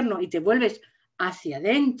externo y te vuelves hacia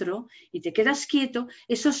adentro y te quedas quieto,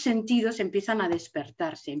 esos sentidos empiezan a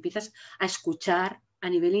despertarse, empiezas a escuchar a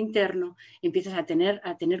nivel interno, empiezas a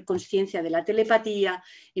tener conciencia de la telepatía,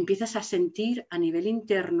 empiezas a sentir a nivel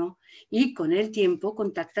interno y con el tiempo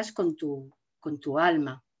contactas con tu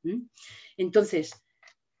alma. Entonces,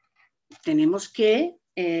 tenemos que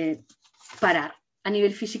parar. A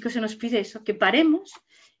nivel físico se nos pide eso, que paremos,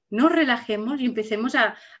 nos relajemos y empecemos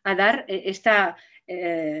a dar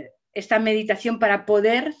esta meditación para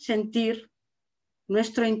poder sentir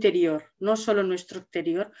nuestro interior, no solo nuestro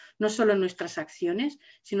exterior, no solo nuestras acciones,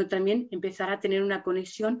 sino también empezar a tener una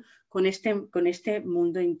conexión con este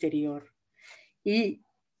mundo interior. Y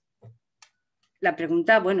la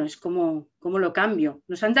pregunta, bueno, es ¿cómo lo cambio?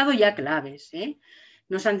 Nos han dado ya claves,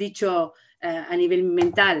 Nos han dicho a nivel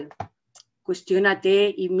mental,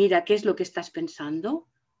 cuestiónate y mira qué es lo que estás pensando.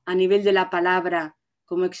 A nivel de la palabra,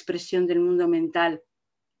 como expresión del mundo mental,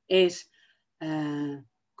 es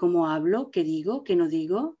cómo hablo, qué digo, qué no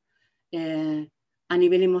digo. A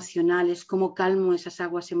nivel emocional es cómo calmo esas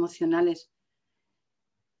aguas emocionales.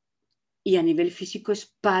 Y a nivel físico es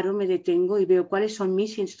paro, me detengo y veo cuáles son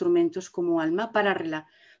mis instrumentos como alma para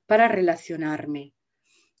relacionarme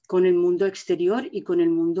con el mundo exterior y con el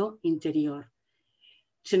mundo interior.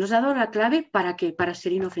 Se nos ha dado la clave ¿para qué? Para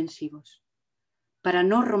ser inofensivos, para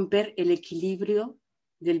no romper el equilibrio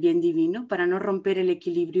del bien divino, para no romper el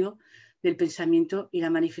equilibrio del pensamiento y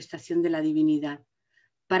la manifestación de la divinidad,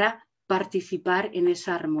 para participar en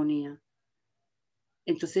esa armonía.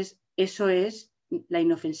 Entonces, eso es la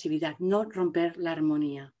inofensividad, no romper la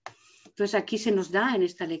armonía. Entonces, aquí se nos da, en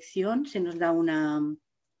esta lección, se nos da un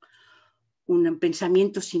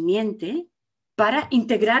pensamiento simiente para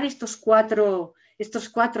integrar estos cuatro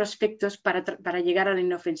aspectos para llegar a la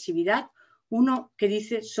inofensividad. Uno que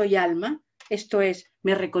dice, soy alma, esto es,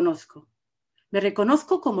 me reconozco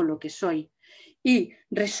como lo que soy y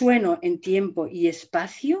resueno en tiempo y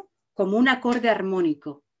espacio como un acorde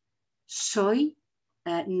armónico. Soy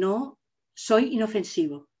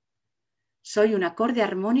inofensivo. Soy un acorde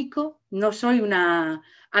armónico No soy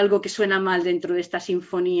algo que suena mal dentro de esta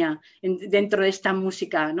sinfonía, dentro de esta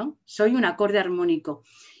música, ¿no? Soy un acorde armónico.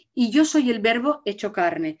 Y yo soy el verbo hecho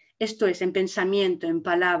carne, esto es, en pensamiento, en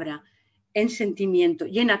palabra, en sentimiento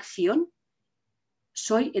y en acción,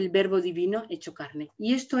 soy el verbo divino hecho carne.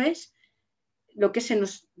 Y esto es lo que se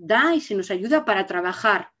nos da y se nos ayuda para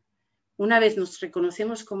trabajar, una vez nos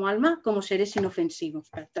reconocemos como alma, como seres inofensivos,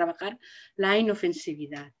 para trabajar la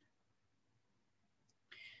inofensividad.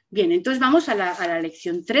 Bien, entonces vamos a la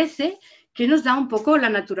lección 13, que nos da un poco la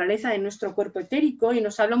naturaleza de nuestro cuerpo etérico y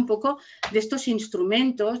nos habla un poco de estos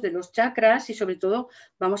instrumentos, de los chakras y sobre todo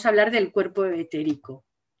vamos a hablar del cuerpo etérico.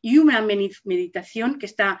 Y una meditación que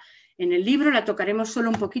está en el libro, la tocaremos solo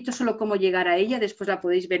un poquito, solo cómo llegar a ella, después la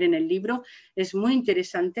podéis ver en el libro, es muy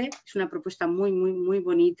interesante, es una propuesta muy, muy, muy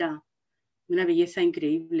bonita, una belleza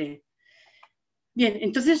increíble. Bien,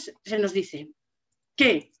 entonces se nos dice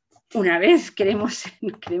que una vez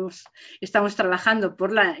estamos trabajando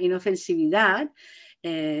por la inofensividad,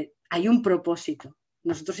 hay un propósito.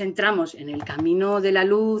 Nosotros entramos en el camino de la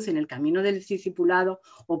luz, en el camino del discipulado,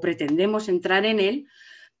 o pretendemos entrar en él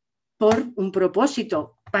por un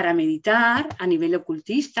propósito. Para meditar a nivel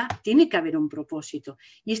ocultista tiene que haber un propósito,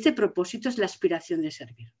 y este propósito es la aspiración de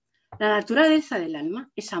servir. La naturaleza del alma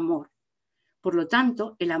es amor. Por lo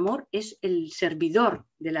tanto, el amor es el servidor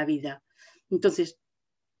de la vida. Entonces,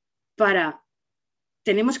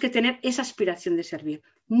 tenemos que tener esa aspiración de servir,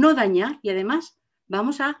 no dañar, y además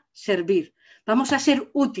vamos a servir, vamos a ser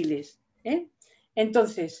útiles.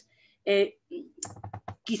 Entonces,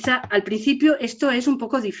 quizá al principio esto es un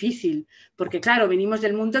poco difícil, porque claro, venimos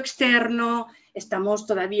del mundo externo, estamos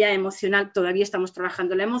todavía emocional, todavía estamos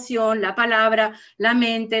trabajando la emoción, la palabra, la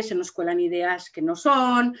mente, se nos cuelan ideas que no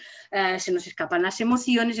son, se nos escapan las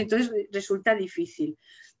emociones, entonces resulta difícil.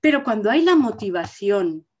 Pero cuando hay la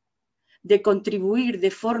motivación de contribuir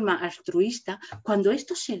de forma altruista, cuando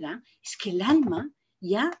esto se da, es que el alma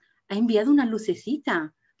ya ha enviado una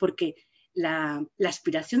lucecita, porque la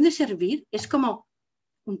aspiración de servir es como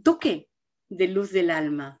un toque de luz del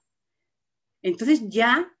alma. Entonces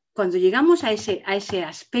ya, cuando llegamos a ese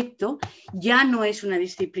aspecto, ya no es una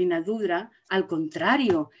disciplina dura, al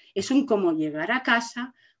contrario, es un como llegar a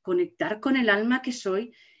casa, conectar con el alma que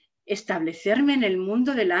soy, establecerme en el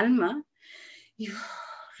mundo del alma y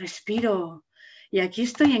respiro, y aquí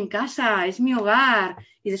estoy en casa, es mi hogar,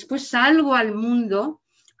 y después salgo al mundo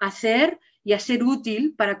a hacer y a ser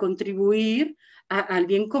útil para contribuir al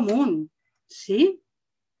bien común, ¿sí?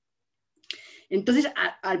 Entonces,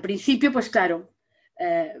 al principio, pues claro,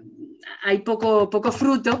 hay poco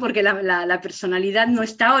fruto porque la personalidad no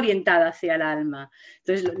está orientada hacia el alma.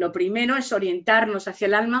 Entonces, lo primero es orientarnos hacia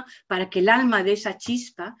el alma para que el alma de esa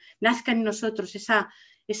chispa nazca en nosotros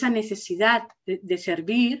esa necesidad de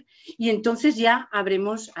servir, y entonces ya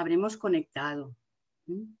habremos conectado.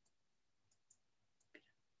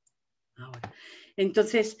 Ahora,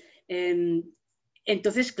 entonces,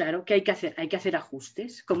 claro, ¿qué hay que hacer? Hay que hacer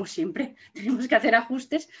ajustes, como siempre, tenemos que hacer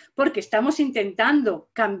ajustes porque estamos intentando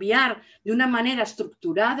cambiar de una manera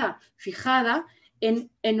estructurada, fijada,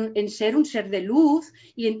 en ser un ser de luz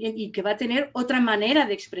y que va a tener otra manera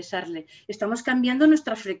de expresarle. Estamos cambiando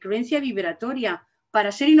nuestra frecuencia vibratoria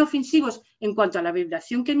para ser inofensivos en cuanto a la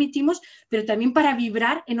vibración que emitimos, pero también para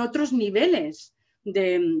vibrar en otros niveles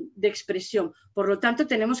de expresión. Por lo tanto,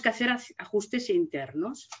 tenemos que hacer ajustes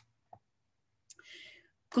internos.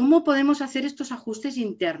 ¿Cómo podemos hacer estos ajustes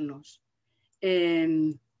internos?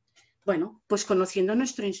 Bueno, pues conociendo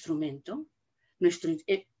nuestro instrumento. Nuestro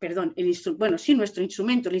instrumento,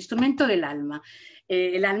 el instrumento del alma.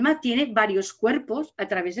 El alma tiene varios cuerpos a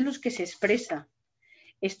través de los que se expresa.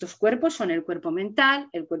 Estos cuerpos son el cuerpo mental,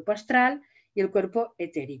 el cuerpo astral y el cuerpo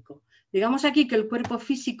etérico. Digamos aquí que el cuerpo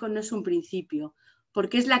físico no es un principio,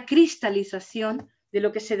 porque es la cristalización de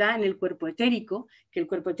lo que se da en el cuerpo etérico, que el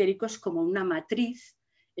cuerpo etérico es como una matriz,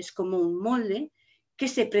 es como un molde que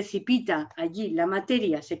se precipita allí, la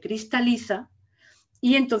materia se cristaliza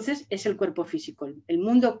y entonces es el cuerpo físico. El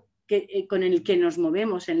mundo con el que nos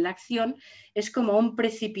movemos en la acción es como un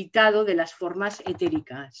precipitado de las formas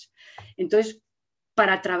etéricas. Entonces,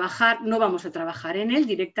 para trabajar, no vamos a trabajar en él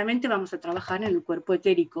directamente, vamos a trabajar en el cuerpo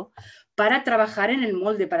etérico, para trabajar en el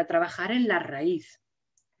molde, para trabajar en la raíz.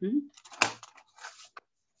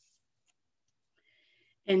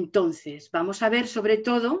 Entonces, vamos a ver sobre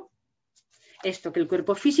todo esto, que el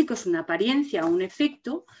cuerpo físico es una apariencia, un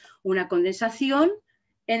efecto, una condensación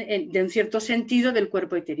de un cierto sentido del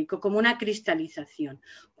cuerpo etérico, como una cristalización.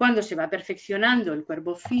 Cuando se va perfeccionando el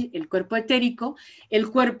cuerpo etérico, el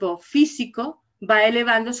cuerpo físico va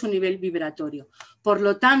elevando su nivel vibratorio. Por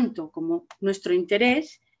lo tanto, como nuestro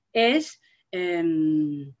interés es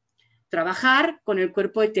trabajar con el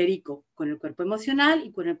cuerpo etérico, con el cuerpo emocional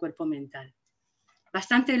y con el cuerpo mental.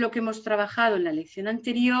 Bastante de lo que hemos trabajado en la lección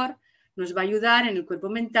anterior nos va a ayudar en el cuerpo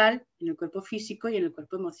mental, en el cuerpo físico y en el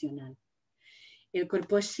cuerpo emocional. El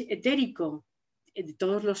cuerpo etérico de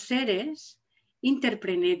todos los seres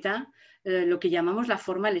interpreta lo que llamamos la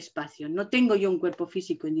forma del espacio. No tengo yo un cuerpo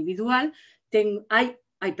físico individual, un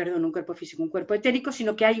cuerpo físico, un cuerpo etérico,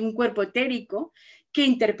 sino que hay un cuerpo etérico que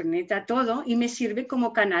interpreta todo y me sirve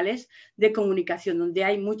como canales de comunicación, donde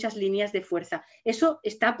hay muchas líneas de fuerza. Eso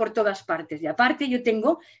está por todas partes. Y aparte yo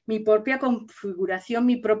tengo mi propia configuración,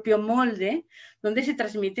 mi propio molde, donde se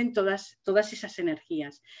transmiten todas esas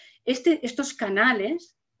energías. Estos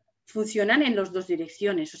canales funcionan en las dos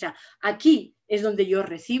direcciones. O sea, aquí es donde yo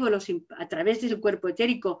recibo, a través del cuerpo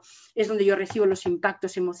etérico, es donde yo recibo los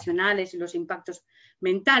impactos emocionales y los impactos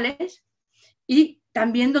mentales, y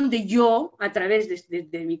también donde yo, a través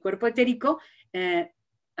de mi cuerpo etérico,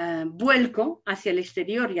 vuelco hacia el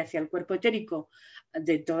exterior y hacia el cuerpo etérico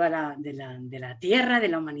de toda de la Tierra, de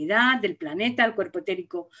la humanidad, del planeta, el cuerpo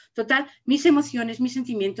etérico total, mis emociones, mis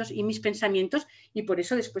sentimientos y mis pensamientos, y por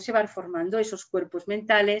eso después se van formando esos cuerpos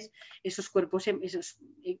mentales, esos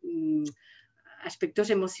aspectos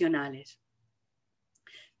emocionales.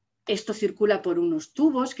 Esto circula por unos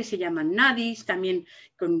tubos que se llaman nadis, también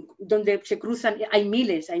donde se cruzan, hay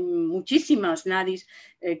muchísimas nadis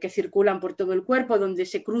que circulan por todo el cuerpo, donde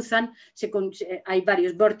se cruzan, hay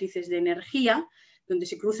varios vórtices de energía, donde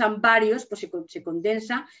se cruzan varios, pues se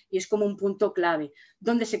condensa y es como un punto clave.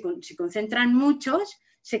 Donde se concentran muchos,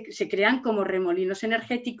 se crean como remolinos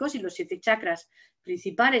energéticos, y los 7 chakras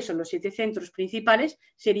principales o los 7 centros principales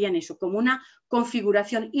serían eso, como una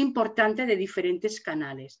configuración importante de diferentes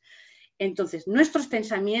canales. Entonces, nuestros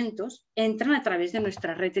pensamientos entran a través de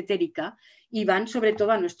nuestra red etérica y van sobre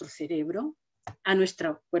todo a nuestro cerebro, a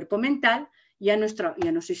nuestro cuerpo mental y a nuestro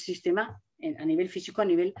sistema a nivel físico, a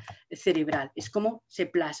nivel cerebral. Es como se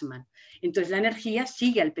plasman. Entonces, la energía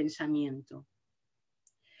sigue al pensamiento.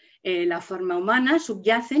 La forma humana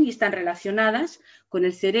subyacen y están relacionadas con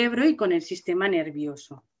el cerebro y con el sistema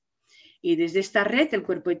nervioso. Y desde esta red, el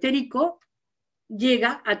cuerpo etérico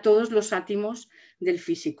llega a todos los átomos del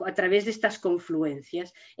físico a través de estas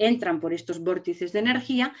confluencias. Entran por estos vórtices de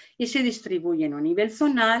energía y se distribuyen a nivel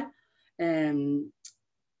zonal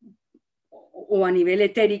o a nivel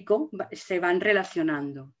etérico, se van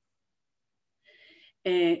relacionando.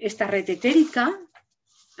 Esta red etérica,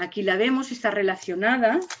 aquí la vemos, está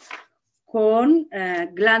relacionada con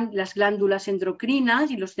las glándulas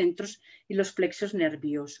endocrinas y los centros y los plexos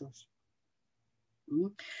nerviosos.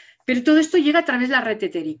 Pero todo esto llega a través de la red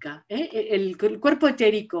etérica. El cuerpo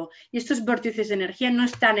etérico y estos vórtices de energía no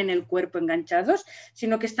están en el cuerpo enganchados,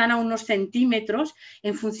 sino que están a unos centímetros.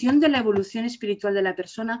 En función de la evolución espiritual de la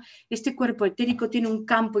persona, este cuerpo etérico tiene un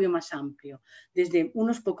campo más amplio, desde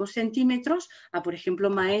unos pocos centímetros a, por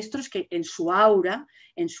ejemplo, maestros que en su aura,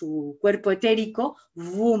 en su cuerpo etérico,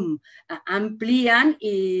 amplían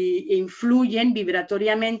e influyen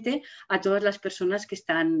vibratoriamente a todas las personas que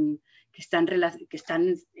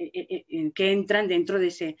entran dentro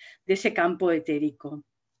de ese campo etérico.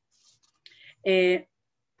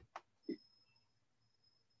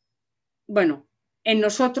 Bueno, en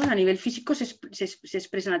nosotros a nivel físico se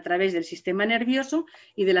expresan a través del sistema nervioso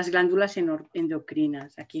y de las glándulas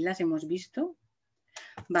endocrinas. Aquí las hemos visto.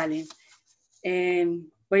 Vale.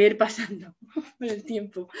 Voy a ir pasando por el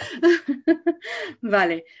tiempo.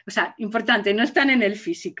 Vale, o sea, importante, no están en el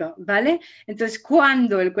físico, ¿vale? Entonces,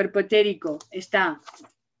 cuando el cuerpo etérico está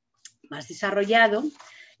más desarrollado,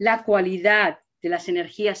 la cualidad de las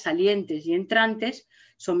energías salientes y entrantes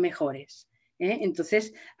son mejores.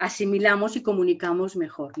 Entonces, asimilamos y comunicamos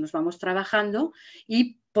mejor. Nos vamos trabajando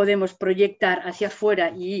y podemos proyectar hacia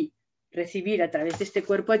afuera y recibir a través de este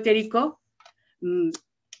cuerpo etérico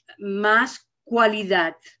más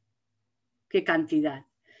cualidad que cantidad.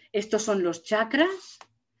 Estos son los chakras.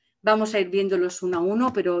 Vamos a ir viéndolos uno a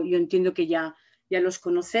uno, pero yo entiendo que ya los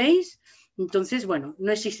conocéis. Entonces, bueno,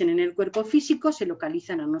 no existen en el cuerpo físico, se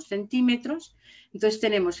localizan a unos centímetros. Entonces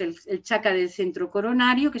tenemos el chakra del centro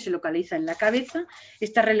coronario, que se localiza en la cabeza,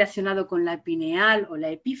 está relacionado con la pineal o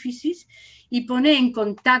la epífisis y pone en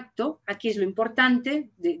contacto, aquí es lo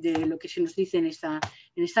importante de lo que se nos dice en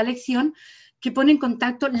esta lección, que pone en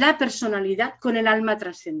contacto la personalidad con el alma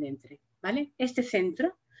trascendente, ¿vale? Este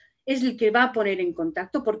centro es el que va a poner en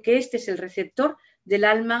contacto, porque este es el receptor del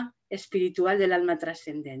alma espiritual, del alma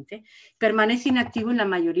trascendente. Permanece inactivo en la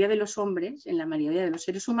mayoría de los hombres, en la mayoría de los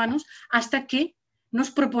seres humanos, hasta que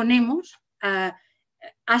nos proponemos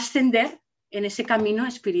ascender en ese camino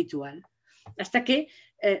espiritual, hasta que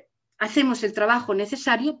hacemos el trabajo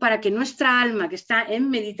necesario para que nuestra alma, que está en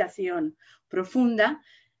meditación profunda,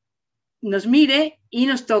 nos mire y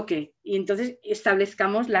nos toque, y entonces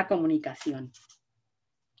establezcamos la comunicación.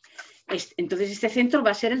 Entonces este centro va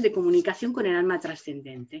a ser el de comunicación con el alma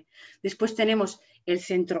trascendente. Después tenemos el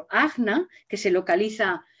centro Ajna, que se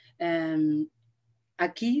localiza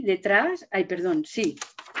aquí detrás,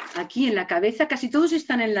 aquí en la cabeza. Casi todos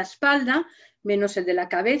están en la espalda, menos el de la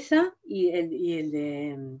cabeza y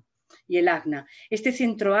el Ajna. Este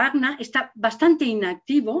centro Ajna está bastante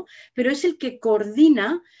inactivo, pero es el que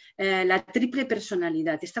coordina la triple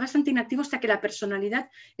personalidad. Está bastante inactivo hasta que la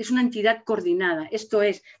personalidad es una entidad coordinada. Esto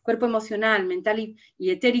es, cuerpo emocional, mental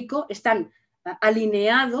y etérico están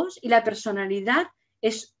alineados, y la personalidad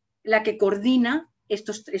es la que coordina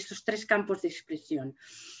estos tres campos de expresión.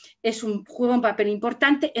 Juega un papel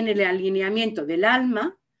importante en el alineamiento del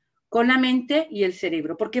alma con la mente y el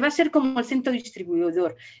cerebro, porque va a ser como el centro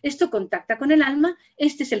distribuidor. Esto contacta con el alma,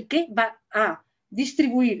 este es el que va a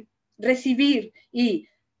distribuir, recibir y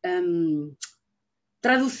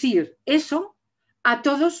traducir eso a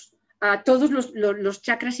todos los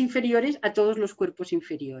chakras inferiores, a todos los cuerpos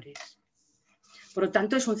inferiores. Por lo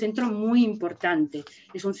tanto, es un centro muy importante,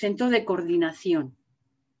 es un centro de coordinación.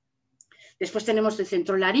 Después tenemos el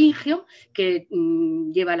centro laríngeo, que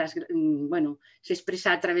se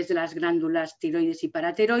expresa a través de las glándulas tiroides y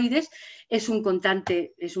paratiroides. Es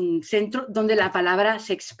un centro donde la palabra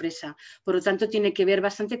se expresa. Por lo tanto, tiene que ver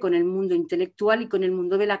bastante con el mundo intelectual y con el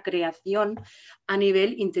mundo de la creación a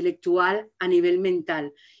nivel intelectual, a nivel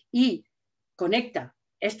mental. Y conecta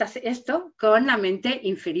esto con la mente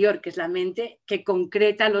inferior, que es la mente que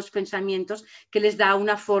concreta los pensamientos, que les da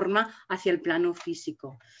una forma hacia el plano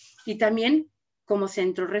físico. Y también, como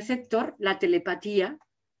centro receptor, la telepatía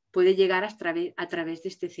puede llegar a través de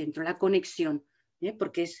este centro, la conexión,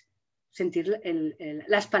 porque es sentir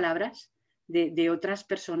las palabras de otras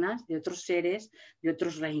personas, de otros seres, de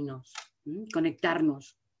otros reinos,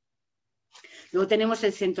 conectarnos. Luego tenemos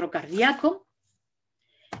el centro cardíaco.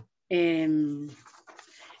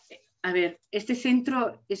 Este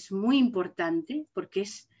centro es muy importante porque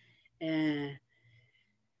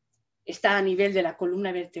está a nivel de la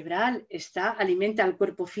columna vertebral, alimenta al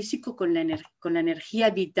cuerpo físico con la energía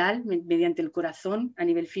vital mediante el corazón a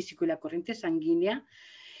nivel físico y la corriente sanguínea,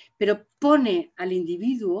 pero pone al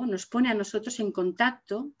individuo, nos pone a nosotros en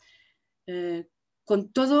contacto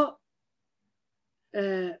con todo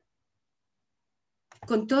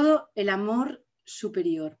el amor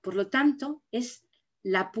superior. Por lo tanto, es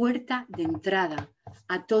la puerta de entrada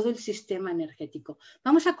a todo el sistema energético.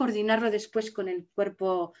 Vamos a coordinarlo después con el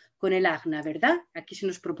cuerpo, con el Ajna, ¿verdad? Aquí se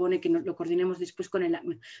nos propone que lo coordinemos después con el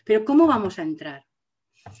Ajna. Pero ¿cómo vamos a entrar?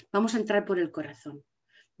 Vamos a entrar por el corazón.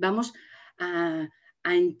 Vamos a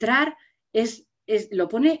entrar, las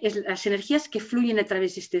energías que fluyen a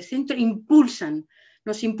través de este centro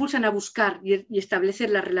nos impulsan a buscar y establecer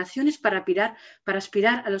las relaciones para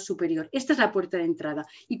aspirar a lo superior. Esta es la puerta de entrada.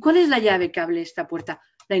 ¿Y cuál es la llave que abre esta puerta?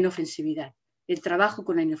 La inofensividad, el trabajo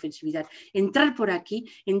con la inofensividad. Entrar por aquí,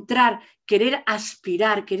 querer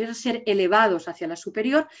aspirar, querer ser elevados hacia la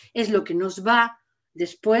superior, es lo que nos va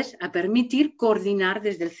después a permitir coordinar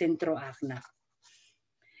desde el centro Ajna.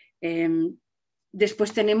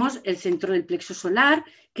 Después tenemos el centro del plexo solar,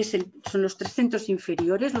 que son los 3 centros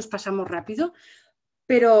inferiores, los pasamos rápido,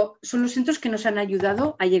 pero son los centros que nos han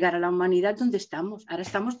ayudado a llegar a la humanidad donde estamos. Ahora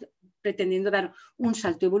estamos pretendiendo dar un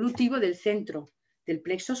salto evolutivo del centro del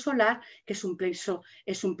plexo solar, que es un plexo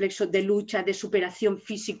de lucha, de superación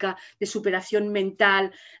física, de superación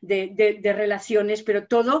mental, de relaciones, pero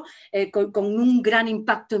todo con un gran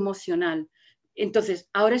impacto emocional. Entonces,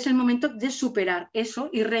 ahora es el momento de superar eso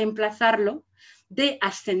y reemplazarlo, de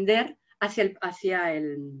ascender hacia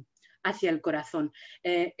el corazón.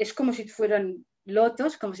 Es como si fueran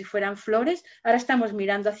lotos, como si fueran flores. Ahora estamos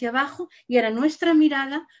mirando hacia abajo y ahora nuestra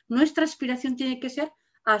mirada, nuestra aspiración tiene que ser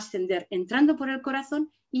a ascender, entrando por el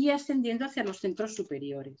corazón y ascendiendo hacia los centros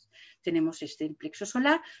superiores. Tenemos el plexo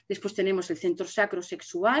solar, después tenemos el centro sacro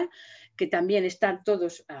sexual, que también están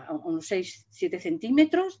todos a unos 6-7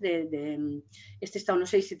 centímetros, este está a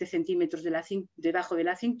unos 6-7 centímetros debajo de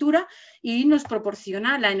la cintura, y nos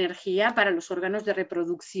proporciona la energía para los órganos de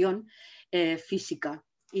reproducción física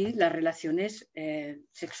y las relaciones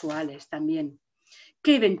sexuales también,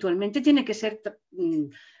 que eventualmente tiene que ser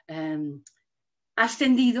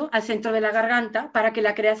ascendido al centro de la garganta para que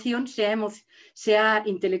la creación sea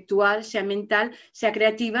intelectual, sea mental, sea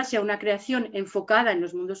creativa, sea una creación enfocada en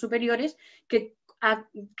los mundos superiores que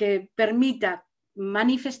permita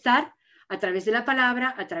manifestar a través de la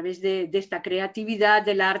palabra, a través de esta creatividad,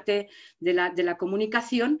 del arte, de la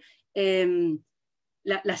comunicación,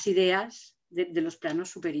 las ideas de los planos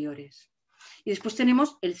superiores. Y después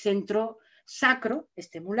tenemos el centro sacro,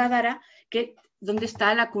 Muladhara, donde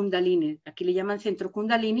está la Kundalini. Aquí le llaman centro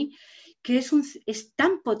Kundalini, que es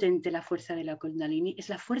tan potente la fuerza de la Kundalini, es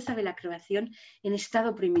la fuerza de la creación en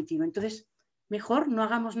estado primitivo. Entonces, mejor no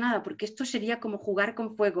hagamos nada, porque esto sería como jugar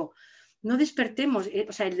con fuego. No despertemos,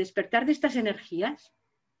 o sea, el despertar de estas energías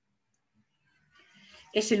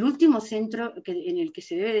es el último centro en el que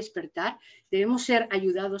se debe despertar. Debemos ser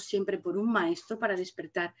ayudados siempre por un maestro para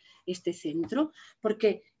despertar este centro,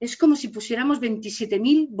 porque es como si pusiéramos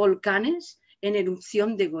 27.000 volcanes en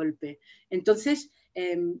erupción de golpe. Entonces,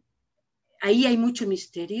 ahí hay mucho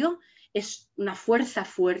misterio, es una fuerza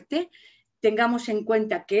fuerte. Tengamos en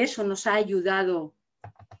cuenta que eso nos ha ayudado,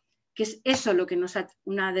 que es eso lo que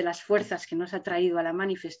una de las fuerzas que nos ha traído a la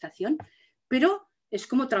manifestación, pero es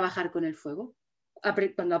como trabajar con el fuego.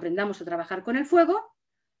 Cuando aprendamos a trabajar con el fuego,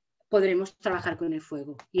 podremos trabajar con el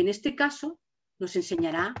fuego. Y en este caso nos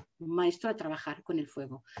enseñará un maestro a trabajar con el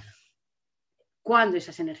fuego. Cuando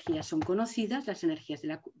esas energías son conocidas, las energías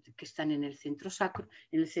que están en el centro sacro,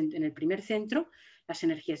 en el primer centro, las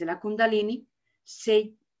energías de la Kundalini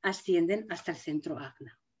se ascienden hasta el centro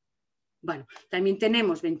Ajna. Bueno, también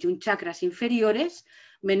tenemos 21 chakras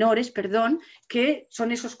menores, que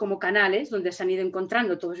son esos como canales donde se han ido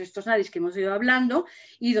encontrando todos estos nadis que hemos ido hablando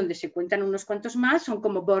y donde se cuentan unos cuantos más, son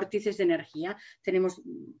como vórtices de energía. Tenemos,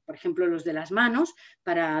 por ejemplo, los de las manos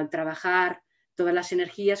para trabajar todas las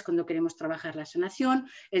energías cuando queremos trabajar la sanación,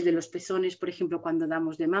 el de los pezones, por ejemplo, cuando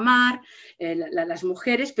damos de mamar, las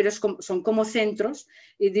mujeres, pero son como centros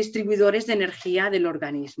y distribuidores de energía del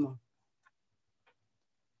organismo.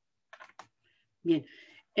 Bien,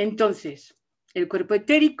 entonces, el cuerpo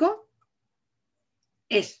etérico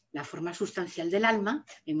es la forma sustancial del alma,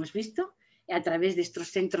 hemos visto, a través de estos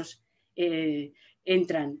centros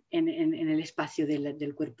entran en el espacio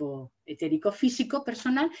del cuerpo etérico físico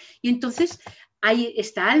personal, y entonces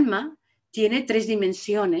esta alma tiene 3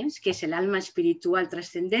 dimensiones, que es el alma espiritual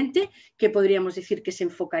trascendente, que podríamos decir que se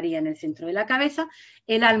enfocaría en el centro de la cabeza,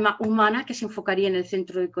 el alma humana, que se enfocaría en el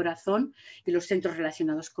centro del corazón y los centros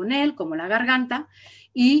relacionados con él, como la garganta,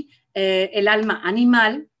 y el alma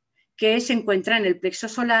animal, que se encuentra en el plexo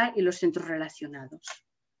solar y los centros relacionados.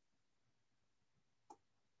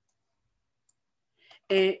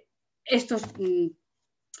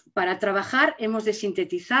 Para trabajar hemos de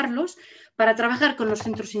sintetizarlos. Para trabajar con los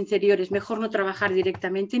centros inferiores, mejor no trabajar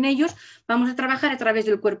directamente en ellos. Vamos a trabajar a través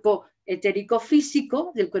del cuerpo etérico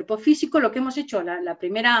físico, lo que hemos hecho, la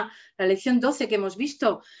lección 12 que hemos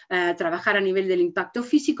visto, trabajar a nivel del impacto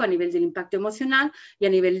físico, a nivel del impacto emocional y a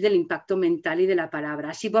nivel del impacto mental y de la palabra.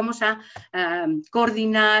 Así vamos a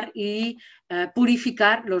coordinar y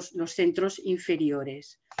purificar los centros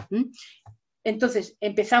inferiores. Entonces,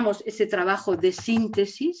 empezamos ese trabajo de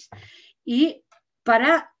síntesis y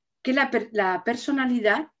para que la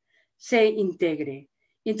personalidad se integre.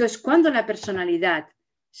 Y entonces, cuando la personalidad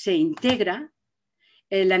se integra,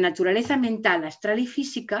 la naturaleza mental, astral y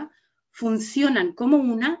física funcionan como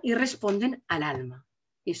una y responden al alma.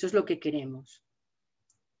 Eso es lo que queremos.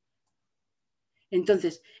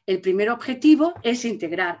 Entonces, el primer objetivo es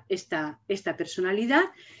integrar esta personalidad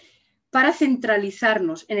para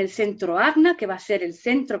centralizarnos en el centro Ajna, que va a ser el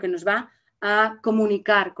centro que nos va a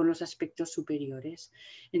comunicar con los aspectos superiores.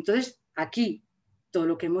 Entonces, aquí todo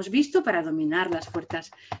lo que hemos visto para dominar las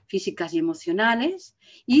fuerzas físicas y emocionales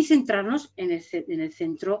y centrarnos en el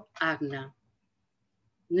centro Ajna.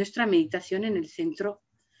 Nuestra meditación en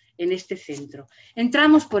este centro.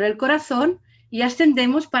 Entramos por el corazón y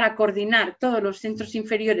ascendemos para coordinar todos los centros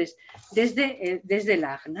inferiores desde el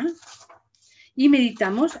Ajna. Y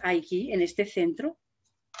meditamos aquí, en este centro.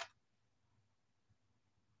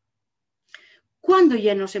 Cuando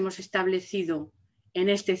ya nos hemos establecido en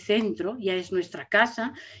este centro, ya es nuestra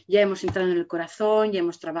casa, ya hemos entrado en el corazón, ya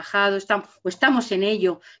hemos trabajado, estamos en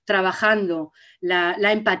ello, trabajando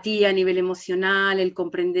la empatía a nivel emocional, el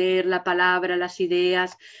comprender la palabra, las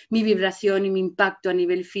ideas, mi vibración y mi impacto a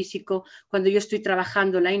nivel físico. Cuando yo estoy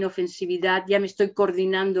trabajando la inofensividad, ya me estoy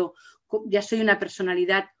coordinando, ya soy una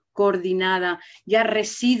personalidad coordinada, ya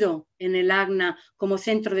resido en el Ajna como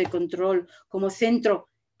centro de control, como centro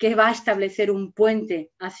que va a establecer un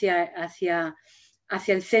puente hacia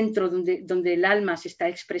el centro donde el alma se está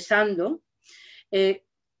expresando.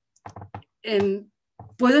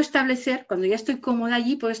 Puedo establecer, cuando ya estoy cómoda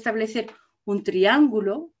allí, puedo establecer un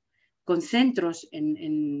triángulo con centros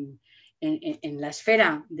en la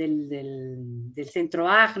esfera del centro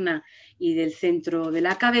Ajna y del centro de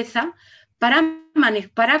la cabeza,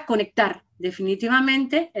 para conectar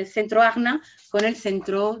definitivamente el centro Ajna con el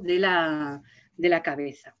centro de la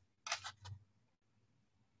cabeza.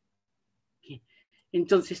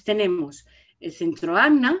 Entonces tenemos el centro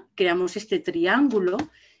agna, creamos este triángulo,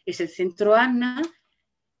 es el centro agna,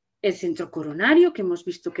 el centro coronario, que hemos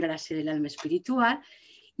visto que era la sede del alma espiritual,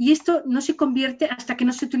 y esto no se convierte hasta que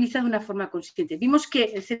no se utiliza de una forma consciente. Vimos que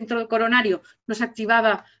el centro coronario no se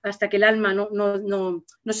activaba hasta que el alma no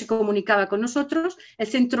se comunicaba con nosotros, el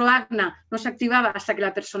centro agna no se activaba hasta que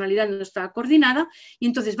la personalidad no estaba coordinada, y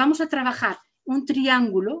entonces vamos a trabajar un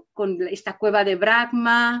triángulo con esta cueva de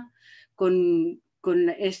Brahma, que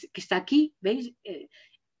está aquí, ¿veis?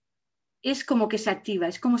 Es como que se activa,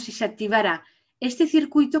 es como si se activara este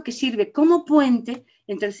circuito que sirve como puente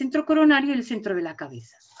entre el centro coronario y el centro de la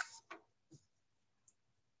cabeza.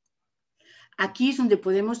 Aquí es donde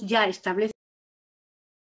podemos ya establecer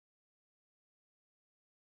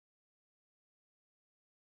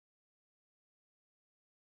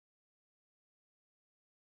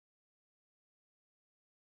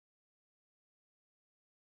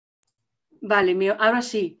Vale, ahora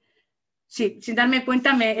sí. Sí, sin darme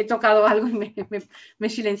cuenta me he tocado algo y me he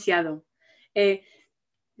silenciado.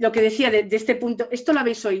 Lo que decía de este punto, esto lo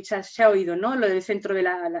habéis oído, se ha oído, ¿no? Lo del centro de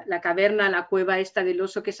la caverna, la cueva esta del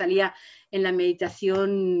oso que salía en la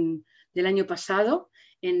meditación del año pasado,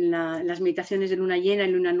 en las meditaciones de luna llena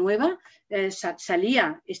y luna nueva,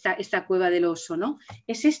 salía esta cueva del oso, ¿no?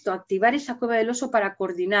 Es esto, activar esa cueva del oso para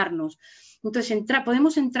coordinarnos. Entonces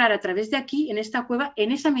podemos entrar a través de aquí, en esta cueva,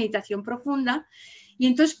 en esa meditación profunda, y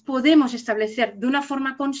entonces podemos establecer de una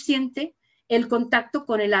forma consciente el contacto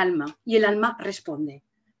con el alma, y el alma responde,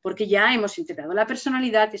 porque ya hemos integrado la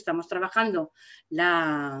personalidad, estamos trabajando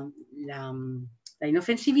la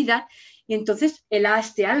inofensividad, y entonces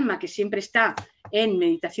este alma que siempre está en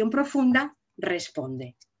meditación profunda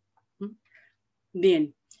responde.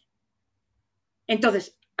 Bien,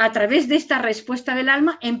 entonces a través de esta respuesta del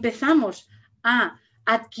alma empezamos a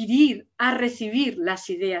adquirir, a recibir las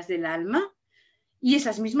ideas del alma, y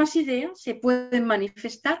esas mismas ideas se pueden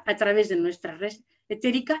manifestar a través de nuestra red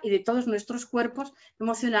etérica y de todos nuestros cuerpos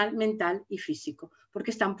emocional, mental y físico,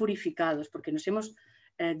 porque están purificados, porque nos hemos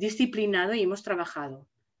disciplinado y hemos trabajado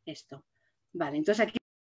esto. Vale, entonces aquí...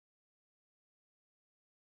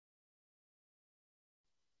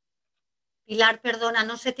 Pilar, perdona,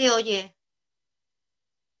 no se te oye.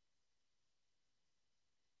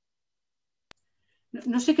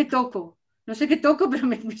 No sé qué toco, pero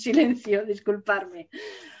me silencio, disculparme.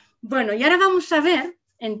 Bueno, y ahora vamos a ver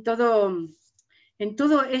en todo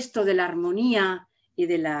esto de la armonía y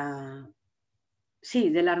de la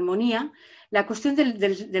armonía, la cuestión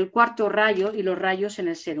del cuarto rayo y los rayos en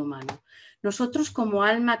el ser humano. Nosotros como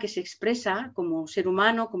alma que se expresa, como ser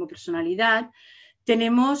humano, como personalidad,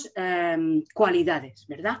 tenemos cualidades,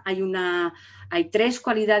 ¿verdad? Hay 3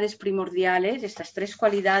 cualidades primordiales. Estas 3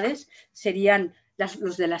 cualidades serían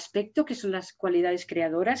los del aspecto, que son las cualidades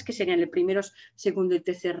creadoras, que serían el primero, segundo y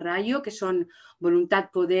tercer rayo, que son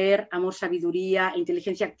voluntad, poder, amor, sabiduría,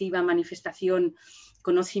 inteligencia activa, manifestación,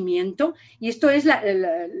 conocimiento. Y esto es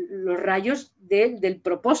los rayos del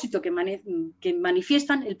propósito, que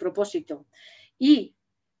manifiestan el propósito. Y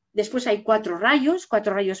después hay 4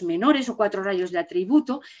 rayos menores o 4 rayos de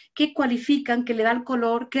atributo que cualifican, que le dan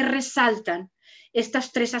color, que resaltan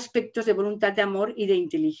estos 3 aspectos de voluntad, de amor y de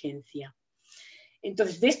inteligencia.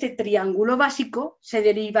 Entonces, de este triángulo básico se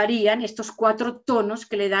derivarían estos 4 tonos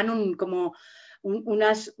que le dan unos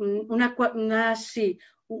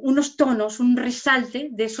tonos, un resalte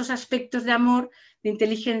de esos aspectos de amor, de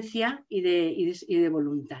inteligencia y de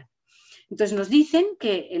voluntad. Entonces nos dicen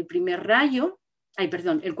que el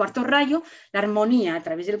cuarto rayo, la armonía a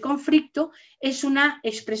través del conflicto, es una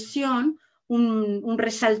expresión, un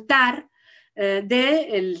resaltar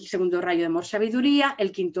del segundo rayo de amor, sabiduría,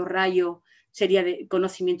 el quinto rayo sería de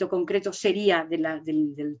conocimiento concreto, sería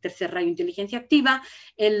del tercer rayo inteligencia activa,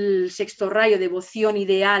 el sexto rayo devoción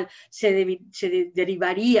ideal se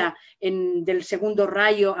derivaría del segundo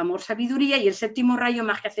rayo amor sabiduría, y el séptimo rayo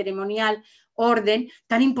magia ceremonial, orden,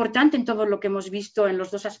 tan importante en todo lo que hemos visto en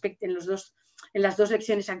los dos aspectos, en las 2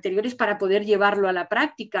 lecciones anteriores, para poder llevarlo a la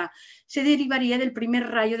práctica, se derivaría del primer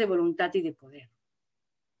rayo de voluntad y de poder.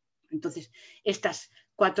 Entonces, estas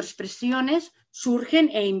 4 expresiones surgen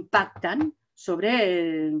e impactan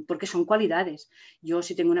porque son cualidades. Yo,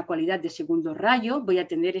 si tengo una cualidad de segundo rayo, voy a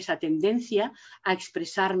tener esa tendencia a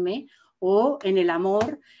expresarme o en el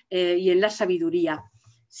amor y en la sabiduría.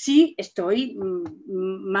 Sí, estoy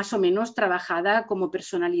más o menos trabajada como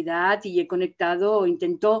personalidad y he conectado o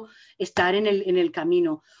intento estar en el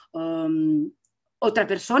camino. Otra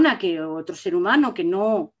persona, otro ser humano que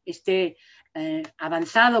no esté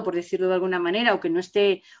avanzado, por decirlo de alguna manera, o que no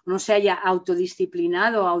se haya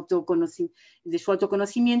autodisciplinado de su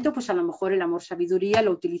autoconocimiento, pues a lo mejor el amor sabiduría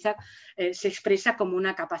lo utiliza, se expresa como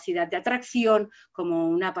una capacidad de atracción, como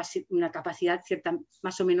una capacidad cierta,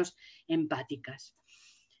 más o menos empáticas.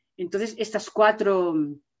 Entonces, estas 4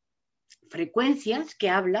 frecuencias que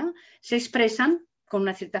hablan se expresan con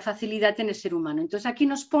una cierta facilidad en el ser humano. Entonces, aquí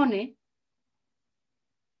nos pone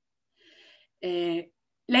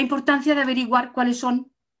la importancia de averiguar cuáles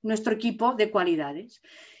son nuestro equipo de cualidades.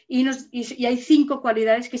 Y hay 5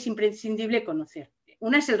 cualidades que es imprescindible conocer.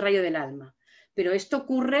 Una es el rayo del alma, pero esto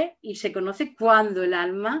ocurre y se conoce cuando el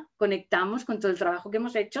alma conectamos con todo el trabajo que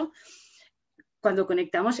hemos hecho. Cuando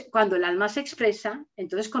conectamos, cuando el alma se expresa,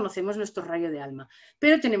 entonces conocemos nuestro rayo de alma.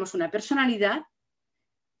 Pero tenemos una personalidad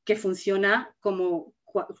que funciona con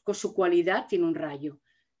su cualidad, tiene un rayo.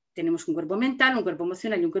 Tenemos un cuerpo mental, un cuerpo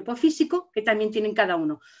emocional y un cuerpo físico, que también tienen cada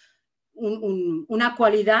uno una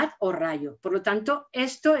cualidad o rayo. Por lo tanto,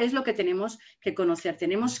 esto es lo que tenemos que conocer.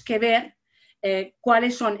 Tenemos que ver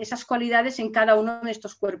cuáles son esas cualidades en cada uno de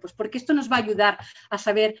estos cuerpos, porque esto nos va a ayudar a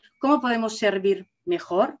saber cómo podemos servir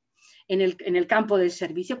mejor en el campo del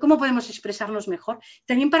servicio, cómo podemos expresarnos mejor,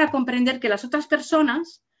 también para comprender que las otras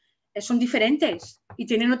personas son diferentes y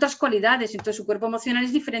tienen otras cualidades, entonces su cuerpo emocional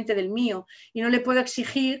es diferente del mío y no le puedo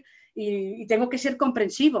exigir y tengo que ser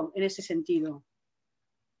comprensivo en ese sentido.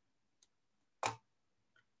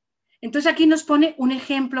 Entonces aquí nos pone un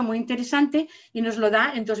ejemplo muy interesante y nos lo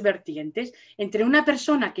da en 2 vertientes, entre una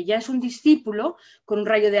persona que ya es un discípulo con un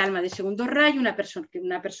rayo de alma de segundo rayo,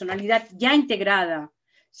 una personalidad ya integrada,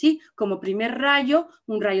 ¿sí? Como primer rayo,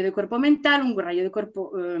 un rayo de cuerpo mental, un rayo de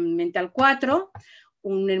cuerpo mental 4,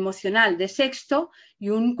 un emocional de sexto y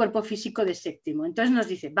un cuerpo físico de séptimo. Entonces nos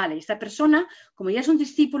dice, vale, esta persona, como ya es un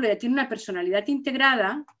discípulo, ya tiene una personalidad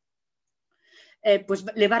integrada, pues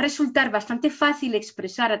le va a resultar bastante fácil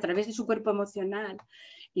expresar a través de su cuerpo emocional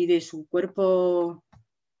y de su cuerpo...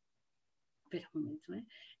 Espera un momento,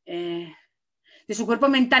 de su cuerpo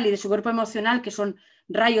mental y de su cuerpo emocional, que son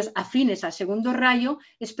rayos afines al segundo rayo,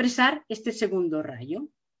 expresar este segundo rayo.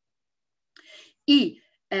 Y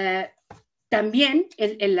también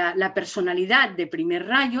la personalidad de primer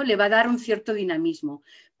rayo le va a dar un cierto dinamismo.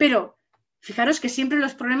 Pero fijaros que siempre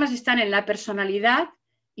los problemas están en la personalidad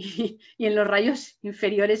y en los rayos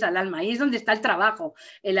inferiores al alma. Ahí es donde está el trabajo.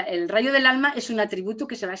 El rayo del alma es un atributo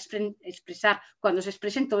que se va a expresar cuando se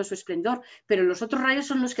exprese en todo su esplendor, pero los otros rayos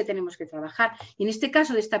son los que tenemos que trabajar. Y en este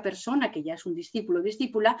caso de esta persona, que ya es un discípulo o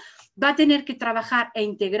discípula, va a tener que trabajar e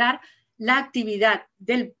integrar la actividad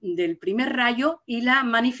del primer rayo y la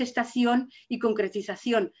manifestación y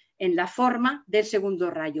concretización en la forma del segundo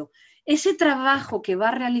rayo. Ese trabajo que va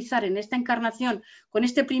a realizar en esta encarnación con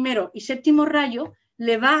este primero y séptimo rayo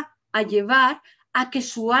le va a llevar a que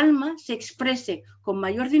su alma se exprese con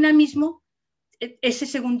mayor dinamismo ese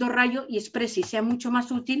segundo rayo y exprese y sea mucho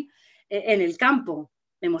más útil en el campo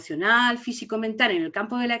emocional, físico, mental, en el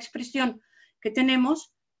campo de la expresión que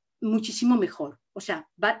tenemos, muchísimo mejor. O sea,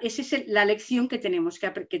 esa es la lección que tenemos,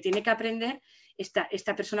 que tiene que aprender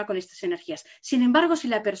esta persona con estas energías. Sin embargo, si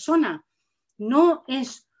la persona no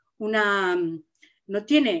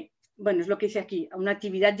tiene, bueno, es lo que dice aquí, una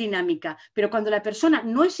actividad dinámica, pero cuando la persona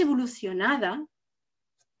no es evolucionada,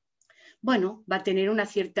 bueno, va a tener una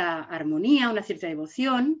cierta armonía, una cierta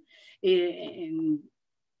devoción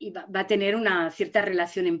y va a tener una cierta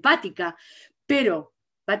relación empática, pero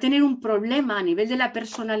va a tener un problema a nivel de la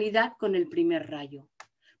personalidad con el primer rayo,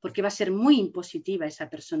 porque va a ser muy impositiva esa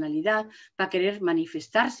personalidad, va a querer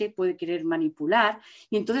manifestarse, puede querer manipular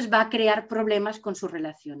y entonces va a crear problemas con sus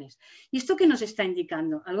relaciones. ¿Y esto qué nos está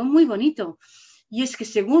indicando? Algo muy bonito, y es que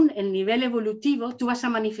según el nivel evolutivo tú vas a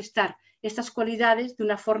manifestar estas cualidades de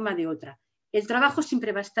una forma o de otra. El trabajo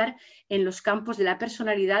siempre va a estar en los campos de la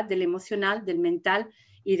personalidad, del emocional, del mental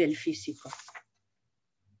y del físico.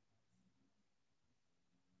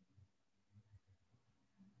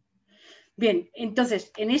 Bien,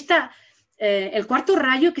 entonces, en el cuarto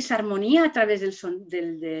rayo, que es armonía a través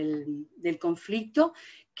del conflicto,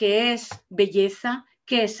 que es belleza,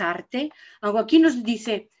 que es arte, aunque aquí nos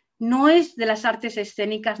dice, no es de las artes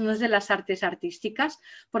escénicas, no es de las artes artísticas,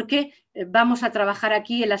 porque vamos a trabajar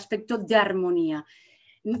aquí el aspecto de armonía.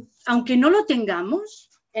 Aunque no lo tengamos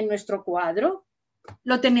en nuestro cuadro,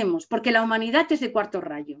 lo tenemos, porque la humanidad es de cuarto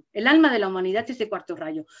rayo, el alma de la humanidad es de cuarto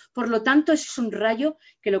rayo, por lo tanto es un rayo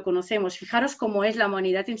que lo conocemos. Fijaros cómo es la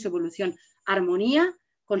humanidad en su evolución. Armonía,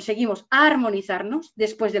 conseguimos armonizarnos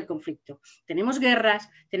después del conflicto. Tenemos guerras,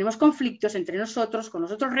 tenemos conflictos entre nosotros, con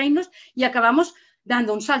los otros reinos, y acabamos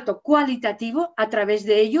dando un salto cualitativo a través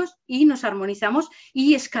de ellos y nos armonizamos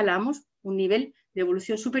y escalamos un nivel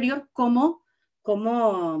evolución superior como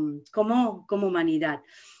humanidad.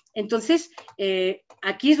 Entonces,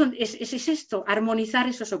 aquí es esto, armonizar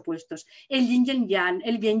esos opuestos, el yin y el yang,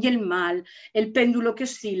 el bien y el mal, el péndulo que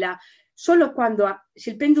oscila. Solo si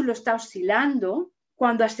el péndulo está oscilando,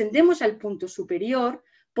 cuando ascendemos al punto superior,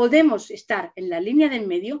 podemos estar en la línea del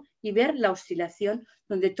medio y ver la oscilación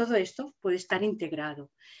donde todo esto puede estar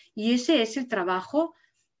integrado. Y ese es el trabajo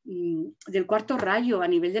del cuarto rayo a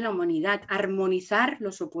nivel de la humanidad, armonizar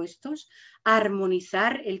los opuestos,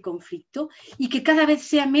 armonizar el conflicto y que cada vez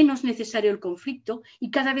sea menos necesario el conflicto y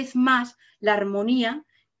cada vez más la armonía,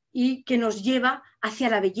 y que nos lleva hacia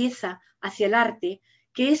la belleza, hacia el arte,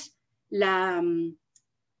 que es la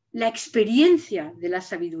experiencia de la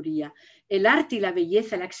sabiduría. El arte y la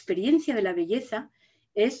belleza, la experiencia de la belleza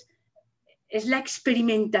es la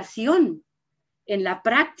experimentación en la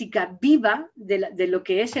práctica viva de lo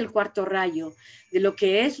que es el cuarto rayo, de lo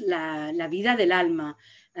que es la vida del alma.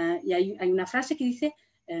 Y hay una frase que dice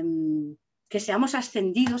que seamos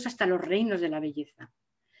ascendidos hasta los reinos de la belleza,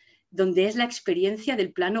 donde es la experiencia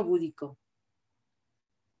del plano búdico.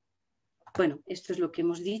 Bueno, esto es lo que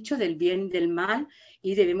hemos dicho del bien, del mal,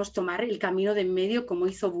 y debemos tomar el camino de en medio, como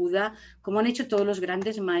hizo Buda, como han hecho todos los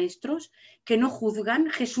grandes maestros, que no juzgan.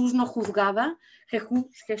 Jesús no juzgaba,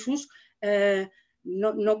 Jesús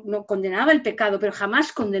no condenaba el pecado, pero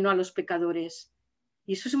jamás condenó a los pecadores.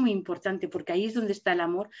 Y eso es muy importante, porque ahí es donde está el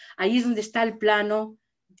amor, ahí es donde está el plano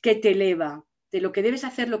que te eleva, de lo que debes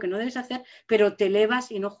hacer, lo que no debes hacer, pero te elevas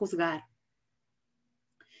y no juzgar.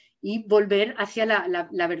 Y volver hacia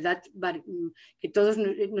la verdad, que todo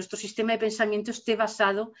nuestro sistema de pensamiento esté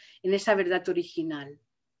basado en esa verdad original.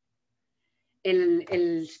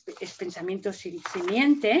 El pensamiento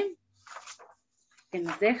simiente que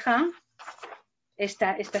nos deja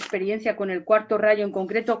esta experiencia con el cuarto rayo, en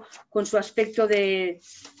concreto con su aspecto de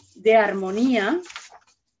armonía,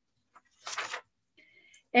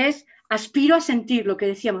 es: aspiro a sentir lo que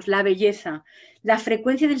decíamos, la belleza, la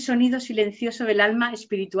frecuencia del sonido silencioso del alma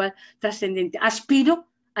espiritual trascendente. Aspiro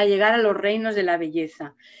a llegar a los reinos de la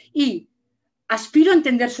belleza y aspiro a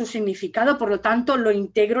entender su significado, por lo tanto lo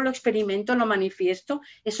integro, lo experimento, lo manifiesto.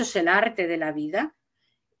 Eso es el arte de la vida.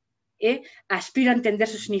 Aspiro a entender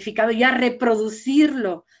su significado y a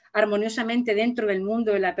reproducirlo armoniosamente dentro del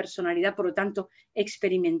mundo de la personalidad, por lo tanto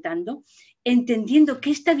experimentando, entendiendo que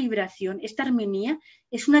esta vibración, esta armonía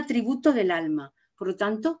es un atributo del alma, por lo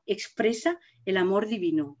tanto expresa el amor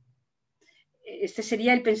divino. Este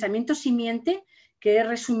sería el pensamiento simiente, que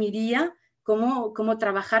resumiría cómo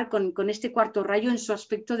trabajar con este cuarto rayo en su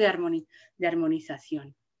aspecto de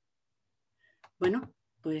armonización. Bueno,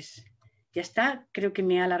 pues ya está, creo que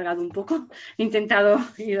me he alargado un poco, he intentado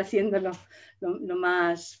ir haciéndolo lo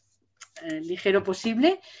más ligero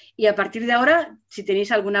posible, y a partir de ahora, si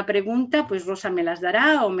tenéis alguna pregunta, pues Rosa me las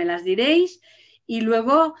dará o me las diréis, y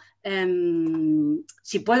luego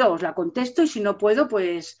si puedo os la contesto, y si no puedo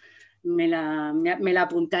pues me la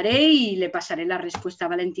apuntaré y le pasaré la respuesta a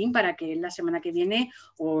Valentín para que la semana que viene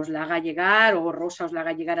os la haga llegar, o Rosa os la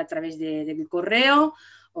haga llegar a través de mi correo,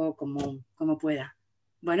 o como pueda.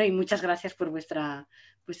 Bueno, y muchas gracias por vuestra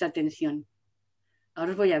atención.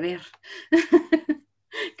 Ahora os voy a ver.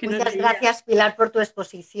 Muchas gracias, Pilar, por tu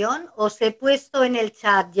exposición. Os he puesto en el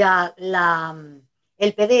chat ya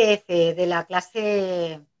el PDF de la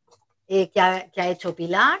clase que ha hecho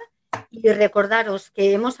Pilar, y recordaros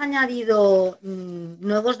que hemos añadido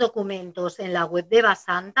nuevos documentos en la web de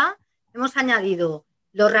Basanta. Hemos añadido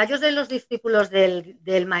los rayos de los discípulos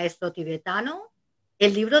del maestro tibetano,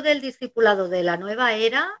 el libro del discipulado de la nueva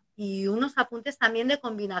era y unos apuntes también de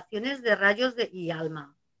combinaciones de rayos y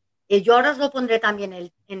alma. Yo ahora os lo pondré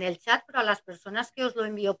también en el chat, pero a las personas que os lo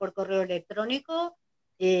envío por correo electrónico,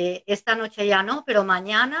 esta noche ya no, pero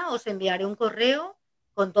mañana os enviaré un correo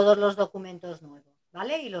con todos los documentos nuevos,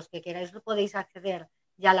 ¿vale? Y los que queráis podéis acceder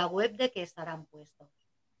ya a la web de que estarán puestos.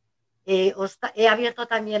 He abierto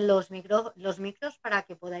también los micros para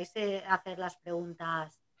que podáis hacer las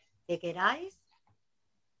preguntas que queráis.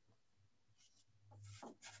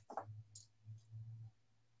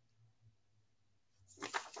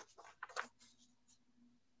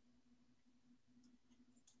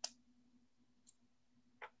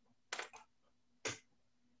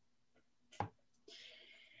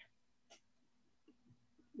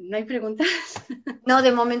 ¿No hay preguntas? No,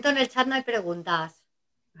 de momento en el chat no hay preguntas.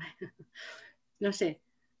 No sé.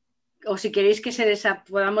 O si queréis que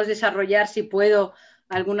podamos desarrollar, si puedo,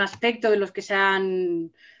 algún aspecto de los que se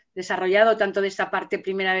han desarrollado, tanto de esta parte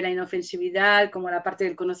primera de la inofensividad como la parte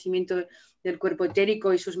del conocimiento del cuerpo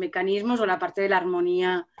etérico y sus mecanismos, o la parte de la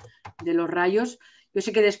armonía de los rayos. Yo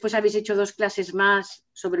sé que después habéis hecho 2 clases más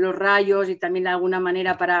sobre los rayos y también de alguna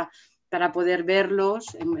manera para poder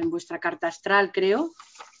verlos en vuestra carta astral, creo.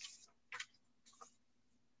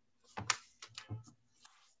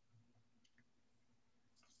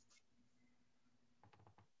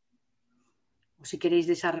 O si queréis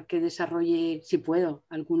que desarrolle, si puedo,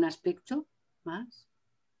 algún aspecto más.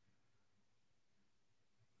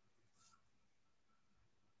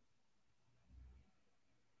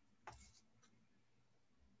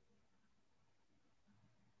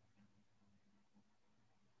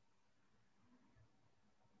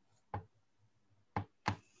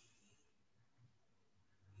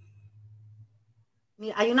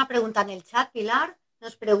 Hay una pregunta en el chat, Pilar.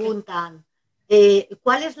 Nos preguntan,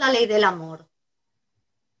 ¿cuál es la ley del amor?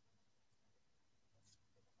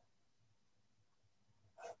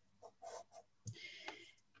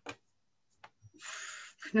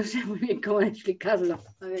 No sé muy bien cómo explicarlo.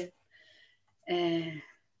 A ver.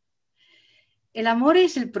 El amor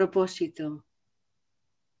es el propósito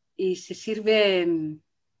y se sirve...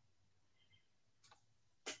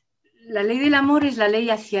 La ley del amor es la ley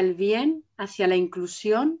hacia el bien, hacia la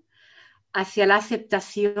inclusión, hacia la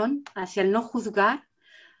aceptación, hacia el no juzgar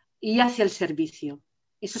y hacia el servicio.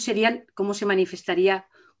 Eso sería cómo se manifestaría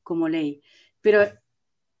como ley. Pero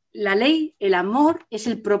la ley, el amor, es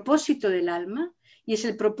el propósito del alma y es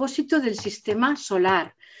el propósito del sistema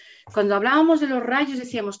solar. Cuando hablábamos de los rayos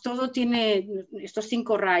decíamos, todo tiene estos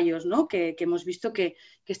 5 rayos, ¿no? que hemos visto que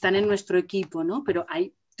están en nuestro equipo, ¿no? Pero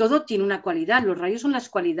todo tiene una cualidad, los rayos son las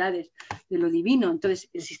cualidades de lo divino. Entonces,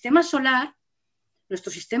 el sistema solar,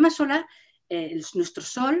 nuestro sistema solar, nuestro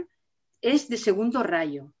sol, es de segundo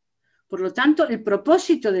rayo. Por lo tanto, el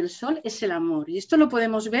propósito del sol es el amor. Y esto lo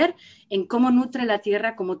podemos ver en cómo nutre la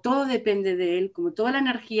tierra, como todo depende de él, como toda la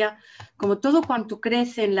energía, como todo cuanto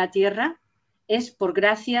crece en la tierra, es por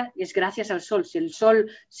gracia, es gracias al sol. Si el sol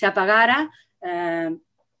se apagara,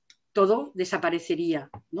 todo desaparecería,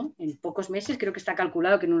 ¿no? En pocos meses, creo que está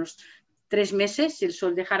calculado que en unos 3 meses, si el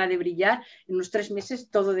sol dejara de brillar, en unos 3 meses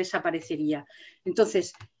todo desaparecería.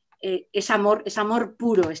 Entonces, es amor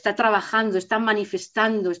puro, está trabajando, está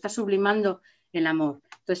manifestando, está sublimando el amor.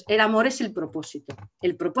 Entonces, el amor es el propósito.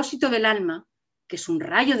 El propósito del alma, que es un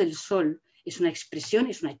rayo del sol, es una expresión,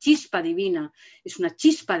 es una chispa divina, es una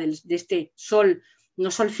chispa de este sol, no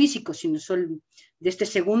sol físico, sino sol de este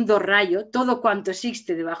segundo rayo. Todo cuanto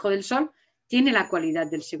existe debajo del sol tiene la cualidad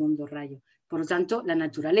del segundo rayo. Por lo tanto, la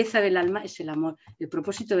naturaleza del alma es el amor, el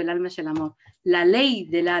propósito del alma es el amor. La ley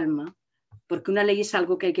del alma, porque una ley es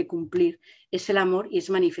algo que hay que cumplir, es el amor y es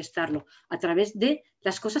manifestarlo a través de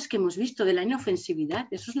las cosas que hemos visto, de la inofensividad.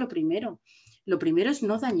 Eso es lo primero. Lo primero es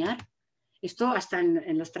no dañar. Esto hasta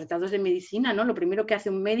en los tratados de medicina, ¿no? Lo primero que hace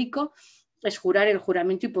un médico es jurar el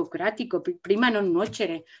juramento hipocrático, prima non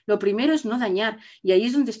nocere. Lo primero es no dañar y ahí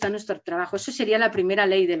es donde está nuestro trabajo. Eso sería la primera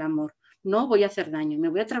ley del amor. No voy a hacer daño, me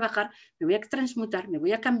voy a trabajar, me voy a transmutar, me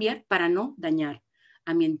voy a cambiar para no dañar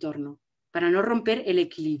a mi entorno, para no romper el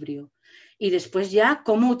equilibrio. Y después ya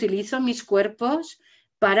cómo utilizo mis cuerpos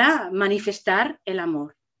para manifestar el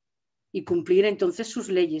amor y cumplir entonces sus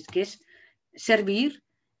leyes, que es servir,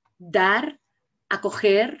 dar,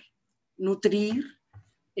 acoger, nutrir.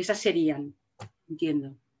 Esas serían,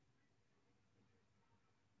 entiendo.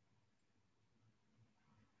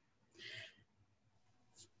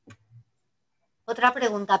 Otra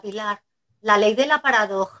pregunta, Pilar. La ley de la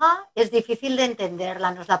paradoja es difícil de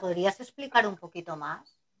entenderla. ¿Nos la podrías explicar un poquito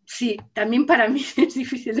más? Sí, también para mí es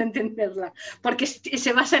difícil de entenderla, porque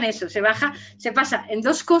se basa en eso, se basa en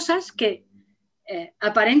 2 cosas que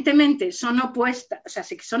aparentemente son opuestas, o sea,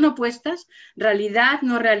 que son opuestas, realidad,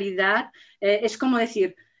 no realidad, es como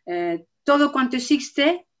decir, todo cuanto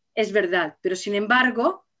existe es verdad, pero sin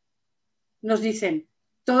embargo nos dicen,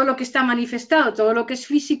 todo lo que está manifestado, todo lo que es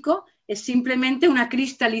físico, es simplemente una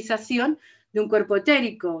cristalización de un cuerpo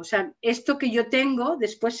etérico, o sea, esto que yo tengo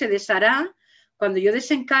después se deshará cuando yo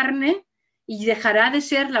desencarne y dejará de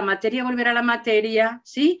ser, la materia volverá a la materia,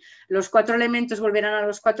 ¿sí? Los 4 elementos volverán a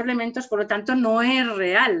los 4 elementos, por lo tanto no es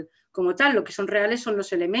real como tal, lo que son reales son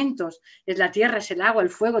los elementos, es la tierra, es el agua, el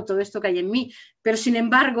fuego, todo esto que hay en mí, pero sin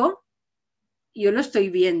embargo, yo lo estoy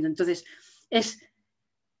viendo, entonces es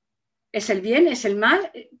el bien, es el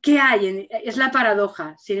mal, ¿qué hay? Es la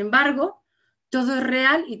paradoja, sin embargo, todo es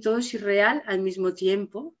real y todo es irreal al mismo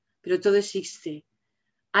tiempo, pero todo existe.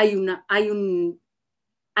 Hay una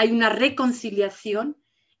reconciliación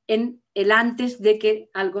en el antes de que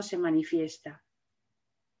algo se manifiesta.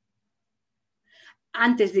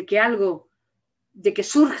 Antes de que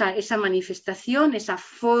surja esa manifestación, esa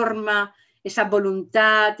forma, esa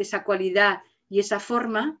voluntad, esa cualidad y esa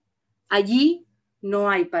forma, allí no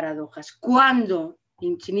hay paradojas. Cuando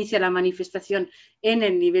se inicia la manifestación en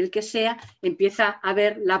el nivel que sea, empieza a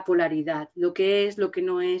ver la polaridad, lo que es, lo que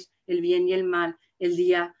no es, el bien y el mal, el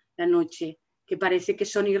día, la noche, que parece que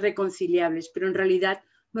son irreconciliables, pero en realidad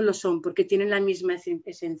no lo son, porque tienen la misma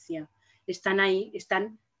esencia. Están ahí, está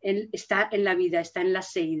en la vida, está en la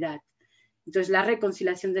seidad. Entonces, la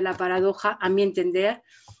reconciliación de la paradoja, a mi entender,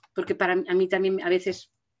 porque a mí también a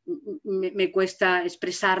veces me cuesta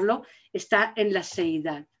expresarlo, está en la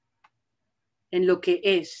seidad, en lo que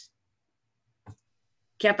es,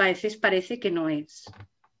 que a veces parece que no es,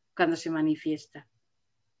 cuando se manifiesta.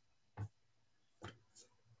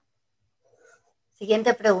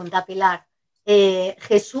 Siguiente pregunta, Pilar.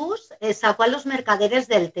 Jesús sacó a los mercaderes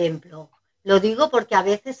del templo. Lo digo porque a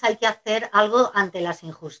veces hay que hacer algo ante las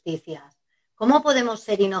injusticias. ¿Cómo podemos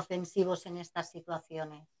ser inofensivos en estas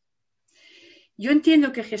situaciones? Yo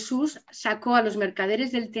entiendo que Jesús sacó a los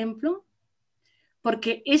mercaderes del templo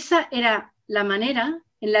porque esa era la manera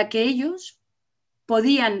en la que ellos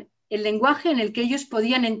podían, el lenguaje en el que ellos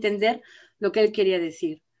podían entender lo que él quería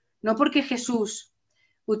decir. No porque Jesús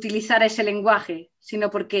utilizara ese lenguaje, sino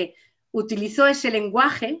porque utilizó ese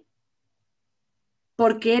lenguaje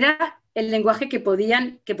porque era el lenguaje que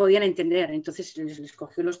podían entender. Entonces les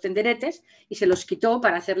cogió los tenderetes y se los quitó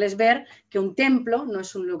para hacerles ver que un templo no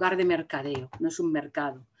es un lugar de mercadeo, no es un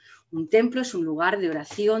mercado. Un templo es un lugar de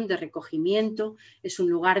oración, de recogimiento, es un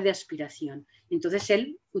lugar de aspiración. Entonces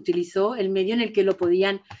él utilizó el medio en el que lo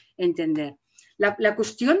podían entender. La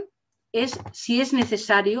cuestión es si es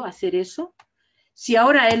necesario hacer eso, si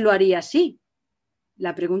ahora él lo haría así.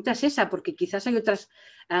 La pregunta es esa, porque quizás hay otras,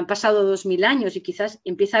 han pasado 2000 años y quizás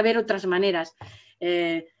empieza a haber otras maneras.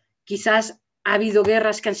 Quizás ha habido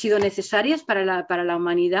guerras que han sido necesarias para la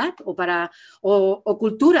humanidad o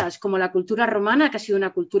culturas, como la cultura romana, que ha sido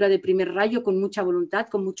una cultura de primer rayo con mucha voluntad,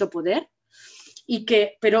 con mucho poder,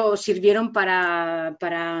 pero sirvieron para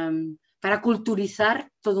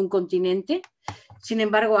culturizar todo un continente. Sin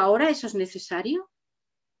embargo, ¿ahora eso es necesario?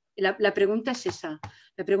 La pregunta es esa.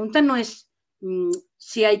 La pregunta no es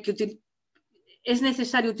si es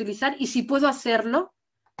necesario utilizar y si puedo hacerlo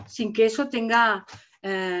sin que eso tenga,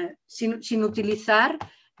 sin utilizar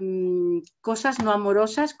cosas no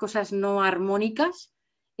amorosas, cosas no armónicas,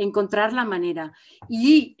 encontrar la manera.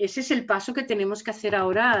 Y ese es el paso que tenemos que hacer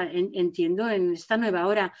ahora, entiendo, en esta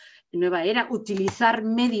nueva era, utilizar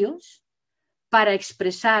medios para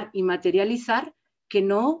expresar y materializar que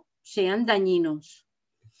no sean dañinos.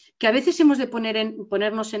 ¿Que a veces hemos de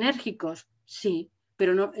ponernos enérgicos? Sí,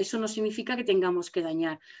 pero no, eso no significa que tengamos que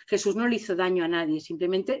dañar. Jesús no le hizo daño a nadie,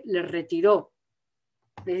 simplemente le retiró.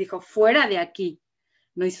 Le dijo, fuera de aquí.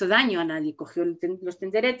 No hizo daño a nadie, cogió los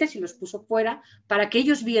tenderetes y los puso fuera para que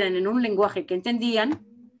ellos vieran en un lenguaje que entendían,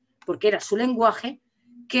 porque era su lenguaje,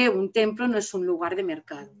 que un templo no es un lugar de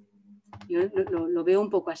mercado. Yo lo veo un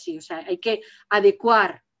poco así, o sea, hay que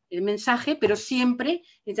adecuar el mensaje, pero siempre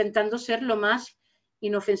intentando ser lo más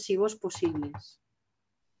inofensivos posibles.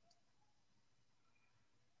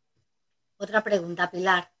 Otra pregunta,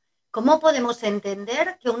 Pilar. ¿Cómo podemos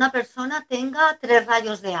entender que una persona tenga 3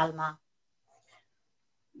 rayos de alma?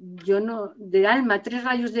 Yo no, de alma, 3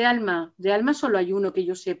 rayos de alma solo hay uno que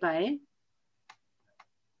yo sepa, ¿eh?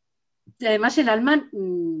 Además el alma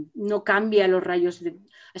no cambia los rayos,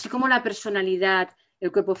 así como la personalidad,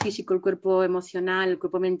 el cuerpo físico, el cuerpo emocional, el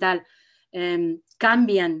cuerpo mental,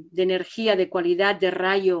 cambian de energía, de cualidad, de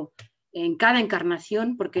rayo en cada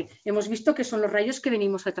encarnación, porque hemos visto que son los rayos que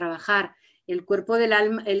venimos a trabajar. El cuerpo del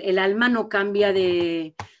alma, el alma no cambia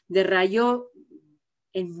de rayo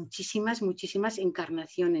en muchísimas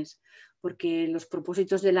encarnaciones, porque los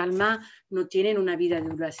propósitos del alma no tienen una vida de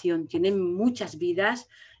duración, tienen muchas vidas,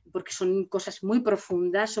 porque son cosas muy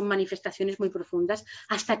profundas, son manifestaciones muy profundas,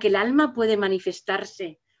 hasta que el alma puede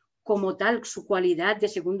manifestarse como tal, su cualidad de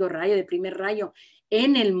segundo rayo, de primer rayo,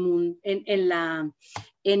 en el mundo, en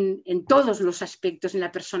todos los aspectos, en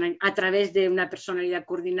la persona, a través de una personalidad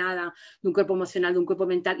coordinada, de un cuerpo emocional, de un cuerpo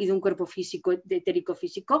mental y de un cuerpo físico, de etérico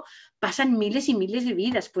físico, pasan miles y miles de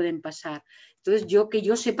vidas, pueden pasar. Entonces, que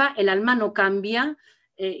yo sepa, el alma no cambia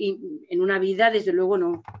en una vida, desde luego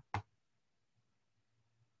no.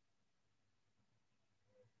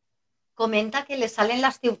 Comenta que le salen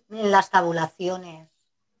las tabulaciones.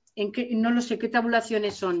 No lo sé, ¿qué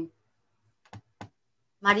tabulaciones son?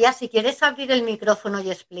 María, si quieres abrir el micrófono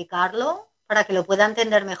y explicarlo para que lo pueda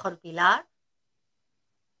entender mejor Pilar.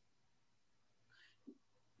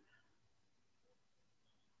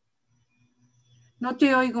 No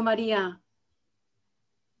te oigo, María.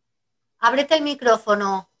 Ábrete el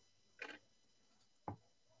micrófono.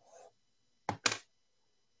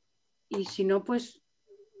 Y si no, pues,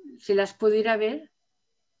 ¿se las puedo ir a ver?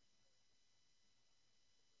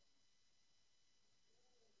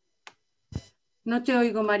 No te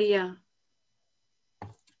oigo, María.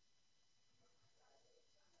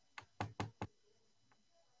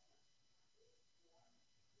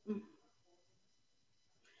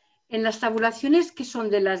 En las tabulaciones que son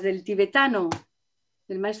de las del tibetano,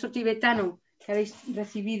 del maestro tibetano que habéis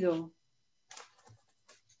recibido.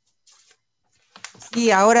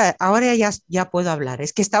 Sí, ahora ya puedo hablar.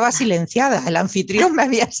 Es que estaba silenciada, el anfitrión me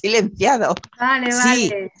había silenciado. Vale, sí,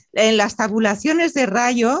 vale. En las tabulaciones de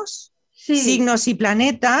rayos, sí, signos y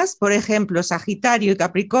planetas, por ejemplo, Sagitario y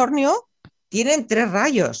Capricornio, tienen 3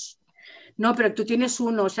 rayos. No, pero tú tienes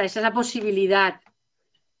uno, o sea, esa es la posibilidad.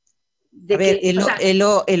 A ver,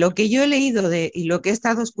 en lo que yo he leído y lo que he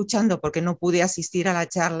estado escuchando, porque no pude asistir a la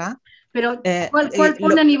charla. Pero, ¿cuál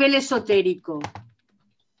pone a nivel esotérico?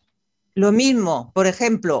 Lo mismo, por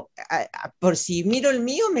ejemplo, por si miro el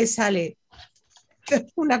mío me sale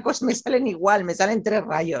una cosa, me salen igual, me salen 3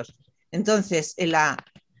 rayos. Entonces,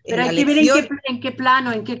 pero hay que ver en qué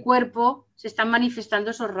plano, en qué cuerpo se están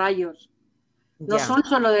manifestando esos rayos. No son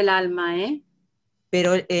solo del alma, ¿eh?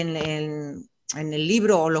 Pero en el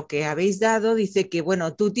libro o lo que habéis dado dice que,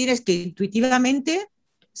 bueno, tú tienes que intuitivamente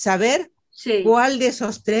saber cuál de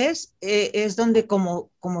esos 3 es donde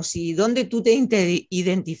donde tú te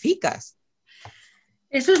identificas.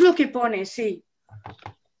 Eso es lo que pone, sí.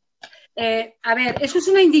 A ver, eso es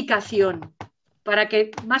una indicación para que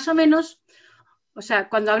más o menos, o sea,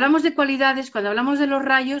 cuando hablamos de cualidades, cuando hablamos de los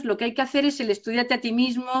rayos, lo que hay que hacer es el estudiarte a ti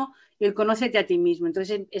mismo y el conócete a ti mismo.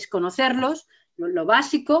 Entonces, es conocerlos, lo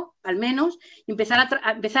básico, al menos, y empezar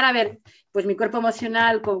a ver, pues mi cuerpo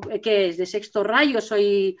emocional, ¿qué es? De 6º rayo,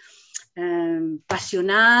 soy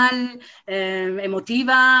pasional,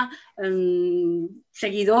 emotiva,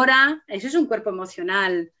 seguidora. Eso es un cuerpo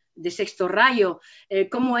emocional de 6º rayo.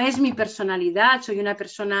 ¿Cómo es mi personalidad? Soy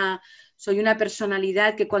una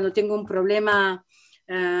personalidad que cuando tengo un problema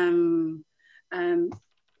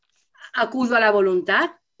acudo a la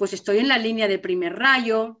voluntad, pues estoy en la línea de 1er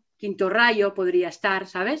rayo, 5º rayo podría estar,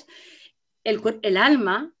 ¿sabes? El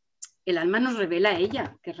alma nos revela a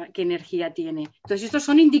ella qué energía tiene. Entonces, estas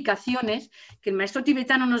son indicaciones que el maestro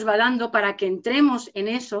tibetano nos va dando para que entremos en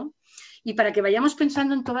eso y para que vayamos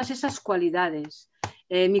pensando en todas esas cualidades.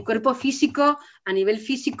 Mi cuerpo físico, a nivel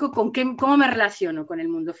físico, ¿cómo me relaciono con el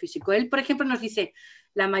mundo físico? Él, por ejemplo, nos dice,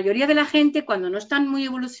 la mayoría de la gente, cuando no están muy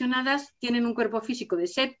evolucionadas, tienen un cuerpo físico de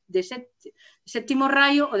 7º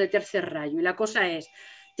rayo o de 3er rayo. Y la cosa es,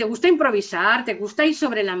 ¿te gusta improvisar? ¿Te gusta ir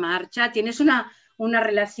sobre la marcha? ¿Tienes una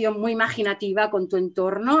relación muy imaginativa con tu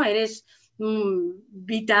entorno? ¿Eres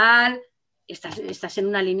vital? Estás en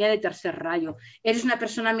una línea de 3er rayo. Eres una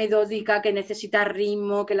persona metódica que necesita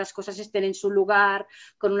ritmo, que las cosas estén en su lugar,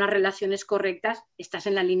 con unas relaciones correctas, estás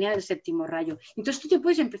en la línea del 7º rayo. Entonces tú te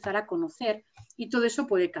puedes empezar a conocer y todo eso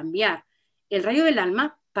puede cambiar. El rayo del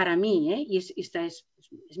alma, para mí, y esta es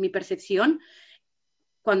mi percepción,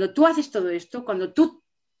 cuando tú haces todo esto, cuando tú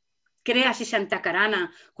creas esa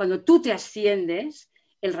antacarana, cuando tú te asciendes,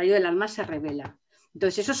 el rayo del alma se revela.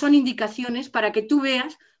 Entonces, esas son indicaciones para que tú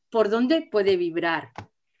veas por dónde puede vibrar.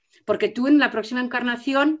 Porque tú en la próxima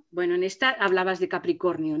encarnación, bueno, en esta hablabas de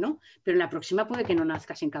Capricornio, ¿no? Pero en la próxima puede que no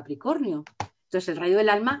nazcas en Capricornio. Entonces, el rayo del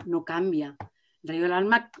alma no cambia. El rayo del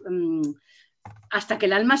alma, hasta que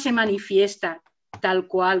el alma se manifiesta tal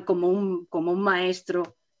cual como un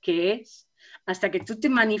maestro que es, hasta que tú te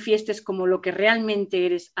manifiestes como lo que realmente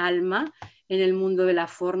eres, alma, en el mundo de la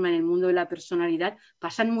forma, en el mundo de la personalidad,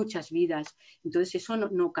 pasan muchas vidas. Entonces eso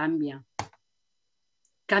no cambia.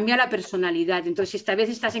 Cambia la personalidad. Entonces, si esta vez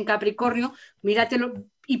estás en Capricornio, míratelo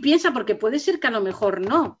y piensa, porque puede ser que a lo mejor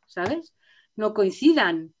no, ¿sabes? No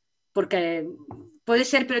coincidan, porque puede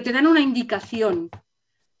ser, pero te dan una indicación.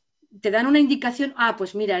 Te dan una indicación,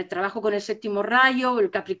 pues mira, el trabajo con el 7º rayo, el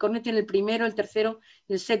Capricornio tiene el 1º, el 3º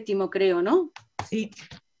y el 7º, creo, ¿no? Sí.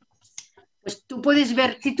 Pues tú puedes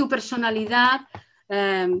ver si tu personalidad,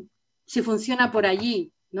 si funciona por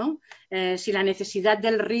allí, ¿no? Si la necesidad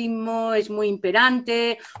del ritmo es muy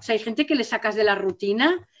imperante. O sea, hay gente que le sacas de la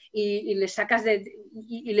rutina y le sacas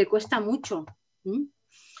y le cuesta mucho.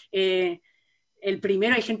 El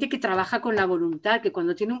primero, hay gente que trabaja con la voluntad, que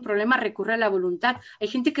cuando tiene un problema recurre a la voluntad. Hay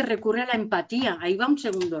gente que recurre a la empatía. Ahí va un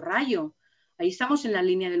 2º rayo. Ahí estamos en la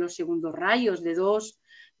línea de los 2º rayos, de 2,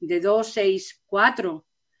 6, 4.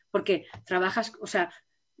 Porque trabajas, o sea,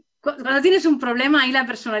 cuando tienes un problema, ahí la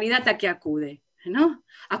personalidad a qué acude, ¿no?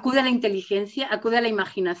 Acude a la inteligencia, acude a la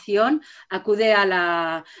imaginación, acude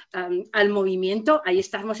al movimiento. Ahí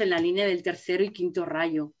estamos en la línea del 3º y 5º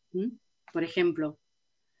rayo, por ejemplo.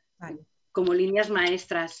 Vale. Como líneas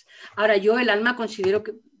maestras. Ahora, yo el alma considero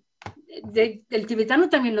que el tibetano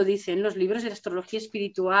también lo dice en los libros de astrología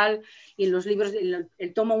espiritual y en los libros,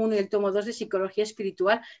 el tomo 1 y el tomo 2 de psicología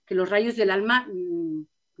espiritual, que los rayos del alma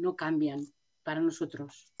no cambian para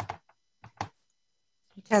nosotros.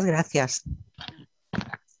 Muchas gracias.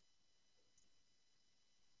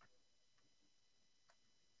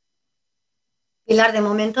 Pilar, de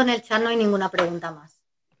momento en el chat no hay ninguna pregunta más.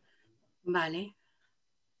 Vale.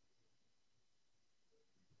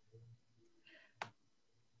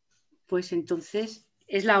 Pues entonces,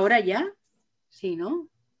 ¿es la hora ya? Sí, ¿no?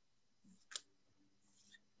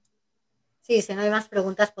 Sí, si no hay más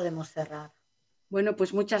preguntas podemos cerrar. Bueno,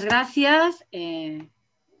 pues muchas gracias.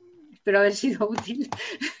 Espero haber sido útil.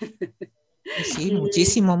 Sí,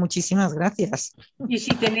 muchísimo, muchísimas gracias. Y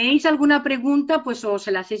si tenéis alguna pregunta, pues o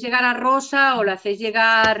se la hacéis llegar a Rosa o la hacéis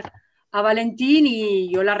llegar a Valentín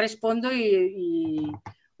y yo la respondo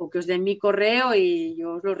o que os den mi correo y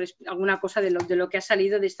yo os alguna cosa de lo que ha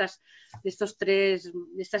salido de estas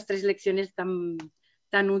tres lecciones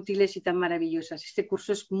tan útiles y tan maravillosas. Este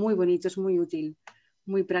curso es muy bonito, es muy útil,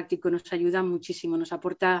 muy práctico, nos ayuda muchísimo, nos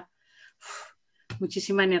aporta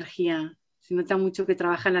muchísima energía. Se nota mucho que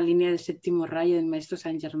trabaja en la línea del séptimo rayo del maestro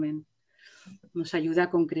Saint Germain. Nos ayuda a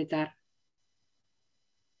concretar.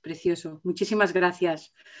 Precioso. Muchísimas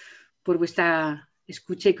gracias por vuestra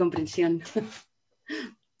escucha y comprensión.